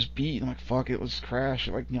 always beat. I'm like, fuck it, let's crash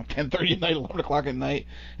at, like, 10:30 at night, 11 o'clock at night.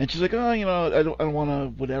 And she's like, oh, I don't want to,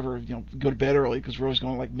 whatever, go to bed early because we're always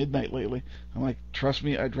going, like, midnight lately. I'm like, trust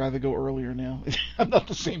me, I'd rather go earlier now. I'm not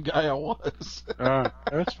the same guy I was.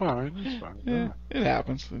 That's fine. Yeah, it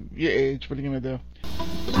happens. Your age, what are you going to do?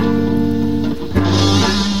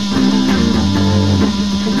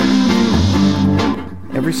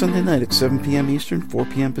 Every Sunday night at 7 p.m. Eastern, 4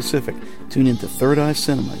 p.m. Pacific, tune in to Third Eye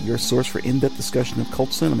Cinema, your source for in-depth discussion of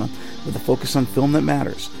cult cinema with a focus on film that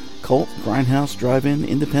matters. Cult, grindhouse, drive-in,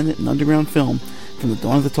 independent, and underground film from the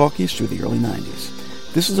dawn of the talkies through the early 90s.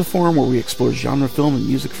 This is a forum where we explore genre film and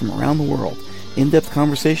music from around the world, in-depth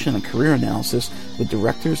conversation and career analysis with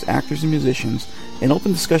directors, actors, and musicians, and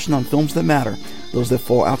open discussion on films that matter, those that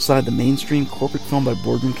fall outside the mainstream corporate film by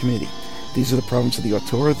boardroom committee. These are the province of the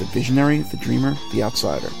auteur, the visionary, the dreamer, the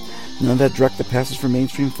outsider. None of that dreck that passes for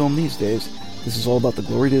mainstream film these days. This is all about the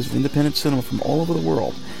glory days of independent cinema from all over the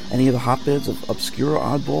world, any of the hotbeds of obscure,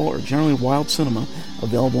 oddball, or generally wild cinema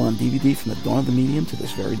available on DVD from the dawn of the medium to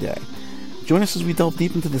this very day. Join us as we delve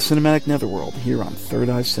deep into the cinematic netherworld here on Third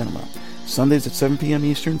Eye Cinema. Sundays at 7 p.m.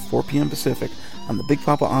 Eastern, 4 p.m. Pacific on the Big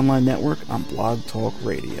Papa Online Network on Blog Talk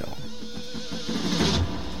Radio.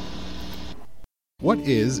 What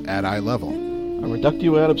is At Eye Level? A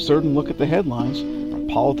reductio ad absurdum look at the headlines, from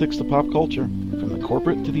politics to pop culture, from the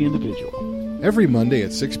corporate to the individual. Every Monday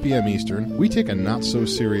at 6 p.m. Eastern, we take a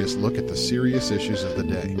not-so-serious look at the serious issues of the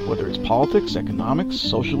day. Whether it's politics, economics,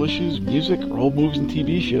 social issues, music, or old movies and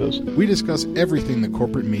TV shows, we discuss everything the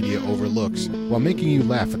corporate media overlooks while making you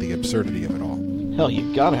laugh at the absurdity of it all. Hell,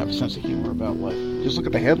 you gotta have a sense of humor about life. Just look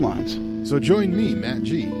at the headlines. So join me, Matt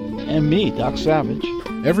G. And me, Doc Savage.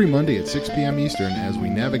 Every Monday at 6 p.m. Eastern as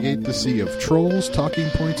we navigate the sea of trolls, talking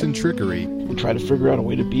points, and trickery. And try to figure out a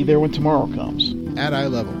way to be there when tomorrow comes. At Eye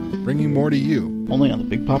Level, bringing more to you. Only on the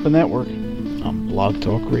Big Papa Network on Blog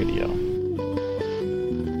Talk Radio.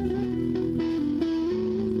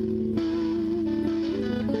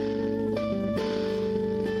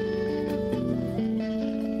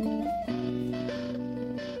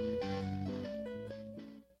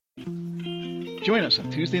 Join us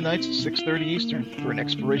on Tuesday nights at 6:30 Eastern for an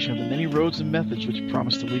exploration of the many roads and methods which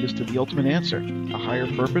promise to lead us to the ultimate answer, a higher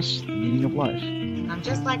purpose, the meaning of life. I'm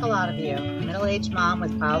just like a lot of you, a middle-aged mom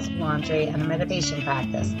with piles of laundry and a meditation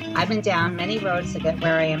practice. I've been down many roads to get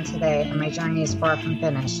where I am today, and my journey is far from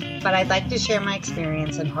finished. But I'd like to share my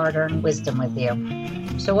experience and hard-earned wisdom with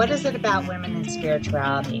you. So what is it about women and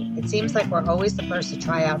spirituality? It seems like we're always the first to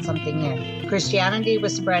try out something new. Christianity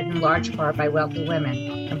was spread in large part by wealthy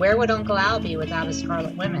women. And where would Uncle Al be without his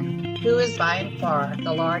Scarlet Women? Who is by and far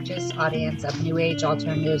the largest audience of New Age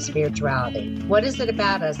alternative spirituality? What is it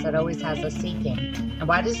about us that always has us seeking? And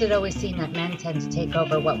why does it always seem that men tend to take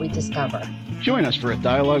over what we discover? Join us for a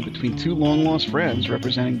dialogue between two long-lost friends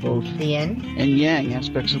representing both The yin and yang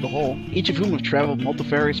aspects of the whole, each of whom have traveled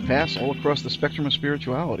multifarious paths all across the spectrum of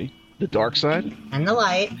spirituality. The dark side, and the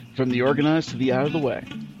light. From the organized to the out of the way.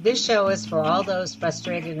 This show is for all those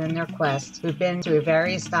frustrated in their quest who've been through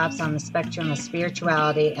various stops on the spectrum of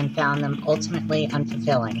spirituality and found them ultimately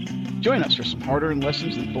unfulfilling. Join us for some hard-earned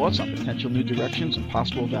lessons and thoughts on potential new directions and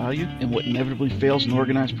possible value in what inevitably fails in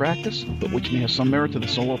organized practice, but which may have some merit to the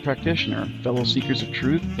solo practitioner and fellow seekers of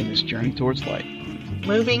truth in this journey towards light.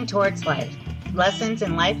 Moving towards life. Lessons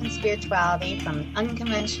in life and spirituality from an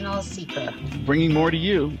unconventional seeker. Bringing more to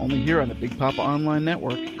you, only here on the Big Papa Online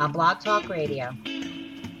Network. On Blog Talk Radio.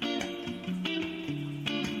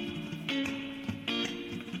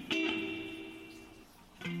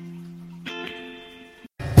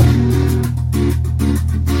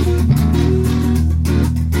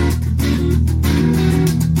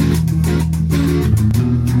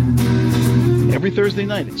 Every Thursday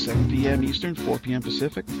night at 7 p.m. Eastern, 4 p.m.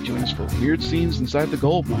 Pacific, join us for Weird Scenes Inside the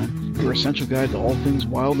Gold Mine, your essential guide to all things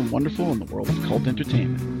wild and wonderful in the world of cult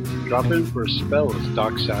entertainment. Drop in for a spell as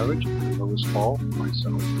Doc Savage, Lois Hall, and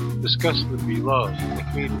myself discuss the beloved, the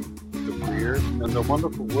hated, the weird, and the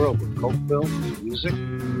wonderful world of cult films, music,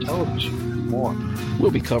 television, and more. We'll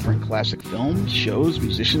be covering classic films, shows,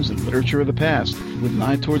 musicians, and literature of the past, with an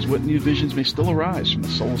eye towards what new visions may still arise from the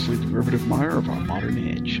soullessly derivative mire of our modern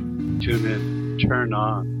age. Tune in, turn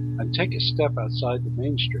on, and take a step outside the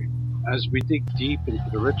mainstream as we dig deep into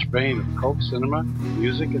the rich vein of cult cinema,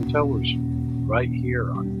 music, and television, right here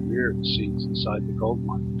on Weird Scenes Inside the Gold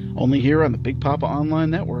Mine. Only here on the Big Papa Online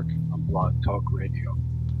Network. On Blog Talk Radio.